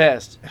 I was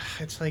pissed.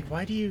 It's like,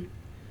 why do you?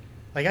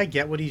 Like, I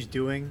get what he's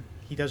doing.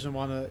 He doesn't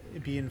want to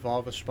be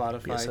involved with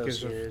Spotify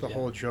because of the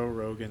whole Joe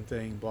Rogan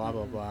thing. Blah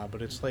blah blah.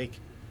 But it's like,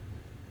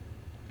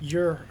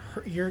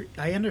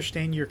 I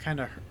understand you're kind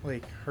of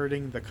like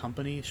hurting the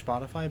company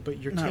Spotify, but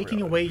you're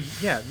taking away.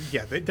 Yeah.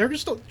 They're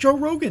just Joe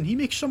Rogan. He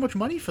makes so much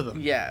money for them.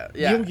 Yeah.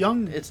 Neil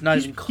Young. It's not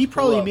even close. He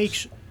probably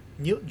makes.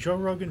 Joe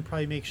Rogan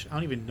probably makes, I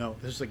don't even know,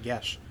 this is a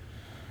guess,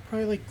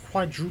 probably like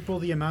quadruple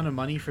the amount of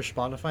money for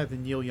Spotify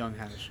than Neil Young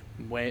has.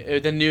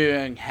 Than Neil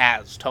Young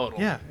has total.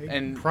 Yeah,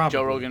 and probably.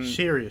 Joe Rogan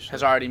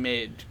has already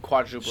made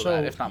quadruple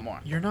that, if not more.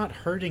 You're not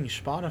hurting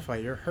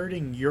Spotify, you're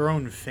hurting your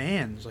own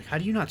fans. Like, how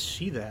do you not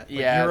see that? Like,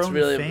 yeah, your it's own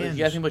really, fans.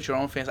 you gotta think about your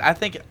own fans. I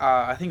think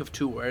of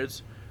two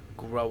words: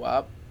 grow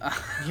up.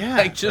 Yeah,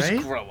 like just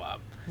right? grow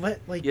up.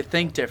 You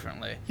think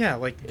differently. Yeah,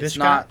 like this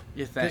guy.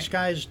 This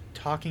guy's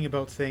talking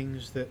about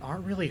things that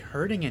aren't really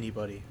hurting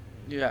anybody.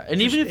 Yeah,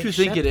 and even if you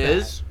think it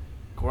is,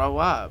 Grow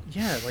up.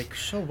 Yeah, like,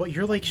 so what?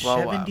 You're like Grow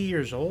 70 up.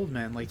 years old,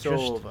 man. Like, It's just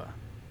over.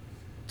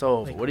 It's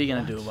over. like, What are you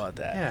gonna what? do about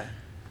that? Yeah.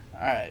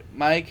 All right,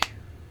 Mike.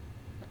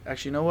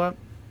 Actually, you know what?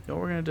 You know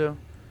what we're gonna do?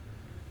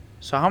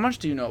 So, how much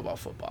do you know about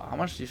football? How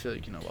much do you feel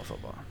like you know about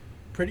football?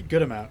 Pretty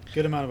good amount.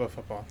 Good amount about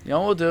football. You know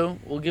what we'll do?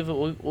 We'll give it.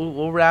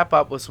 We'll wrap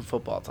up with some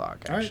football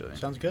talk. Actually, All right,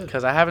 sounds good.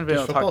 because I haven't been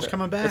able to talk. Football's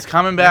coming back. It's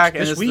coming back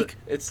This and week.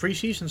 It's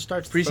Preseason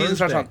starts. preseason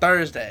starts on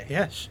Thursday.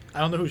 Yes, I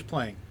don't know who's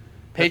playing.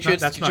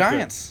 Patriots, that's not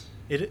Giants.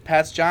 It.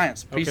 Pats,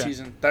 Giants. Okay.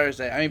 Preseason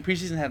Thursday. I mean,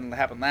 preseason hadn't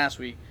happened last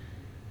week.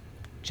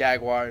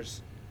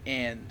 Jaguars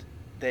and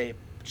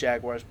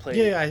Jaguars played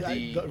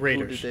The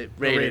Raiders.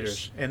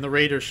 Raiders. And the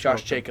Raiders. Josh smoked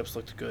them. Jacobs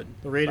looked good.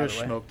 The Raiders by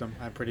the way. smoked them.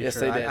 I'm pretty Yes,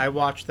 sure. they did. I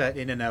watched that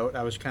in and out.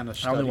 I was kind of.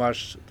 I only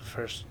watched the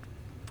first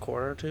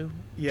quarter or two.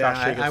 Yeah,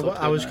 Josh Jacobs looked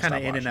I good, was and kind of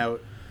stopped in and watching.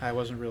 out. I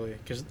wasn't really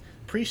because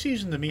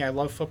preseason to me, I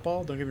love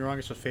football. Don't get me wrong;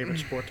 it's a favorite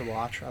sport to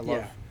watch. I love,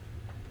 Yeah.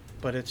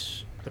 but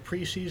it's the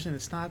preseason.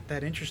 It's not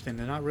that interesting.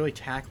 They're not really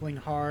tackling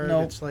hard.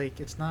 Nope. It's like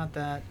it's not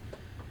that.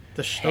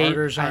 The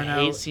starters I aren't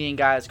hate out. seeing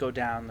guys go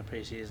down in the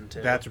preseason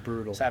too. That's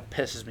brutal. So that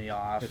pisses me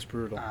off. It's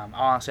brutal.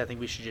 Honestly, I think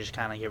we should just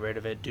kind of get rid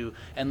of it,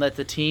 and let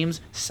the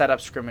teams set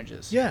up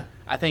scrimmages. Yeah,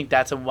 I think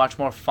that's a much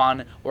more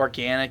fun,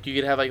 organic. You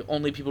could have like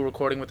only people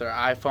recording with their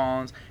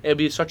iPhones. It'd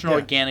be such an Yeah.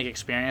 organic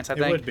experience. I it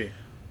think would be.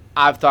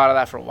 I've thought of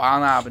that for a while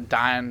now. I've been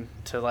dying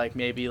to like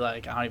maybe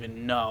like I don't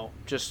even know,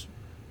 just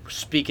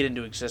speak it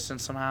into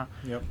existence somehow.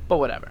 Yep. But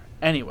whatever.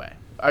 Anyway,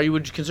 would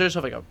you consider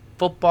yourself like a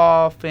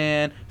football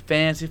fan,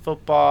 fantasy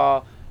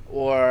football,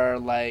 or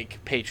like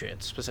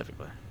Patriots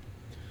specifically?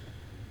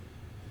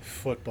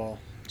 Football.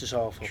 Just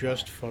all football.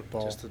 Just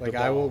football. Just the like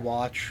I will ball.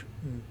 watch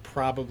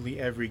probably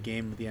every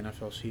game of the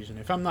NFL season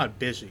if I'm not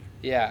busy.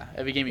 Yeah,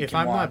 every game you If can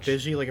I'm watch. not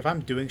busy, like if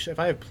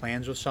I have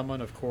plans with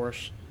someone, of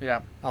course,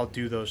 Yeah. I'll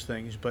do those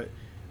things. But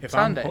if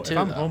Sunday, I'm too, if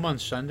I'm though. home on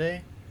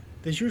Sunday,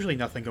 there's usually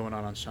nothing going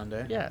on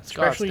Sunday. Yeah, it's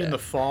especially golf in day.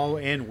 the fall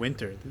and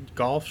winter.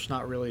 Golf's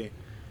not really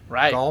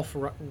Right. golf.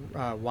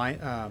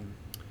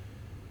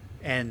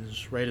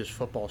 Ends right as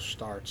football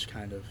starts,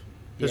 kind of.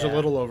 There's Yeah. a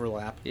little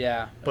overlap.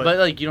 Yeah, But- but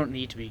like you don't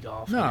need to be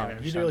golfing. No,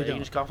 every you Sunday. really You don't.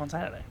 can just golf on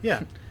Saturday.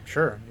 Yeah,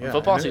 sure. Yeah,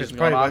 football and it's season's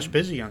probably going less on.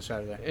 busy on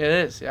Saturday. It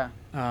is, yeah.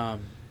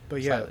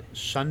 But yeah, Slightly.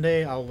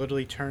 Sunday I'll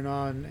literally turn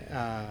on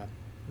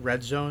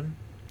Red Zone,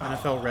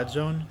 NFL Red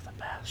Zone. The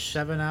best.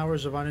 7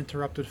 hours of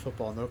uninterrupted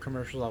football, no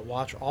commercials. I'll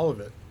watch all of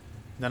it.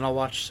 Then I'll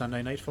watch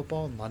Sunday night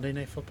football, Monday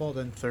night football.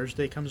 Then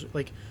Thursday comes.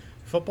 Like,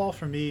 football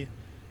for me,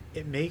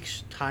 it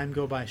makes time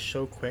go by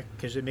so quick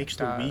because it makes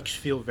the Does. weeks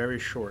feel very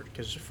short.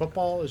 Because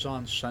football is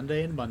on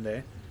Sunday and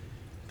Monday.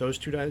 Those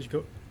 2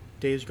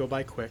 days go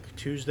by quick.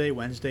 Tuesday,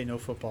 Wednesday, no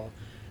football.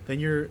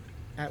 Then you're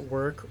at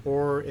work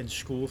or in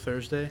school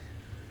Thursday.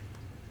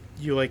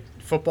 You like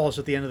football's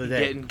at the end of the day.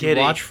 Getting You giddy.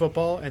 watch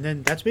football, and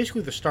then that's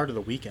basically the start of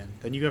the weekend.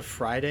 Then you have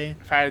Friday.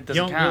 Friday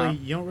doesn't count.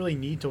 You don't really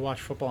need to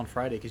watch football on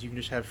Friday because you can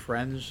just have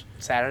friends,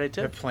 Saturday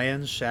too. have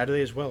plans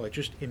Saturday as well.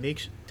 It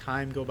makes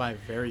time go by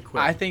very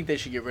quick. I think they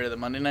should get rid of the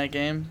Monday night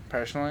game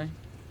personally,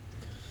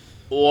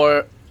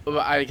 or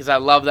because I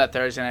love that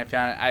Thursday night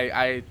fan.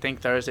 I think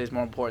Thursday is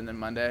more important than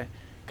Monday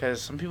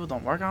because some people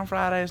don't work on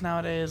Fridays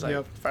nowadays. Like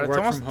Yep, Friday, work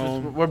it's almost, from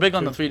home, we're big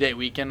on the too. 3-day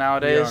weekend We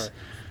nowadays. are.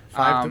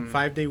 5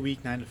 5-day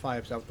week, 9 to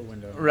 5 is out the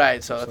window.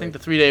 Right, so It's I think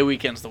like- the 3-day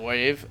weekend's the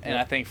wave, and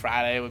Yep. I think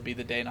Friday would be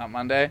the day, not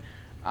Monday.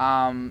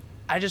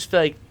 I just feel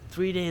like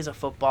 3 days of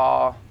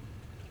football.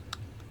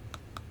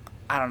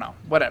 I don't know.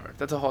 Whatever.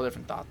 That's a whole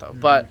different thought, though. Mhm.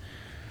 But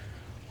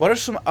what are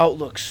some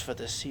outlooks for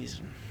this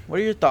season? What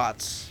are your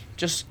thoughts?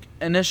 Just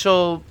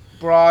initial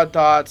broad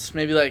thoughts,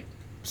 maybe like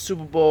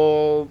Super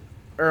Bowl,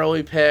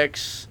 early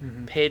picks,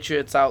 Mhm.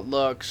 Patriots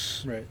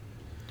outlooks. Right.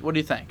 What do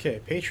you think? Okay,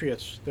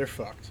 Patriots, they're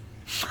fucked.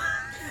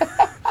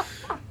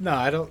 No,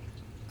 I don't.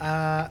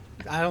 I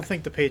don't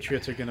think the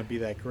Patriots are going to be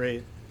that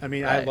great. I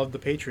mean, I Right. love the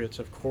Patriots,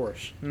 of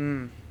course.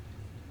 Mm,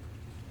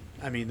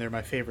 I mean, they're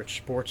my favorite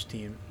sports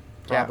team,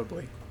 Yeah.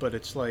 probably. But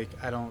it's like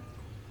I don't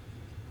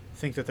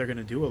think that they're going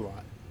to do a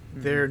lot.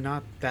 Mhm. They're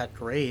not that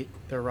great.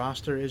 Their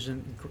roster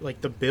isn't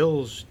like the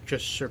Bills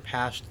just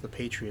surpassed the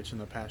Patriots in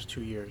the past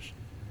 2 years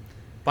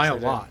by Yes, a they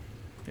did. lot.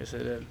 yes, it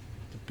did.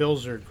 The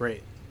Bills are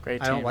great. Great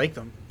team. I don't like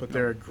them, but No.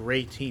 they're a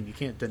great team. You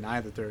can't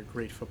deny that they're a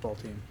great football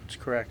team. It's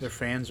correct. Their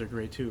fans are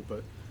great too,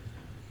 but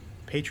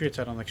Patriots,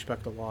 I don't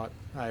expect a lot.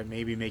 I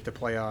maybe make the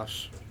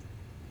playoffs.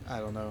 I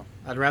don't know.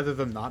 I'd rather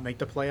them not make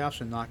the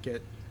playoffs and not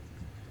get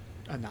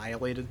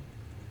annihilated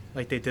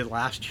like they did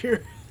last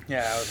year.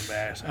 Yeah, that was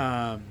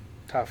embarrassing.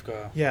 Tough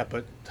go. Yeah,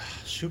 but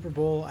Super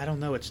Bowl, I don't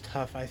know. It's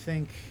tough. I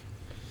think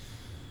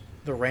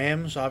the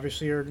Rams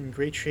obviously are in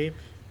great shape.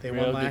 They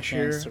Real won good last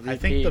year. chance to I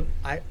think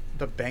repeat.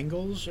 the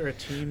Bengals are a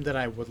team that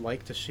I would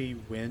like to see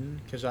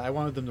win because I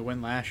wanted them to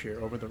win last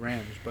year over the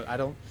Rams, but I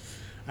don't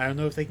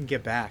know if they can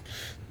get back.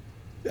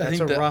 I That's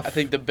think a rough. I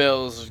think the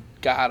Bills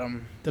got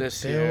them The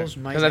this year. Bills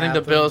might Because I think the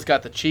have them. Bills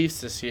got the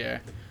Chiefs this year.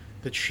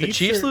 The Chiefs,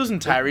 Chiefs losing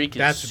Tyreek is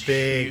that's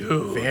big,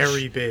 huge.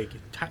 very big.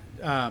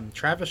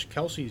 Travis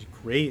Kelce's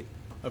great,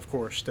 of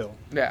course. Still,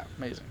 Yeah,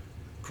 amazing.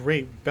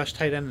 great, best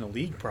tight end in the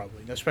league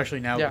probably, especially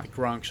now Yeah. with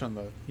Gronk's on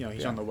the,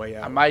 he's Yeah. on the way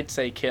out. I might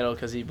say Kittle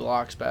because he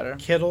blocks better.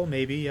 Kittle,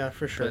 maybe, yeah,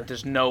 for sure. But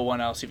there's no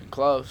one else even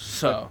close.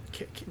 So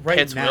Right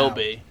Pitts now, will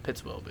be.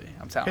 Pitts will be.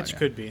 I'm telling Pitts you.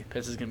 could be.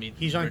 Pitts is gonna be.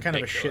 He's on kind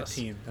of a shit ridiculous.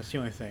 team. That's the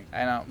only thing.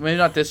 I know. Maybe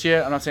not this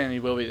year. I'm not saying he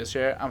will be this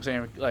year. I'm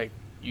saying like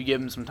you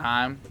give him some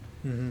time.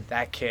 Mm-hmm.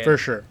 That kid. For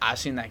sure. I've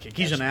seen that kid.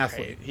 He's catch an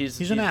athlete. crazy.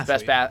 He's an the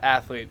athlete. best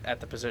athlete at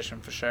the position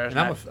for sure. And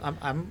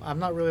I'm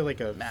not really like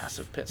a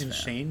massive Pitts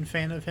insane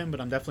fan of him, but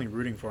I'm definitely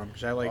rooting for him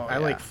because I Oh, like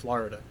yeah.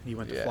 Florida. He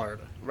went to Yeah.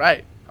 Florida.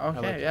 Right. I Okay.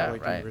 like yeah. the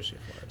Right. University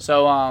of Florida.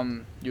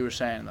 So you were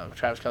saying though,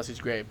 Travis Kelce's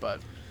great, but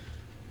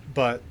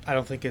But I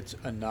don't think it's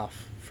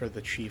enough for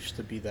the Chiefs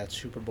to be that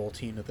Super Bowl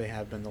team that they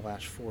have been the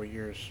last 4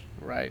 years.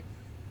 right.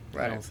 I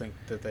Right. don't think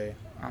that they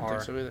I don't are.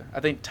 think so either. I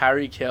think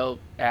Tyreek Hill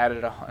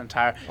added an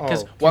entire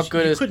because Oh, what 'cause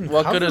good you is couldn't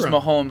what good cover is him.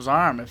 Mahomes'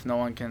 arm if no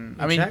one can?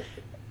 I mean,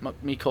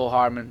 Exact- Mecole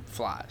Hardman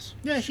flies.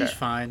 yeah, Sure. he's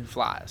fine.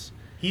 Flies.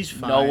 He's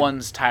fine. No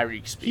one's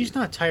Tyreek speed. He's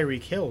not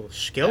Tyreek Hill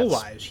skill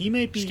wise. He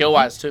might be skill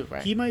wise too,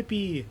 right? He might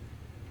be.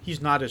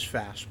 He's not as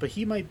fast, but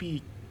he might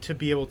be to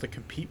be able to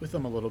compete with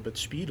them a little bit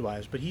speed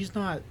wise. But he's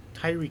not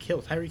Tyreek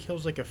Hill. Tyreek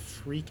Hill's like a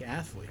freak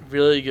athlete.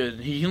 Really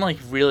good. He can like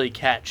really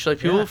catch. Like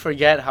people Yeah.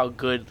 forget how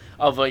good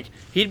of like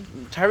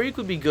Tyreek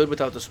would be good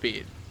without the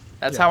speed.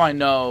 That's Yeah. how I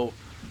know.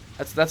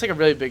 That's like a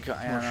really big.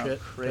 I More don't know, shit,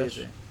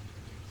 crazy. yes.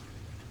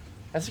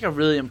 That's like a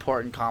really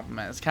important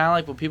compliment. It's kind of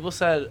like what people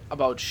said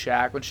about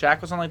Shaq when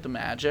Shaq was on like the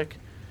Magic.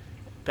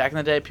 Back in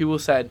the day, people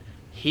said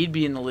he'd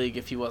be in the league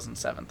if he wasn't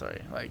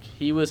 7'3". Like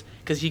he was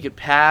because he could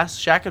pass.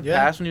 Shaq could Yeah,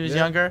 pass when he was yeah.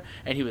 younger,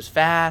 and he was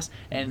fast,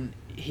 and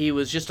he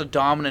was just a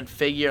dominant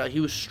figure. Like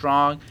he was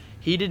strong.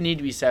 He didn't need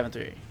to be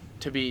 7'3"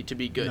 to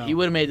be good. No. He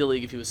would have made the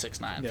league if he was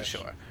 6'9" Yes. for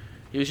sure.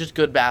 He was just a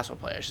good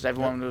basketball player. It's just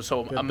everyone was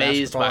so Good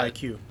amazed basketball by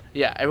IQ.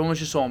 yeah, everyone was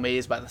just so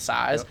amazed by the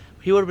size. Yep.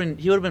 He would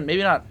have been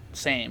maybe not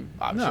same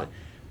obviously, No.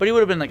 but he would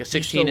have been like a He still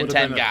 16 and would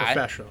have 10 been a guy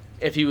professional.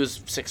 if he was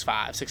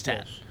 6'5", 6'10".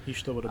 Yes. He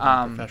still would have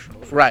been a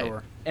professional. For Right.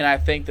 Sure. And I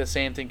think the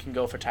same thing can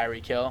go for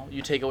Tyreek Hill.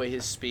 You take away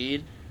his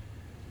speed,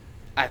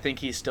 I think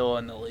he's still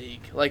in the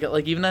league. Like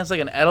even as like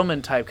an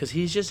Edelman type, because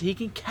he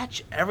can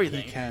catch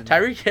everything. He can.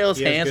 Tyreek Hill's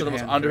He has hands are good the most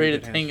hands, very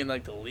underrated good thing hands. in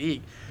like the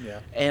league. Yeah.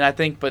 And I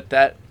think, but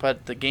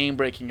the game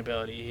breaking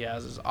ability he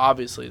has is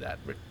obviously that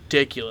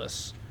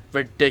ridiculous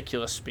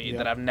speed Yeah.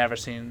 that I've never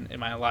seen in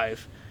my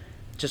life.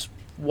 Just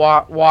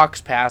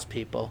walks past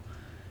people,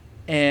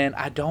 and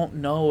I don't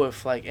know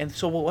if like. And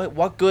so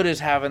what good is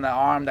having the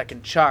arm that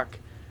can chuck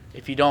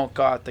if you don't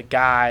got the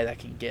guy that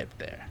can get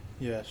there?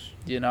 Yes.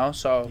 You know,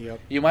 so Yep.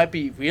 you might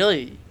be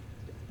really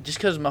just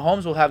because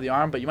Mahomes will have the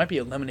arm, but you might be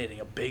eliminating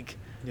a big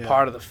Yeah.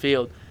 part of the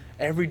field.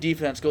 Every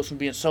defense goes from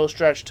being so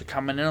stretched to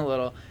coming in a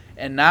little,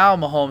 and now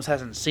Mahomes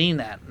hasn't seen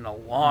that in a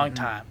long Mhm.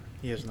 time.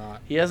 He is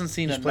not. He hasn't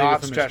seen He's a played not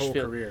with him his stretched whole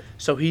field, career.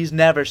 so he's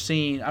never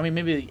seen. I mean,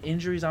 maybe the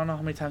injuries. I don't know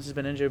how many times he's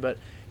been injured, but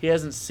he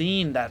hasn't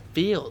seen that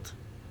field.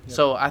 Yep.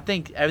 So I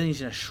think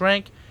everything's gonna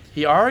shrink.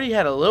 He already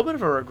had a little bit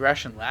of a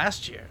regression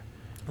last year.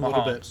 A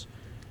little bit.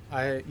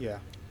 Mahomes. Yeah.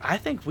 I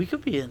think we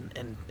could be in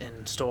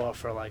store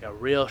for like a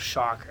real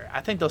shocker. I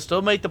think they'll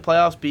still make the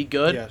playoffs, be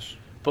good, Yes.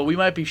 but we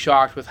might be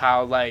shocked with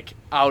how like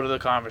out of the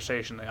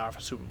conversation they are for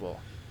Super Bowl.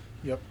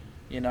 Yep.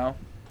 You know,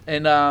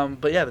 and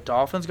but yeah, the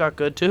Dolphins got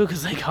good too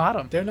because they got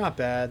him. They're not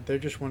bad. They're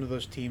just one of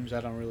those teams I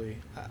don't really.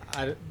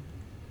 I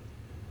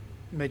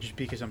may just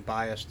be because I'm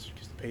biased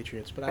because the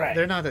Patriots, but Right.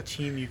 they're not a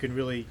team you can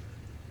really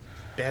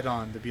bet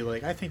on to be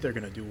like, I think they're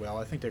going to do well.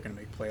 I think they're going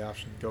to make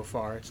playoffs and go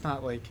far. It's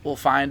not like We'll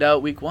find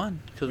out week 1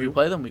 because we We-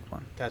 play them week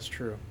 1. that's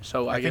true.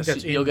 So I think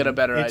guess you'll get a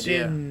better it's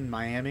idea. in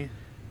Miami.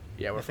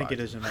 Yeah, we're I think fucked.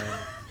 it is in Miami.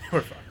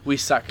 We're fine. We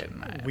suck at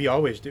Miami. We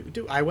always do.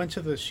 Dude, I went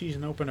to the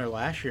season opener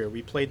last year.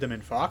 We played them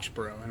in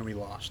Foxborough and we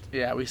lost.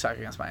 Yeah, we suck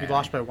against Miami. We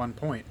lost by 1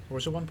 point. Or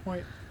was it 1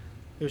 point?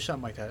 It was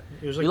something like that.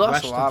 It was like We lost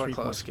less a than lot 3 of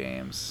close points.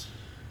 games.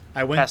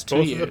 I went past 2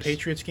 both of the years.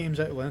 Patriots games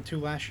I went to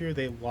last year.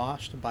 They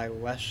lost by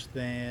less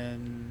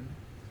than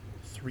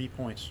 3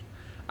 points.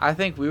 I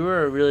think we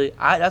were really.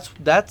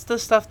 That's the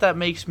stuff that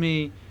makes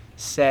me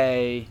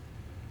say,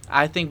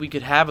 I think we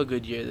could have a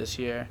good year this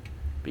year,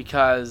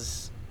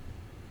 because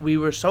we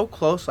were so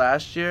close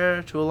last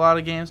year to a lot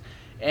of games,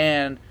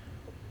 and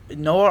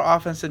no, our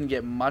offense didn't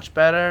get much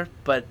better,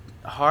 but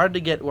hard to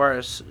get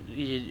worse.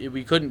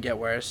 We couldn't get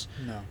worse.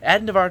 No,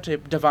 Adding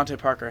Devontae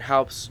Parker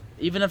helps,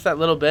 even if that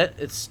little bit,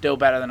 it's still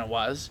better than it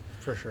was.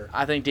 for sure.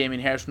 I think Damian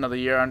Harris for another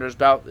year under his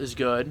belt is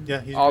good. Yeah,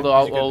 he's Although good.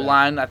 He's a good O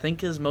line I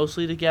think is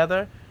mostly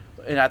together,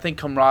 and I think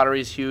camaraderie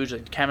is huge.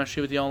 Like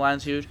chemistry with the O line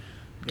is huge.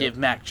 Give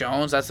Mac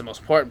Jones, that's the most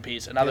important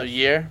piece. Another Yes.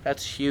 year,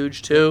 that's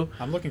huge too.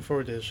 I'm looking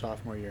forward to his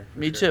sophomore year. for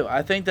Me sure. too.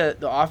 I think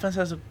that the offense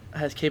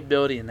has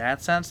capability in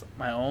that sense.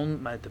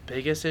 The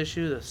biggest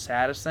issue, the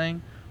saddest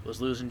thing, was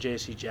losing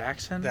J.C.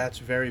 Jackson. That's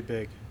very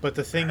big. But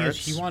the thing is,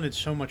 he Hurts. wanted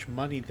so much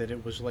money that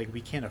it was like,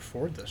 we can't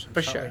afford this. For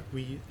It's not sure.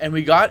 like And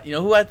we got, you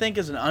know who I think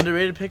is an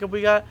underrated pickup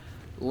we got?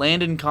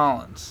 Landon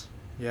Collins.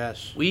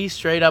 Yes. We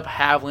straight up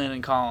have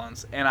Landon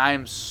Collins, and I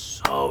am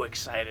so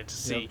excited to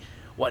see Yep.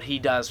 what he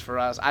does for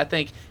us. I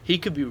think he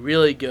could be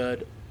really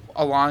good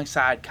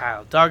alongside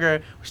Kyle Duggar.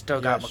 We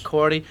still got Yes.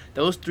 McCourty.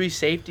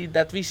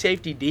 That three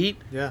safety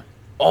deep, Yeah.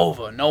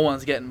 over. No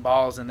one's getting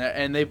balls in there,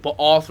 and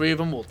all three of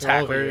them will They're all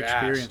tackle very your ass.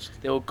 experienced.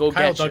 They will go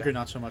Kyle get Duggar you.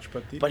 not so much,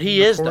 but But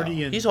he is, though.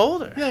 McCourty and- He's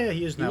older. Yeah,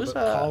 he is He now. was,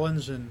 But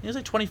Collins and He was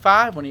like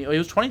 25 he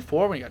was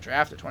 24 when he got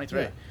drafted,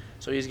 23. Yeah.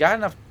 So he's got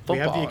enough football. we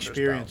have the under his belt.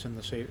 experience in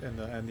the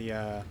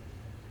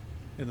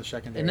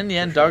secondary. And in the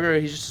end, for sure.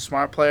 Duggar, he's just a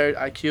smart player,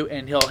 IQ,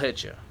 and he'll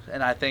hit you.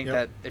 And I think Yep.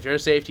 that if you're a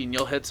safety and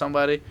you'll hit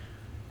somebody,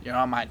 you're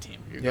on my team.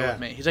 You're good Yeah. with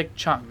me. He's like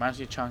Chung, reminds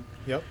me of Chung.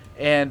 Yep.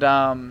 And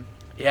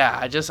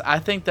I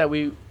think that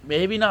we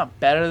maybe not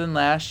better than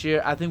last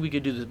year. I think we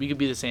could do this. We could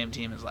be the same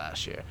team as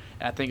last year.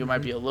 And I think it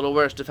might be a little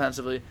worse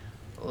defensively,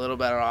 a little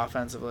better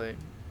offensively,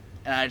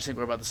 and I just think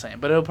we're about the same.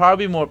 But it'll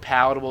probably be more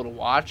palatable to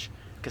watch.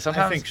 Because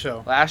sometimes I think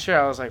so. last year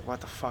I was like, "What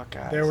the fuck,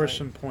 guys?" There were Like,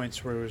 some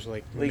points where it was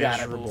like We gotta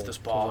miserable move this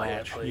to ball here,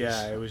 watch. please.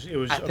 Yeah, it was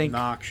I think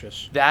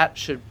obnoxious. that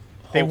should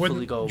They hopefully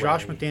wouldn't. go away.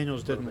 Josh McDaniels a little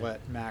didn't bit.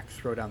 let Mac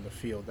throw down the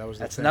field. That was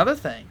the That's thing. another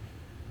thing.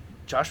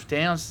 Josh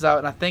McDaniels is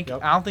out, and Yep.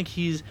 I don't think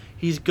he's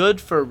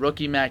good for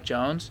rookie Mac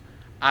Jones.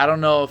 I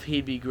don't know if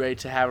he'd be great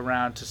to have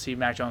around to see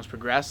Mac Jones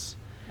progress.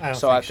 I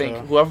don't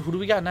think so. who do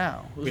we got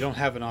now? We don't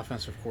have an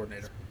offensive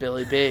coordinator.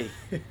 Billy B.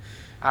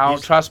 I don't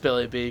He's- trust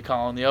Billy B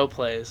calling the O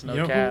plays.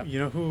 No cap. You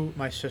know who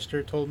my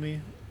sister told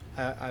me?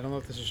 I don't know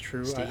if this is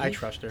true. I Steve?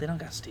 trust They her. don't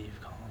got Steve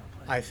calling the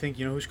plays. I think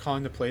you know who's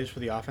calling the plays for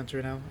the offense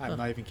right now. I'm Huh.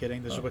 not even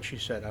kidding. This is Huh. what she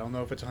said. I don't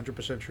know if it's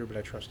 100% true, but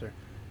I trust her.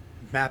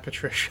 Matt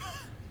Patricia.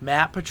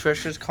 Matt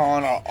Patricia's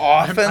calling our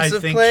I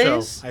offensive think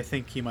plays. so. I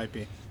think he might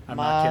be. I'm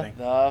not kidding.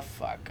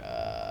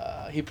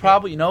 Motherfucker. He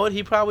probably, you know what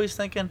he probably is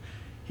thinking?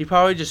 He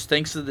probably just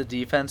thinks of the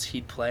defense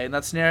he'd play in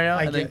that scenario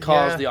and then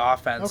calls the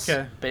offense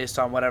based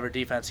on whatever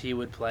defense he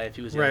would play if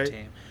he was the other Right.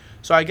 team.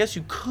 So I guess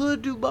you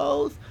could do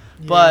both,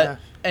 but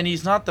and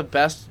he's not the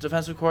best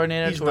defensive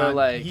coordinator. He's to where not.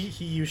 like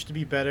He used to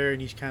be better, and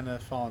he's kind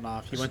of fallen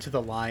off. He went to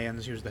the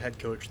Lions. He was the head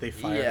coach. They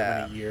fired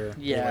him in a year.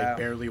 They Yeah.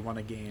 barely won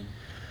a game.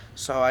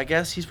 so I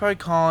guess he's probably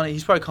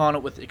calling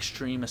it with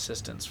extreme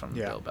assistance from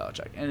Yeah. Bill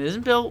Belichick. And is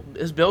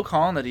Bill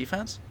calling the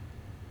defense?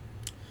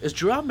 Is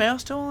Gerard Mayo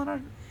still on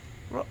our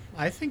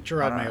I think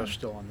Gerard I don't know. Mayo's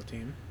still on the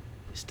team.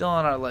 He's still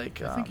on our I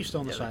think he's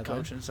still on the sideline.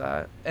 coaching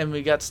side, and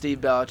we got Steve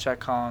Belichick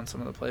calling some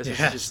of the plays.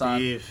 Yeah, Just on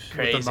Steve.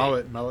 crazy. With the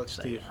mullet It's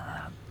like, Steve.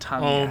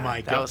 tongue Oh guy.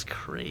 my that God. was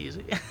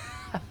crazy.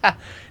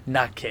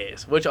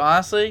 Nutcase, which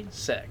honestly,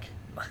 sick,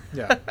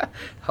 Yeah.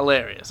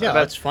 hilarious. Yeah, I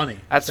bet- that's funny.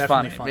 that's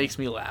Definitely funny. It makes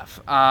me laugh.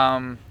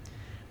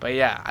 But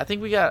yeah, I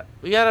think we got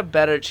a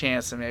better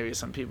chance than maybe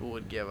some people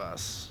would give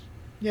us.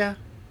 Yeah,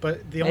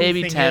 but the only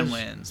Maybe thing 10 is,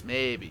 wins,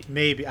 maybe.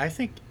 Maybe. I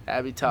think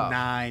That'd be tough.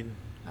 9.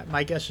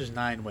 My guess is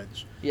 9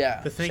 wins.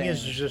 Yeah. The thing same.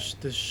 is,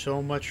 there's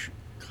so much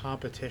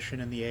competition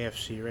in the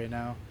AFC right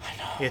now. I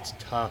know. It's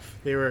tough.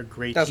 They were a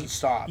great Doesn't team.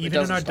 stop. It Even in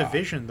doesn't our stop.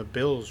 division, the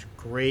Bills,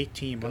 great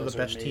team, one of Bills the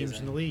are best teams in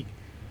amazing. the league.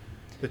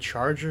 The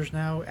Chargers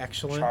now,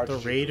 excellent.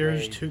 Chargers The are Raiders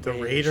great. too. The Raiders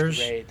are Raiders,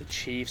 great. The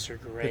Chiefs are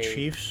the great.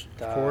 Chiefs,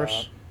 The- of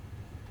course.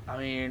 I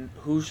mean,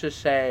 who's to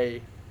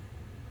say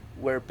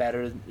we're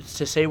better?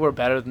 To say we're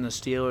better than the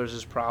Steelers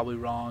is probably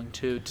wrong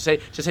too. To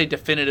say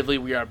definitively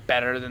we are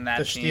better than that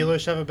The team.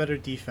 Steelers have a better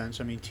defense.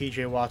 I mean,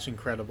 T.J. Watt's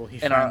incredible.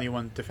 He And our- finally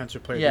won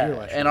Defensive Player of the Year Yeah,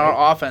 last year. and right?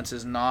 our offense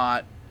is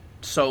not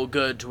so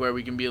good to where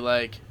we can be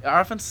like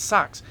our offense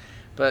sucks,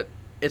 but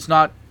it's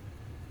not.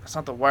 It's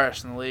not the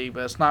worst in the league,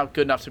 but it's not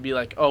good enough to be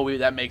like,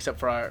 that makes up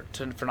for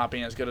not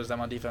being as good as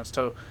them on defense.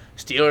 So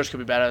Steelers could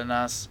be better than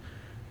us.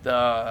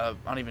 I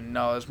don't even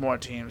know. There's more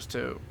teams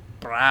too.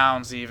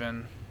 Browns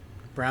even.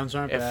 Browns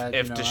aren't If bad.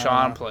 if you know, I Deshaun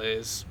don't know.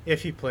 plays,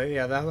 If he plays,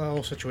 yeah, that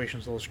whole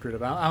situation's a little screwed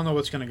up. I don't know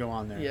what's going to go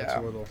on there. It's yeah,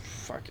 a little.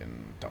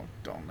 fucking don't.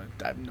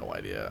 I have no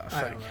idea.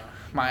 I don't know.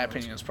 My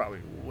opinion is probably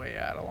way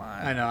out of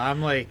line. I know.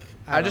 I'm like,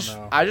 I don't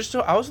know.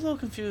 I was a little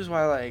confused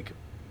why like.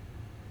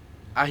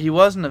 He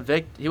wasn't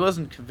He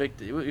wasn't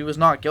convicted. He was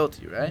not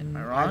guilty, right? Am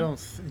I wrong?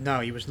 No,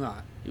 he was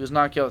not. He was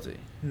not guilty.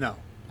 No,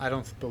 I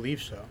don't believe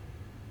so.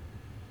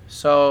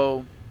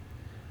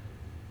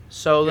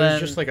 So then,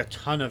 There's just like a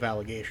ton of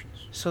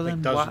allegations. so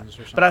like then why? dozens or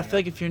something. But I feel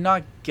like if you're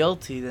not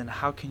guilty, then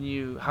how can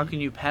you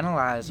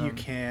penalize them? you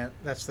can't.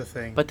 That's the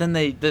thing. But then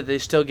they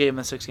still gave him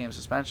a 6-game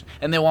suspension,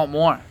 and they want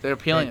more. They're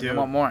appealing. They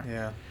want more.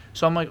 Yeah.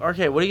 So I'm like,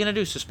 okay, what are you gonna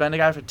do? Suspend a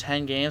guy for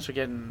 10 games for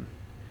getting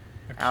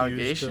Accused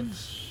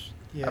allegations?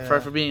 Yeah.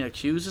 For being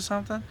accused of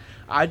something?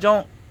 I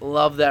don't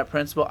love that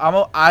principle.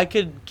 I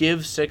could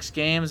give 6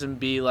 games and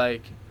be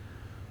like,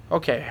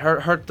 okay,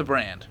 hurts the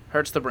brand,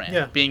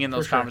 Yeah, being in for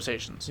those sure.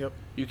 conversations. Yep.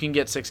 You can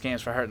get 6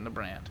 games for hurting the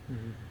brand.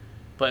 Mhm.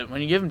 But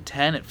when you give him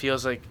 10, it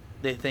feels like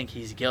they think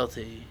he's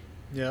guilty.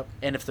 Yep.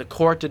 And if the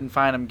court didn't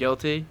find him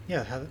guilty,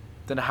 Yeah.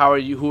 then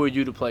who are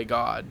you to play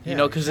God? Yeah, You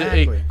know, because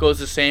exactly. it goes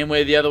the same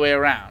way the other way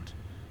around.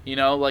 You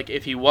know, like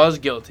if he was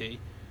guilty,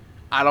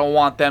 I don't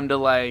want them to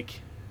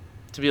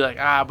be like,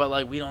 but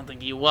like we don't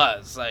think he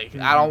was. Like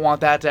I don't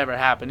want that to ever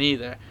happen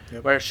either.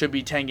 Yep. Where it should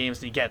be 10 games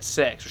and he gets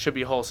 6, or it should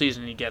be a whole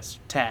season and he gets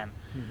 10.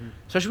 Mhm.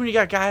 Especially when you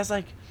got guys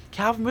like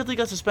Calvin Ridley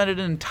got suspended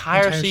an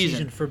entire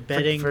season for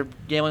betting for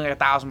gambling like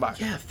 $1,000.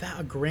 Yeah,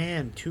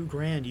 $1,000,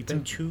 $2,000. You bet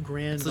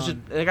 $2,000. It's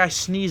legit, the guy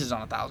sneezes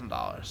on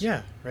 $1,000.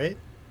 Yeah, right.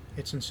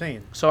 It's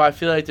insane. So I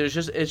feel like it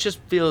just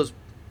feels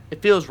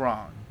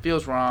wrong. It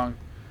feels wrong,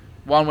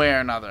 one way or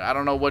another. I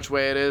don't know which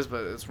way it is,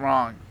 but it's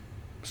wrong.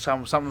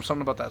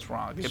 Something about that's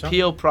wrong. The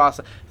appeal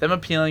process, them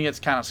appealing it's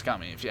kind of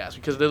scummy if you ask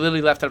me, because they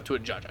literally left it up to a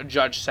judge. A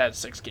judge said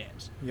 6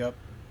 games. Yep.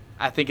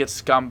 I think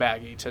it's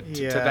scumbaggy to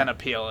then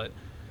appeal it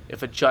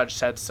if a judge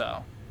said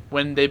so.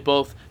 When they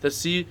both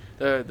the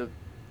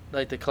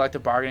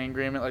collective bargaining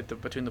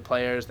agreement between the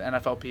players, the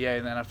NFLPA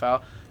and the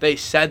NFL, they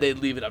said they'd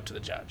leave it up to the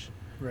judge.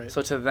 Right.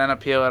 So to then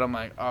appeal it, I'm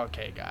like,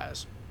 okay,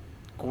 guys,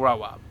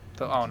 grow up.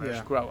 The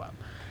owners, grow up.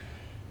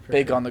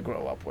 Big on the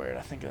grow up word.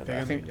 I think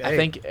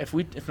if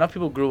enough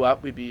people grew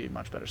up, we'd be a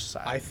much better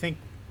society.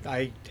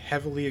 I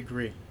heavily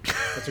agree.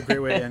 That's a great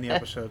way to end the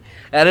episode.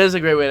 That is a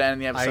great way to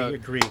end the episode. I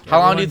agree. How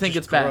long do you think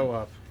it's been?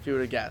 Up. If you were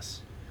to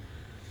guess.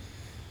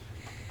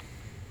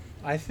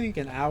 I think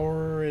an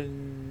hour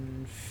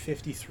and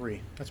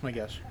 53. That's my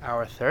guess.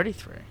 Hour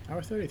 33.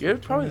 Hour 33. You're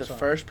probably the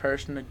first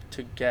person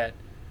to get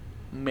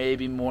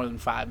maybe more than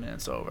 5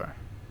 minutes over.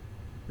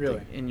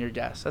 Really? In your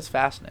guess. That's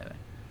fascinating.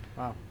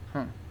 Wow.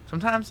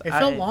 Sometimes it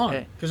felt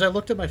long because I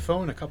looked at my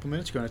phone a couple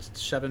minutes ago and it's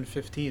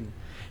 7:15.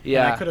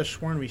 Yeah. And I could have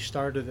sworn we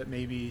started at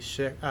maybe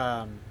 6.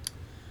 Not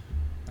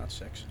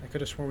 6. I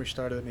could have sworn we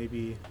started at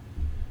maybe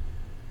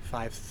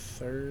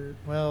 5:30.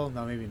 Well,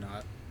 no, maybe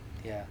not.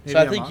 Yeah. Maybe so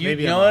I think you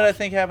know what I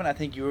think happened. I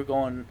think you were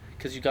going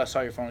because you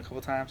saw your phone a couple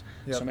times.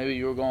 Yep. So maybe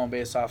you were going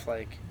based off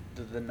like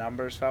the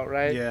numbers felt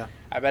right. Yeah.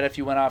 I bet if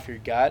you went off your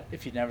gut,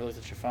 if you never looked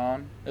at your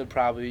phone, you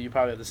probably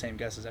have the same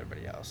guess as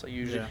everybody else. Like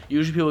usually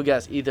people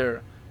guess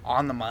either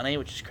on the money,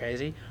 which is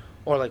crazy,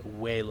 or like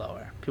way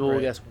lower. People will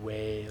guess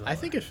way lower. I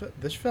think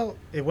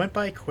it went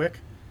by quick,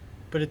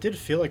 but it did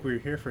feel like we were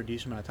here for a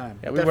decent amount of time.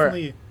 Yeah, we were.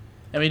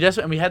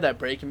 And we had that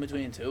break in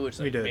between too, which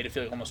made it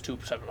feel like almost 2%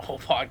 of the whole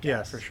podcast.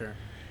 Yeah, for sure.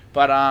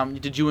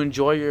 But did you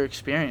enjoy your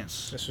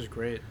experience? This was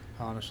great,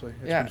 honestly.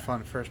 It's been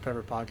fun. First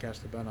ever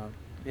podcast I've been on.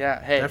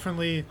 Yeah, hey.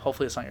 Definitely.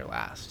 Hopefully it's not your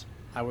last.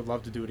 I would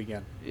love to do it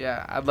again.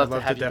 Yeah, I'd love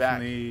to have you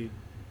definitely back.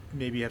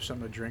 Maybe have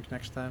something to drink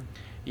next time.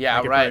 Yeah,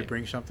 I could probably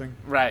bring something.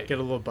 Right. Get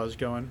a little buzz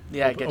going.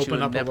 Yeah,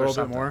 open up a little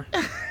bit more.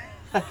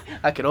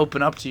 I could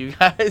open up to you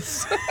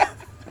guys.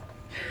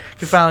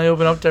 Could finally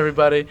open up to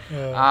everybody.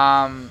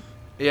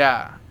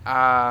 Yeah.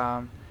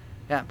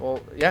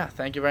 Well,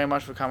 thank you very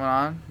much for coming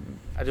on.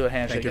 I do a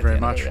handshake at the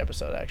end of every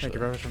episode, actually. Thank you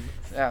very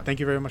much. Thank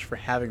you very much for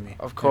having me.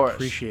 Of course. I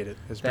appreciate it.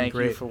 It's been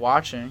great. Thank you for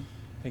watching.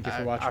 Thank you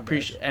for watching. I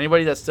appreciate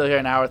anybody that's still here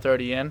an hour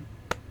 30 in.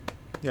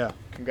 Yeah.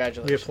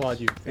 Congratulations. We applaud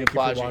you. We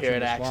applaud you here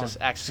at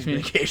Axis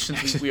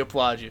Communications. We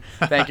applaud you.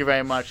 Thank you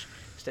very much.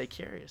 Stay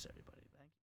curious.